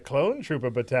could get a clone trooper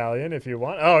battalion if you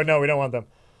want. Oh no, we don't want them.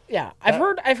 Yeah, I've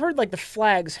heard like the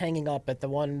flags hanging up at the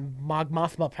one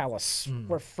Mothma Palace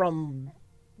were from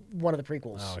one of the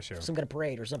prequels. Oh sure, some kind of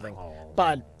parade or something. Oh.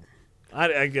 But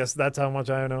I guess that's how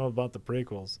much I know about the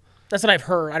prequels. that's what I've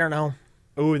heard. I don't know.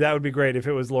 Ooh, that would be great if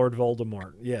it was Lord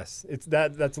Voldemort. Yes,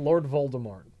 that's Lord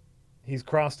Voldemort. He's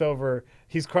crossed over.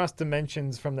 He's crossed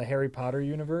dimensions from the Harry Potter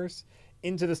universe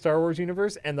into the Star Wars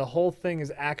universe, and the whole thing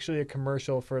is actually a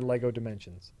commercial for Lego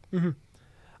Dimensions.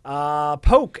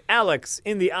 Poke Alex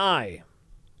in the eye.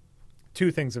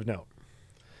 Two things of note.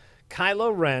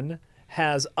 Kylo Ren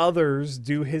has others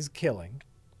do his killing,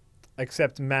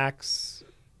 except Max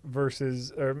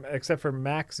versus, or except for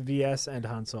Max VS and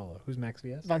Han Solo. Who's Max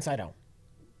VS? Von Sydow,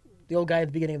 the old guy at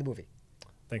the beginning of the movie.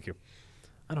 Thank you.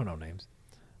 I don't know names.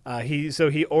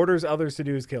 He orders others to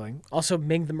do his killing. Also,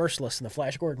 Ming the Merciless in the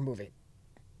Flash Gordon movie,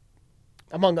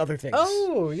 among other things.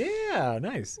 Oh yeah,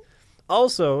 nice.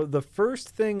 Also, the first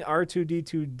thing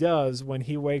R2D2 does when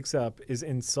he wakes up is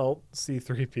insult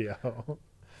C3PO.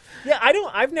 Yeah,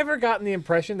 I've never gotten the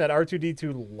impression that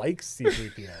R2D2 likes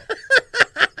C3PO.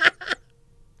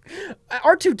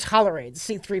 R2 tolerates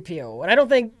C3PO, and I don't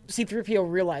think C3PO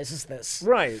realizes this.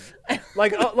 Right.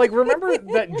 Like remember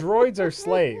that droids are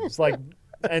slaves. Like,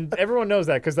 and everyone knows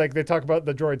that because like they talk about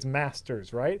the droids'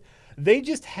 masters, right? They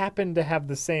just happen to have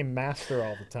the same master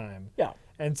all the time. Yeah.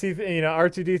 And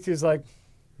R2D2 is like,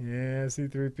 yeah,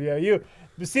 C3PO,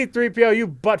 C3PO, you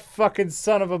butt fucking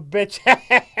son of a bitch.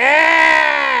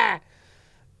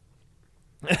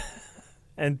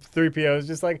 And 3PO is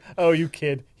just like, oh, you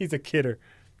kid. He's a kidder.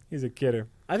 He's a kidder.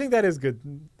 I think that is good.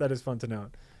 That is fun to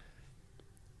note.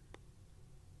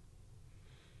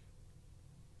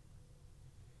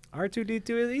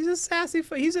 R2D2, he's a sassy,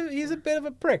 he's a bit of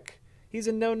a prick. He's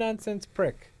a no-nonsense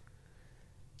prick.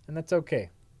 And that's okay.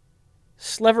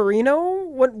 Sleverino?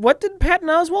 What did Patton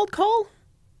Oswalt call?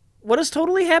 What is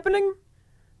totally happening?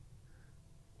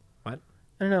 What?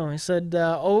 I don't know. He said,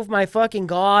 oh my fucking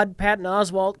God, Patton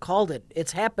Oswalt called it.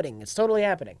 It's happening. It's totally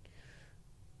happening.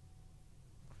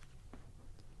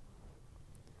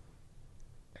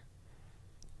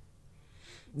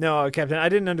 No, Captain, I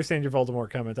didn't understand your Voldemort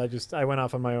comment. I went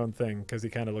off on my own thing because he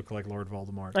kind of looked like Lord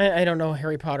Voldemort. I don't know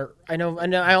Harry Potter. I know.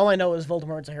 All I know is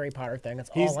Voldemort's a Harry Potter thing. That's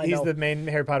all I know. He's the main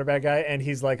Harry Potter bad guy, and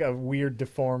he's like a weird,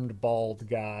 deformed, bald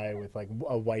guy with like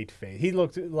a white face. He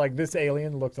looked like this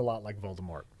alien looked a lot like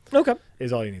Voldemort. Okay.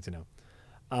 Is all you need to know.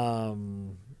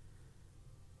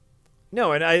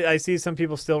 No, and I see some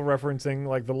people still referencing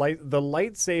like the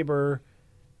lightsaber.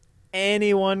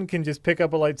 Anyone can just pick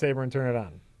up a lightsaber and turn it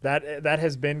on. That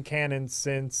has been canon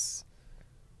since,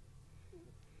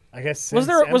 I guess. Since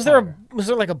was there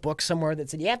like a book somewhere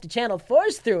that said you have to channel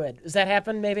Force through it? Does that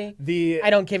happen? Maybe. I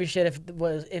don't give a shit if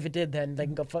it did. Then they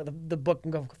can go the book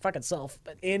can go fuck itself.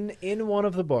 But in one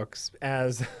of the books,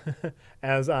 as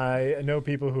I know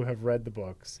people who have read the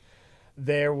books,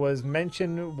 there was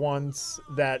mention once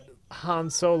that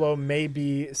Han Solo may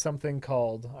be something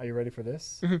called. Are you ready for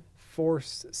this? Mm-hmm.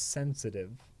 Force sensitive.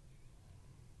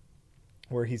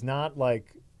 Where he's not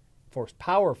like force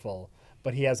powerful,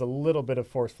 but he has a little bit of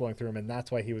force flowing through him, and that's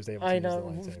why he was able to use the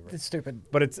lightsaber. It's stupid.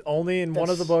 But it's only in one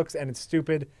of the books, and it's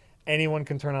stupid. Anyone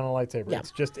can turn on a lightsaber. Yeah.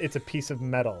 It's a piece of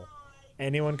metal.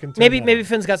 Anyone can turn maybe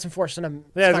Finn's got some force in him.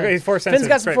 Yeah, he's force sensitive. Finn's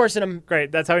got some force in him.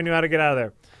 Great. That's how he knew how to get out of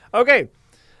there. Okay.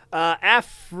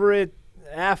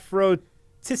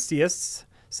 Aphrotisius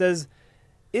says,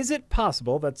 is it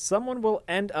possible that someone will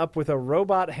end up with a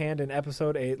robot hand in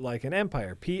Episode 8 like an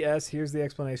Empire? P.S. Here's the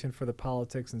explanation for the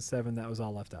politics in 7 that was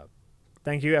all left out.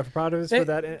 Thank you, Aphroditus, for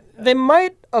that. They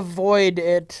might avoid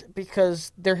it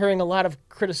because they're hearing a lot of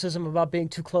criticism about being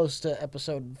too close to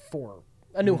Episode 4,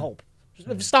 A New Hope,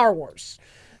 Star Wars.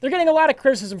 They're getting a lot of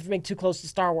criticism for being too close to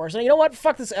Star Wars. And you know what?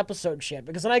 Fuck this episode shit.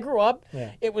 Because when I grew up,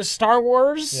 it was Star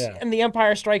Wars and The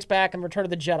Empire Strikes Back and Return of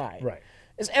the Jedi. Right.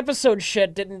 This episode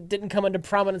shit didn't come into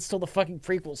prominence till the fucking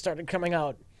prequels started coming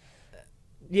out.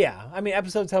 Yeah, I mean,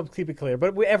 episodes help keep it clear,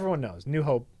 but everyone knows New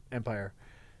Hope, Empire,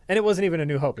 and it wasn't even a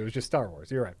New Hope; it was just Star Wars.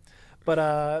 You're right,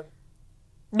 but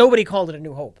nobody called it a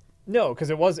New Hope. No, because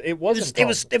it wasn't. It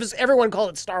was everyone called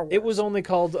it Star Wars. It was only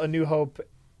called a New Hope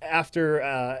after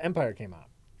Empire came out.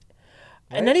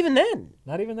 Right? And not even then.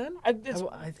 Not even then?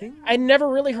 I think I never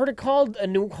really heard it called A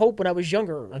New Hope when I was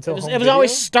younger. Until it was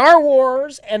always Star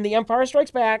Wars and The Empire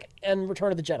Strikes Back and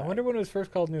Return of the Jedi. I wonder when it was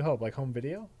first called New Hope, like home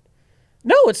video?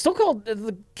 No, it's still called,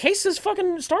 the case is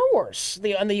fucking Star Wars.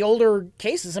 On the older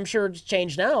cases, I'm sure it's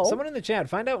changed now. Someone in the chat,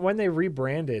 find out when they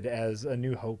rebranded as A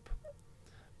New Hope.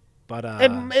 But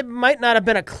it might not have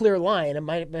been a clear line. It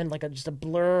might have been like just a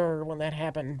blur when that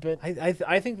happened. But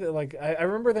I think that like I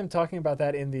remember them talking about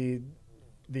that in the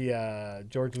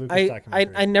George Lucas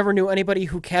documentary. I never knew anybody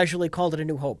who casually called it A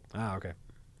New Hope. Ah, okay.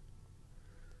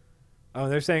 Oh,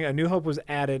 they're saying A New Hope was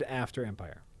added after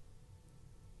Empire.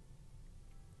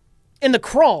 In the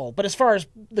crawl, but as far as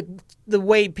the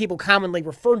way people commonly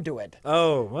referred to it.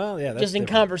 Oh, well, yeah. That's just in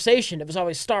conversation, it was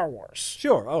always Star Wars.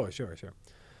 Sure. Oh, sure.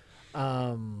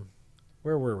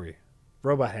 Where were we?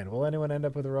 Robot hand. Will anyone end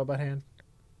up with a robot hand?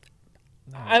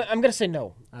 No. I'm going to say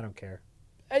no. I don't care.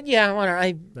 Yeah, why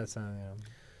not? That's not,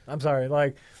 I'm sorry.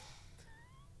 Like,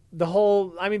 the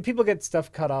whole, I mean, people get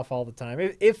stuff cut off all the time.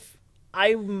 If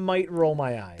I might roll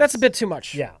my eyes. That's a bit too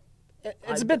much. Yeah.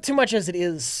 It's a bit too much as it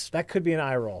is. That could be an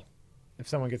eye roll. if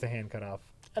someone gets a hand cut off.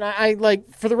 And I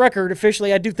like, for the record,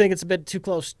 officially, I do think it's a bit too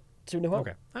close to New Hope.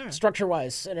 Okay. All right.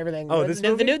 Structure-wise and everything. Oh, this the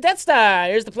movie? new Death Star.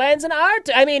 Here's the plans and art.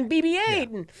 I mean,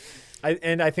 BB-8.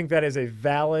 And I think that is a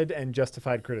valid and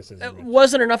justified criticism. It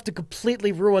wasn't enough to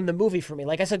completely ruin the movie for me.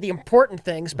 Like I said, the important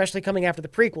thing, especially coming after the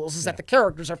prequels, is that the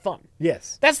characters are fun.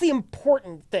 Yes. That's the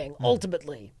important thing,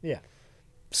 ultimately. Yeah.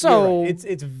 So You're right.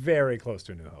 It's very close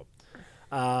to A New Hope.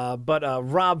 But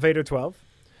Rob Vader 12,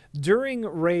 during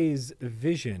Rey's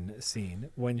vision scene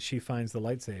when she finds the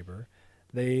lightsaber,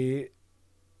 they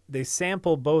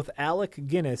sample both Alec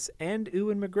Guinness and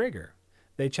Ewan McGregor.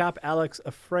 They chop Alex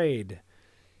afraid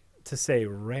to say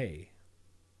Rey.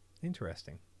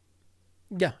 Interesting.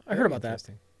 yeah, I heard about that.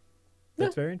 Interesting.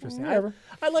 That's very interesting. whatever.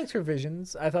 I liked her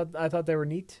visions. I thought they were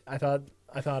neat. I thought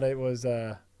it was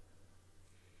there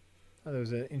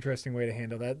was an interesting way to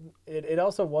handle that. It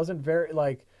also wasn't very,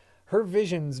 like, her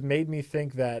visions made me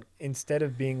think that instead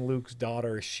of being Luke's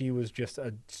daughter, she was just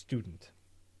a student.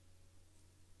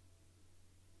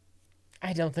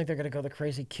 I don't think they're going to go the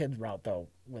crazy kid route, though,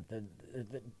 with the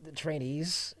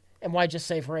trainees. And why just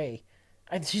save Rey?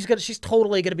 She's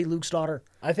totally going to be Luke's daughter.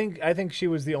 I think she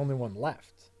was the only one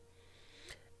left.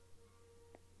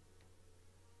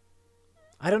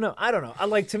 I don't know.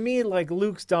 To me, like,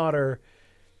 Luke's daughter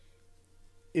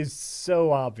is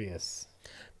so obvious.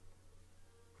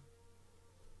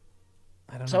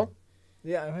 I don't know.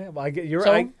 Yeah, I mean, well, you're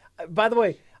So? right. By the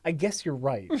way, I guess you're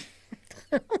right.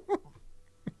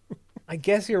 I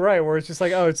guess you're right, where it's just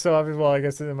like, oh, it's so obvious. Well, I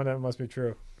guess it must be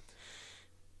true.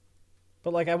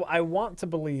 But, like, I want to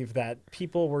believe that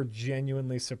people were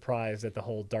genuinely surprised at the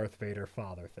whole Darth Vader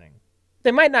father thing.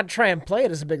 They might not try and play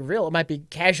it as a big reveal. It might be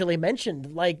casually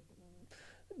mentioned, like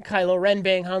Kylo Ren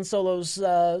being Han Solo's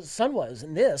son was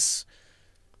in this.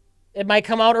 It might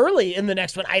come out early in the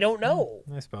next one. I don't know.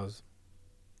 I suppose.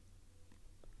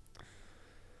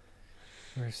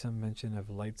 There's some mention of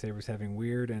lightsabers having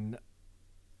weird and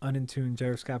unintuned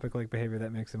gyroscopic-like behavior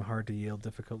that makes them hard to yield,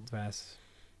 difficult, fast.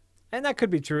 And that could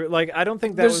be true. Like, I don't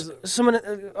think that There's was... someone...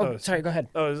 sorry, go ahead.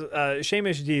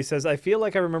 Shamish D says, I feel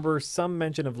like I remember some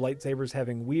mention of lightsabers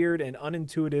having weird and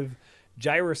unintuitive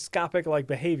gyroscopic-like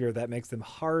behavior that makes them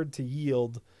hard to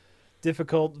yield,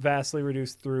 difficult, vastly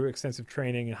reduced through extensive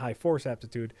training and high force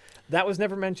aptitude. That was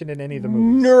never mentioned in any of the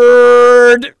movies.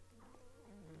 Nerd!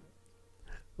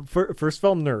 First of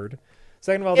all, nerd.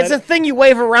 Second of all, It's a thing you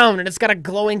wave around, and it's got a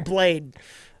glowing blade.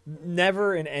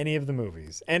 never in any of the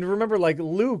movies. And remember, like,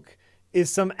 Luke is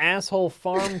some asshole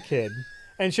farm kid.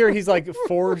 And sure, he's like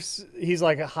he's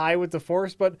like high with the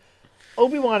force, but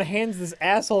Obi-Wan hands this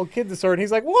asshole kid the sword, and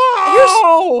he's like,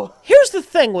 whoa! Here's the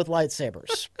thing with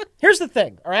lightsabers. Here's the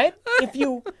thing, all right?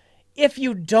 If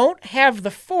you don't have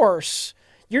the force,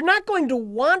 you're not going to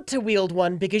want to wield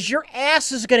one because your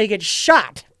ass is going to get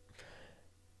shot.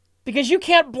 Because you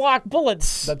can't block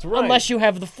bullets That's right. unless you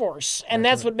have the force. And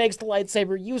that's what makes the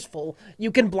lightsaber useful.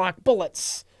 You can block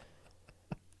bullets.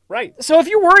 Right. So if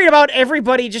you're worried about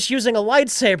everybody just using a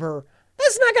lightsaber,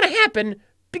 that's not going to happen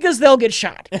because they'll get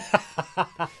shot.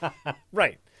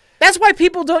 Right. That's why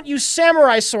people don't use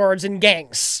samurai swords in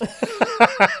gangs.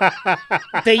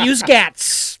 They use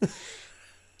gats.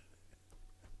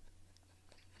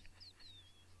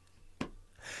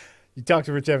 You talk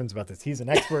to Rich Evans about this. He's an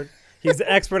expert. He's an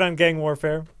expert on gang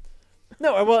warfare.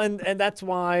 No, well, and that's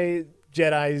why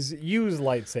Jedis use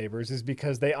lightsabers, is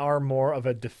because they are more of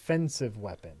a defensive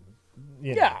weapon.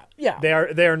 You know. Yeah.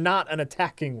 They are not an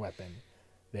attacking weapon.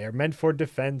 They are meant for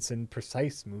defense and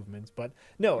precise movements. But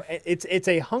no, it's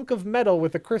a hunk of metal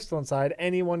with a crystal inside.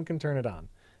 Anyone can turn it on.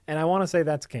 And I want to say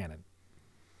that's canon.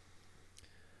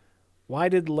 Why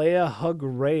did Leia hug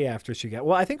Rey after she got...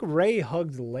 Well, I think Rey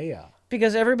hugged Leia.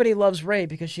 Because everybody loves Rey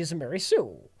because she's a Mary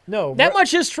Sue. No. That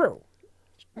much is true.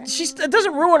 It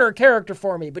doesn't ruin her character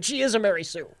for me, but she is a Mary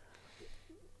Sue.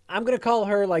 I'm going to call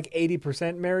her like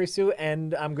 80% Mary Sue,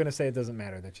 and I'm going to say it doesn't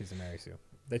matter that she's a Mary Sue.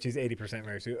 That she's 80%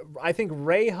 Mary Sue. I think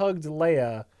Rey hugged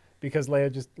Leia because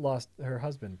Leia just lost her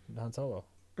husband, Han Solo.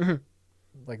 Mm-hmm.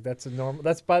 Like, that's a normal...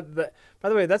 That's by the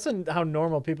way, that's how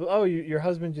normal people... Oh, your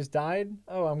husband just died?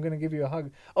 Oh, I'm going to give you a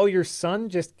hug. Oh, your son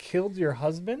just killed your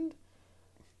husband?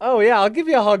 Oh, yeah, I'll give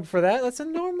you a hug for that. That's a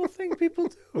normal thing people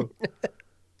do.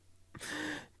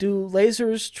 Do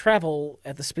lasers travel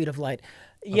at the speed of light?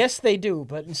 Yes, they do,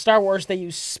 but in Star Wars they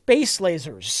use space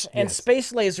lasers, and Yes.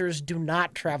 space lasers do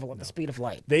not travel at the speed of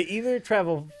light. They either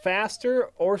travel faster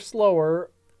or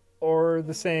slower or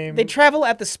the same. They travel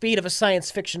at the speed of a science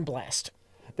fiction blast.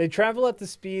 They travel at the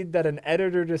speed that an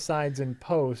editor decides in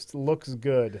post looks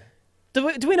good. Do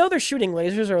we know they're shooting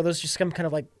lasers, or are those just some kind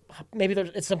of like, maybe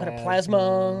it's some kind of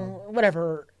plasma,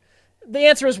 whatever. The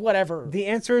answer is whatever. The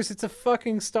answer is it's a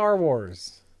fucking Star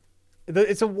Wars.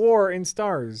 It's a war in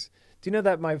stars. Do you know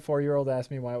that my 4-year-old asked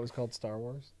me why it was called Star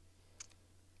Wars?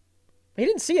 He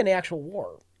didn't see any actual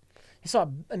war. He saw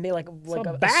maybe like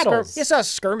a battles. He saw a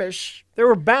skirmish. There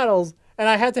were battles, and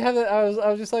I had to have it. I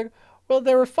was just like, well,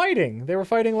 they were fighting. They were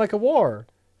fighting like a war,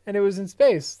 and it was in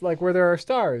space, like where there are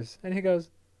stars. And he goes,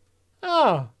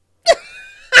 oh.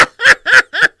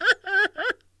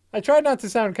 I tried not to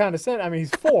sound condescending. I mean, he's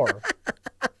 4.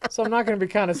 So I'm not going to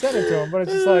be condescending to him, but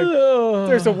it's just like,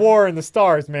 there's a war in the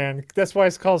stars, man. That's why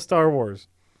it's called Star Wars.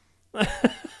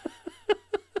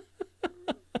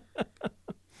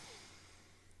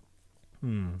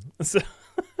 So,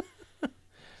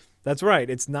 that's right.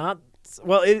 It's not,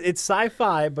 well, it's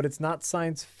sci-fi, but it's not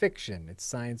science fiction. It's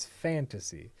science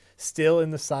fantasy. Still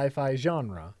in the sci-fi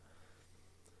genre.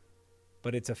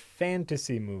 But it's a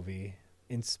fantasy movie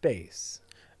in space.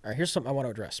 All right, here's something I want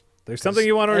to address. There's something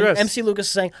you want to address. MC Lucas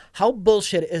is saying, how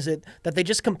bullshit is it that they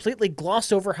just completely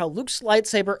glossed over how Luke's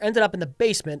lightsaber ended up in the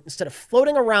basement instead of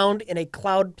floating around in a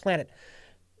cloud planet?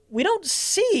 We don't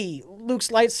see Luke's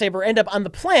lightsaber end up on the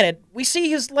planet. We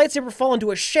see his lightsaber fall into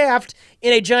a shaft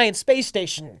in a giant space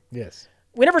station. Yes.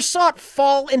 We never saw it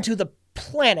fall into the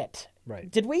planet. Right.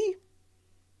 Did we?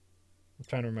 I'm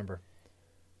trying to remember.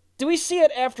 Do we see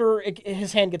it after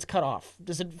his hand gets cut off?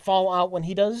 Does it fall out when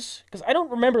he does? Because I don't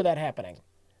remember that happening.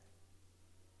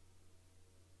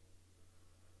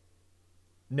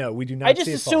 No, we do not. I just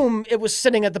assume it was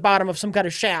sitting at the bottom of some kind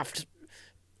of shaft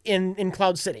in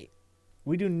Cloud City.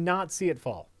 We do not see it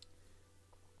fall.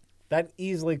 That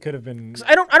easily could have been.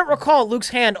 I don't recall Luke's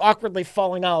hand awkwardly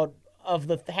falling out of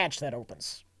the hatch that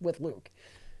opens with Luke.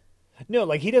 No,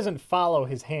 like he doesn't follow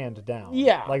his hand down.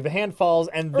 Yeah. Like the hand falls,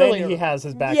 and Earlier. then he has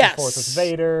his back Yes. and forth with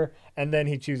Vader, and then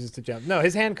he chooses to jump. No,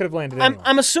 his hand could have landed anywhere.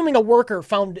 I'm assuming a worker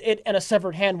found it in a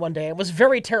severed hand one day and was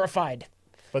very terrified.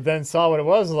 But then saw what it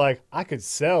was, like, I could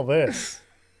sell this.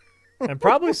 And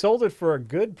probably sold it for a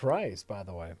good price, by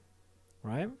the way.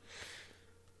 Right?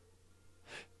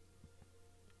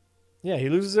 Yeah, he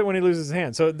loses it when he loses his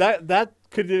hand. So that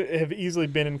could have easily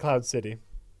been in Cloud City.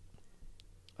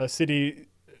 A city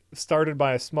started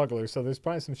by a smuggler, so there's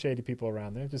probably some shady people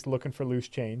around there just looking for loose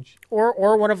change.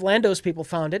 Or one of Lando's people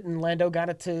found it, and Lando got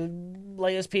it to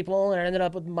Leia's people, and it ended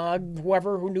up with Mog,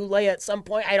 whoever who knew Leia at some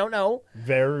point. I don't know.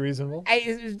 Very reasonable.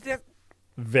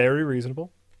 Very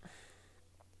reasonable.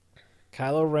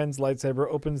 Kylo Ren's lightsaber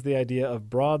opens the idea of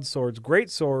broadswords,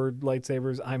 great sword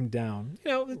lightsabers. I'm down.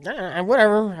 You know,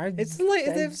 whatever. it's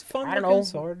fun I don't looking know.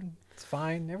 sword. It's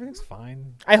fine. Everything's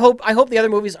fine. I hope the other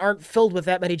movies aren't filled with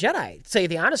that many Jedi. To say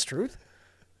the honest truth,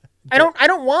 I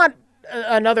don't want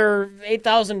another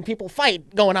 8,000 people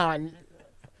fight going on.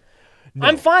 No.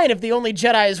 I'm fine if the only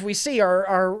Jedis we see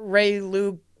are Rey,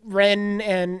 Luke, Ren,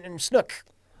 and Snook.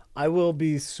 I will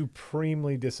be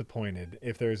supremely disappointed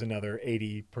if there's another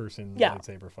 80-person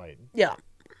lightsaber fight. Yeah.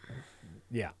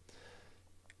 Yeah.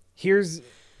 Here's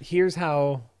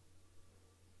how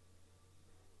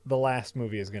the last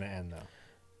movie is going to end,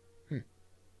 though.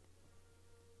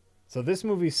 So this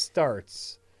movie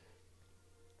starts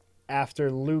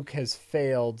after Luke has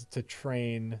failed to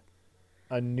train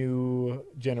a new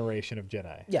generation of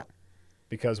Jedi. Yeah.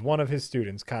 Because one of his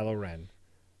students, Kylo Ren,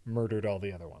 murdered all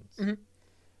the other ones. Mm-hmm.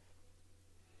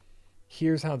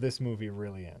 Here's how this movie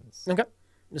really ends. Okay.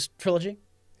 This trilogy.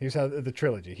 Here's how the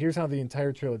trilogy. Here's how the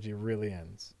entire trilogy really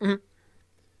ends. Mm-hmm.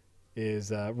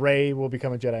 Is Rey will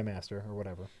become a Jedi Master or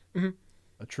whatever,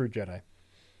 a true Jedi,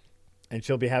 and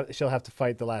she'll have to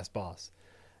fight the last boss,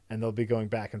 and they'll be going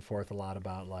back and forth a lot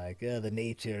about like the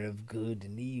nature of good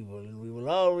and evil, and we will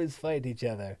always fight each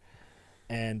other,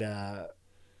 and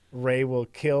Rey will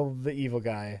kill the evil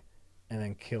guy, and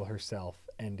then kill herself,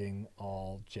 ending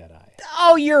all Jedi.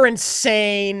 Oh, you're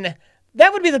insane.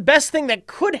 That would be the best thing that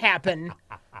could happen.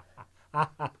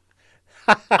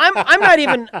 I'm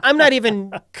not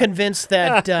even convinced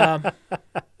that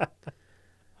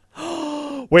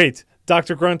Wait,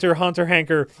 Dr. Grunter, Hunter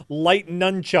Hanker, light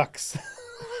nunchucks.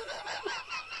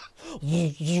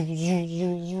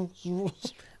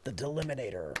 the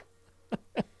Deliminator.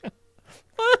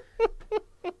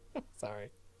 Sorry.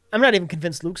 I'm not even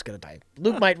convinced Luke's gonna die.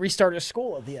 Luke might restart his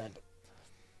school at the end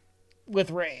with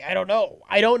Rey. I don't know,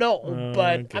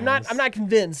 but I'm not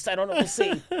convinced. I don't know. We'll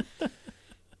see.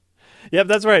 Yep,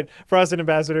 that's right. Frosted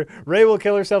Ambassador. Rey will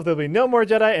kill herself. There'll be no more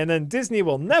Jedi, and then Disney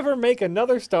will never make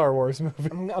another Star Wars movie.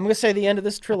 I'm gonna say the end of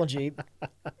this trilogy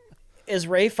is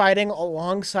Rey fighting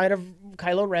alongside of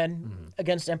Kylo Ren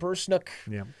against Emperor Snook.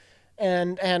 Yeah.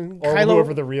 And Or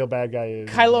whoever the real bad guy is.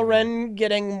 Kylo Ren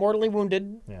getting mortally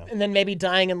wounded, Yeah. and then maybe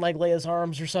dying in like Leia's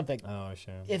arms or something. Oh,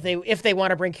 sure. If they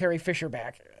want to bring Carrie Fisher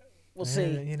back, We'll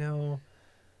see. You know,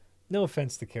 no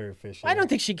offense to Carrie Fisher. I don't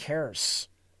think she cares.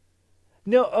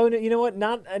 No, oh no, you know what?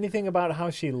 Not anything about how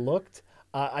she looked.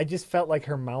 I just felt like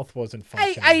her mouth wasn't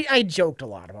functioning. I joked a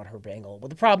lot about her bangle, but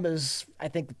the problem is, I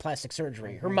think the plastic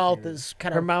surgery. Her mouth is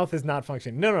kind of. Her mouth is not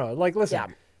functioning. No. Like, listen. Yeah.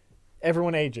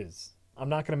 Everyone ages. I'm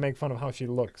not going to make fun of how she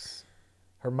looks.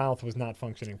 Her mouth was not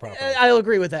functioning properly. I'll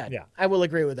agree with that. Yeah. I will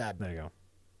agree with that. There you go.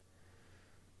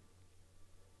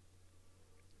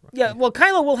 Yeah, well,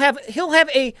 Kylo he'll have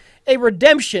a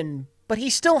redemption, but he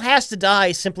still has to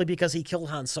die simply because he killed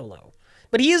Han Solo.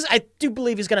 But I do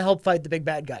believe he's going to help fight the big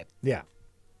bad guy. Yeah.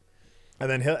 And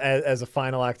then he'll, as a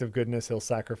final act of goodness, he'll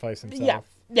sacrifice himself.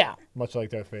 Yeah. Much like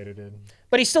Darth Vader did.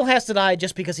 But he still has to die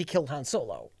just because he killed Han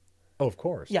Solo. Oh, of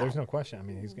course. Yeah. There's no question. I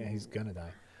mean, he's gonna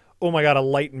die. Oh my God, a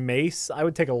light mace. I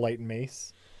would take a light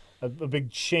mace. A big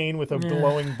chain with a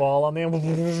glowing ball on the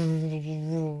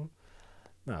end.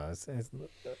 No,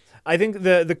 I think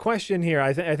the question here.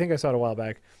 I think I saw it a while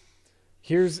back.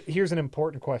 Here's an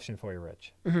important question for you,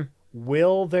 Rich. Mm-hmm.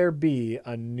 Will there be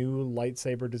a new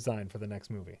lightsaber design for the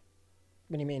next movie?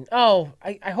 What do you mean? Oh,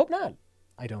 I hope not.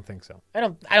 I don't think so. I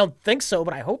don't think so,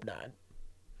 but I hope not.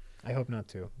 I hope not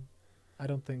too. I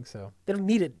don't think so. They don't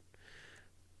need it.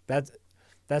 That's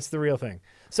the real thing.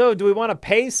 So, do we want to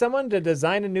pay someone to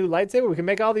design a new lightsaber? We can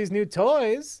make all these new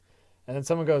toys. And then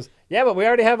someone goes, yeah, but we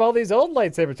already have all these old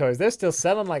lightsaber toys. They're still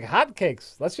selling like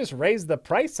hotcakes. Let's just raise the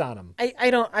price on them.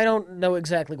 I don't know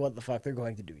exactly what the fuck they're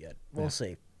going to do yet. We'll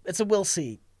see. It's a we'll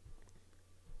see.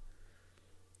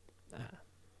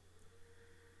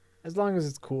 As long as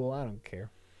it's cool, I don't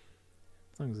care.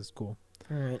 As long as it's cool.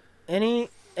 All right.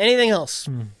 Anything else?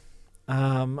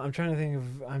 I'm trying to think of.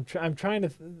 I'm trying to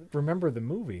remember the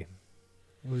movie.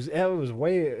 It was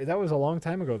way. That was a long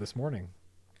time ago this morning.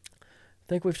 I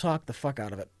think we've talked the fuck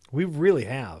out of it. We really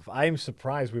have. I'm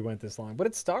surprised we went this long, but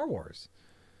it's Star Wars.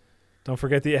 Don't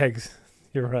forget the eggs.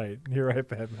 You're right. You're right,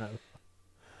 Batman.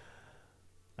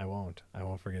 I won't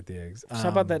forget the eggs. How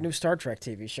about that new Star Trek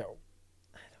TV show?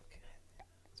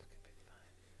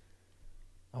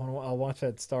 I'll watch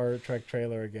that Star Trek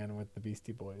trailer again with the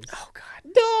Beastie Boys. Oh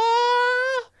God.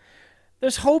 Duh!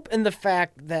 There's hope in the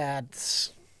fact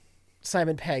that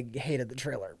Simon Pegg hated the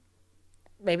trailer.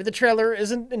 Maybe the trailer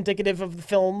isn't indicative of the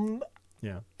film.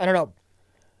 Yeah. I don't know.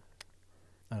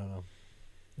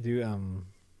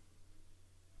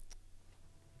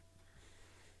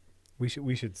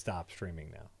 We should stop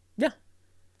streaming now. Yeah.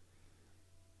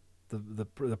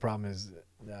 The problem is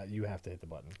that you have to hit the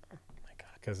button. Oh my God.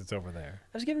 Because it's over there.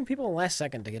 I was giving people a last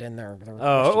second to get in there.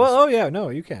 Oh yeah, no,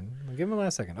 you can. Give them a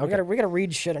last second. Okay. We gotta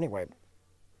read shit anyway.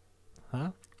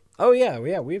 Huh? Oh yeah,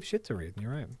 we have shit to read.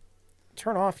 You're right.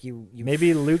 Turn off, you.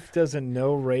 Maybe Luke doesn't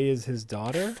know Rey is his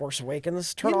daughter. Force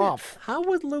Awakens. Turn off. How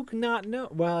would Luke not know?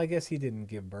 Well, I guess he didn't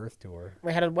give birth to her.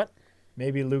 Wait, how did what?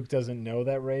 Maybe Luke doesn't know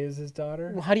that Rey is his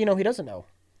daughter. Well, how do you know he doesn't know?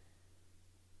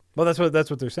 Well, that's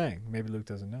what they're saying. Maybe Luke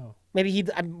doesn't know. Maybe he.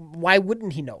 Why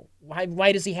wouldn't he know?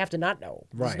 Why does he have to not know?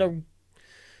 Right.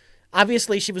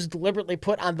 Obviously, she was deliberately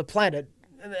put on the planet,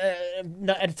 an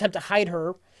attempt to hide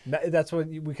her. That's what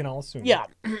we can all assume. Yeah.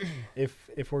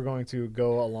 If we're going to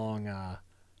go along,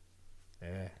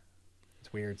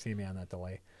 it's weird. See me on that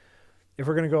delay. If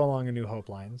we're going to go along a New Hope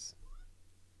lines,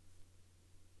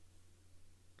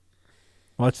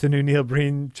 watch the new Neil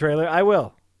Breen trailer. I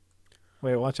will.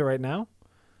 Wait, watch it right now.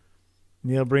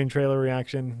 Neil Breen trailer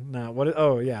reaction. No, what?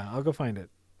 Oh yeah, I'll go find it.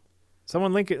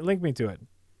 Someone link me to it.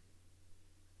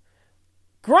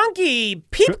 Grunky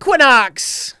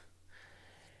Peepquinox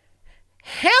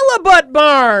Halibut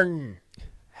Barn.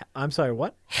 I'm sorry,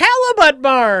 what? Halibut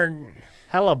Barn.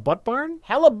 Halibut Barn?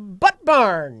 Halibut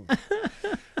Barn.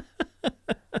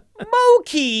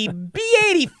 Moki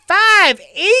B85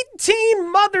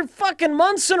 18 motherfucking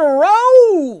months in a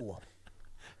row.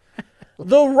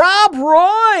 The Rob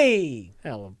Roy.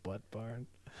 Halibut Barn.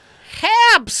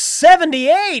 Hap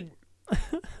 78.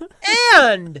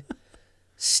 And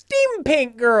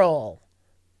Steampink Girl.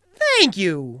 Thank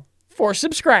you for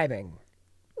subscribing.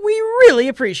 We really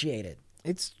appreciate it.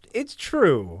 It's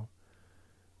true.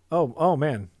 Oh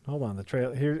man, hold on. The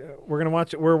trailer here.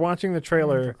 We're watching the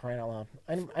trailer. For crying out loud.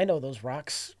 I know those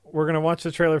rocks. We're gonna watch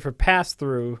the trailer for Pass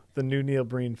Through, the new Neil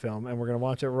Breen film, and we're gonna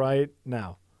watch it right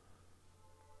now.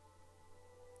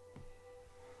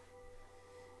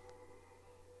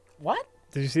 What?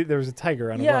 Did you see? There was a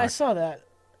tiger on a Yeah, rock. I saw that.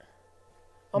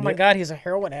 Oh my God, he's a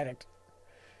heroin addict.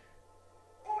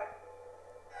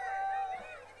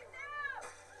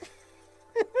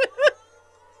 I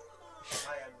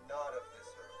am not of this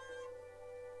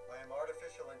earth. I am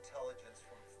artificial intelligence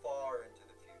from far into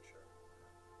the future.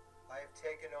 I have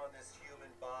taken on this human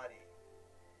body,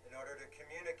 and In order to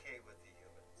communicate with the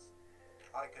humans,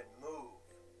 I can move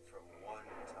from one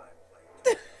time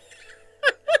plane to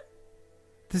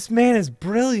This man is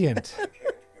brilliant. another. Can't go.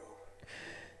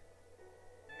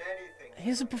 Many things.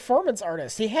 He's a performance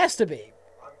artist. He has to be.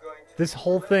 I'm going to This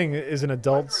whole thing is an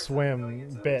Adult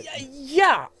Swim bit.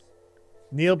 Yeah.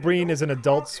 Neil Breen is an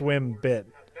Adult Swim bit.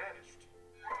 have vanished.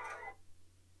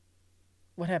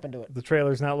 What happened to it? The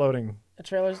trailer's not loading. The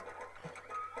trailers.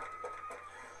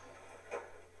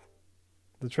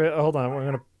 The trailer. Hold on, we're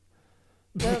gonna.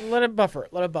 Let it buffer.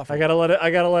 Let it buffer. I gotta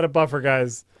let it buffer,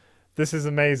 guys. This is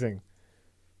amazing.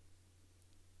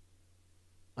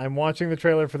 I'm watching the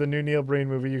trailer for the new Neil Breen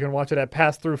movie. You can watch it at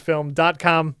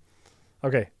passthroughfilm.com.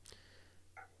 Okay.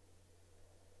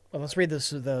 Well, let's read this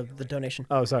the donation.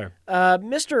 Oh, sorry.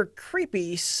 Mr.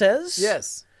 Creepy says,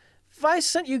 Yes. if I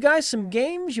sent you guys some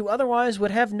games you otherwise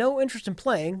would have no interest in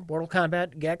playing, Mortal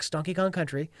Kombat, Gex, Donkey Kong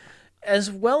Country,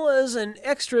 as well as an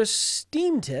extra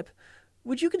Steam tip,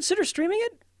 would you consider streaming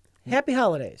it? Happy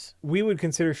holidays. We would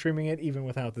consider streaming it even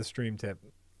without the stream tip.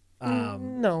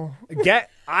 No.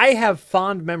 I have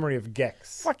fond memory of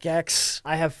Gex. Fuck Gex.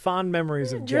 I have fond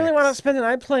memories of Gex. Do you really want to spend the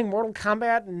night playing Mortal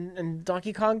Kombat and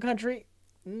Donkey Kong Country?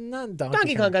 Not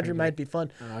Donkey Kong Country might be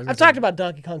fun. I was gonna I've say- talked about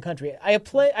Donkey Kong Country. I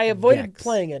avoided Gex.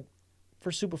 playing it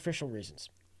for superficial reasons.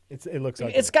 It looks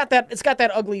ugly. It's got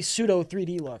that ugly pseudo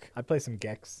 3D look. I play some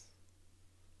Gex.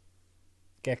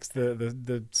 Gex,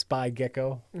 the spy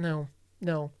gecko. No.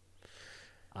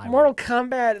 I Mortal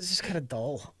Kombat is just kind of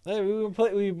dull. Hey,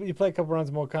 we play a couple rounds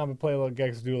of Mortal Kombat, play a little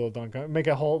Gex, do a little Donkey Kong, make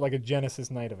a whole like a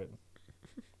Genesis night of it.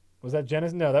 Was that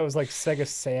Genesis? No, that was like Sega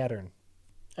Saturn.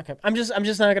 Okay, I'm just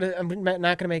not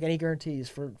gonna make any guarantees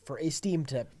for a Steam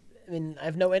tip. I mean,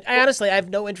 I honestly have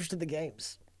no interest in the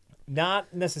games.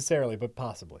 Not necessarily, but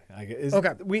possibly.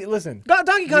 Okay. We listen.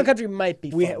 Donkey Kong Country might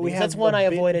be fun. We because have that's one I a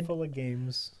bin avoided full of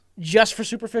games. just for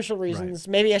superficial reasons.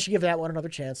 Maybe I should give that one another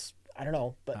chance. I don't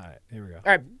know, but All right, here we go.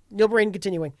 all right, Neil Breen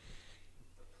continuing.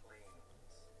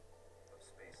 Planes of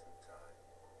space and time.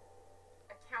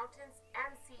 Accountants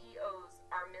and CEOs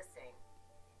are missing.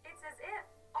 It's as if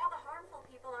all the harmful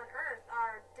people on Earth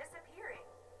are disappearing.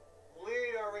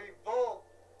 Lead a revolt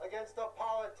against the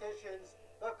politicians,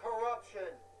 the corruption,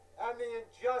 and the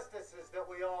injustices that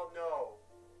we all know.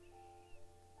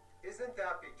 Isn't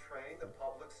that betraying the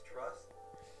public's trust?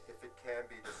 If it can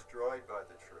be destroyed by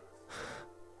the truth,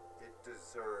 it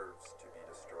deserves to be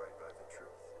destroyed by the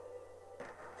truth.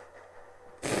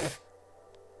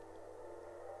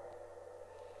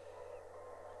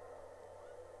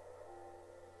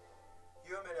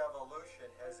 Human evolution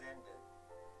has ended,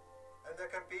 and there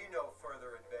can be no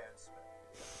further advancement.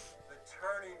 The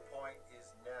turning point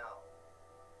is now.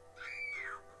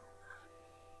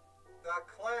 The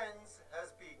cleanse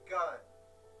has begun.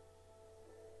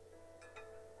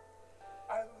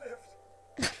 I lived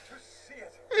to see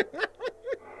it.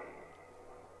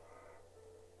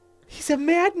 He's a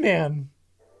madman.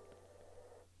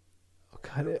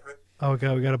 Oh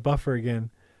god, we got a buffer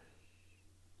again.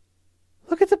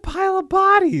 Look at the pile of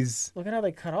bodies. Look at how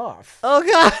they cut off. Oh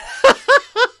god.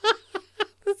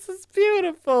 This is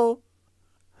beautiful.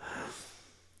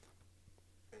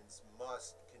 Humans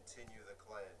must continue the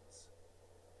cleanse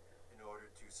in order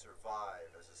to survive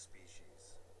as a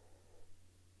species.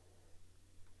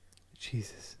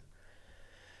 Jesus.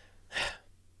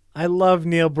 I love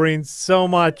Neil Breen so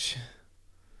much.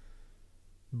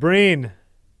 Breen.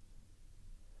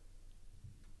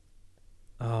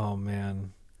 Oh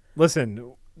man.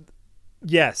 Listen,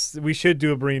 yes, we should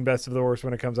do a Breen best of the worst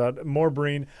when it comes out. More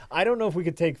Breen. I don't know if we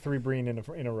could take 3 Breen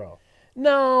in a row.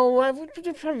 No,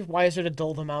 it's probably wiser to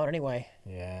dole them out anyway.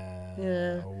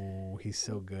 Yeah. Oh, he's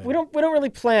so good. We don't really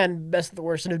plan best of the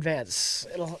worst in advance.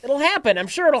 It'll happen. I'm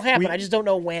sure it'll happen. I just don't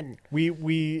know when.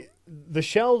 We the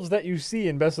shelves that you see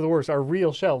in Best of the Worst are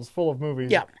real shelves full of movies.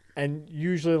 Yeah. And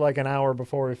usually like an hour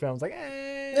before we film, it's like,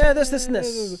 Yeah, this, and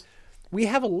this. We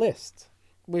have a list.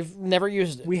 We've never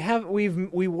used it. We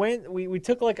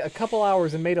took like a couple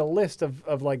hours and made a list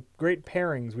of like great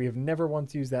pairings. We have never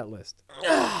once used that list.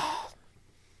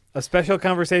 A special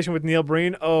conversation with Neil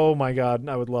Breen. Oh my God,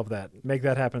 I would love that. Make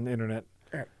that happen on the internet.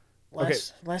 All right.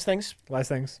 Last things. Last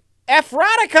things.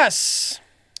 Ephrodicus.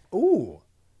 Ooh,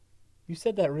 you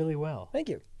said that really well. Thank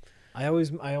you. I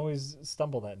always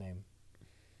stumble that name.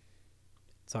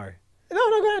 Sorry. No,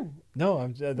 go ahead. No,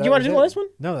 You want to do the last one?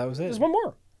 No, that was it. There's one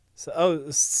more.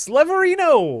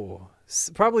 Sleverino.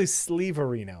 Probably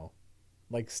Sleeverino,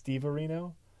 like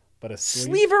Steverino, but a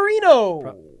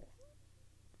Sleeverino.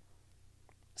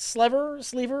 Sleever.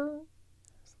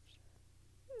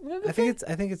 I think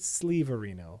it's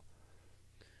Sleeverino.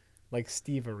 like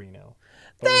Steve Areno.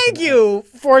 but with Thank an you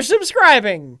for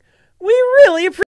subscribing. We really appreciate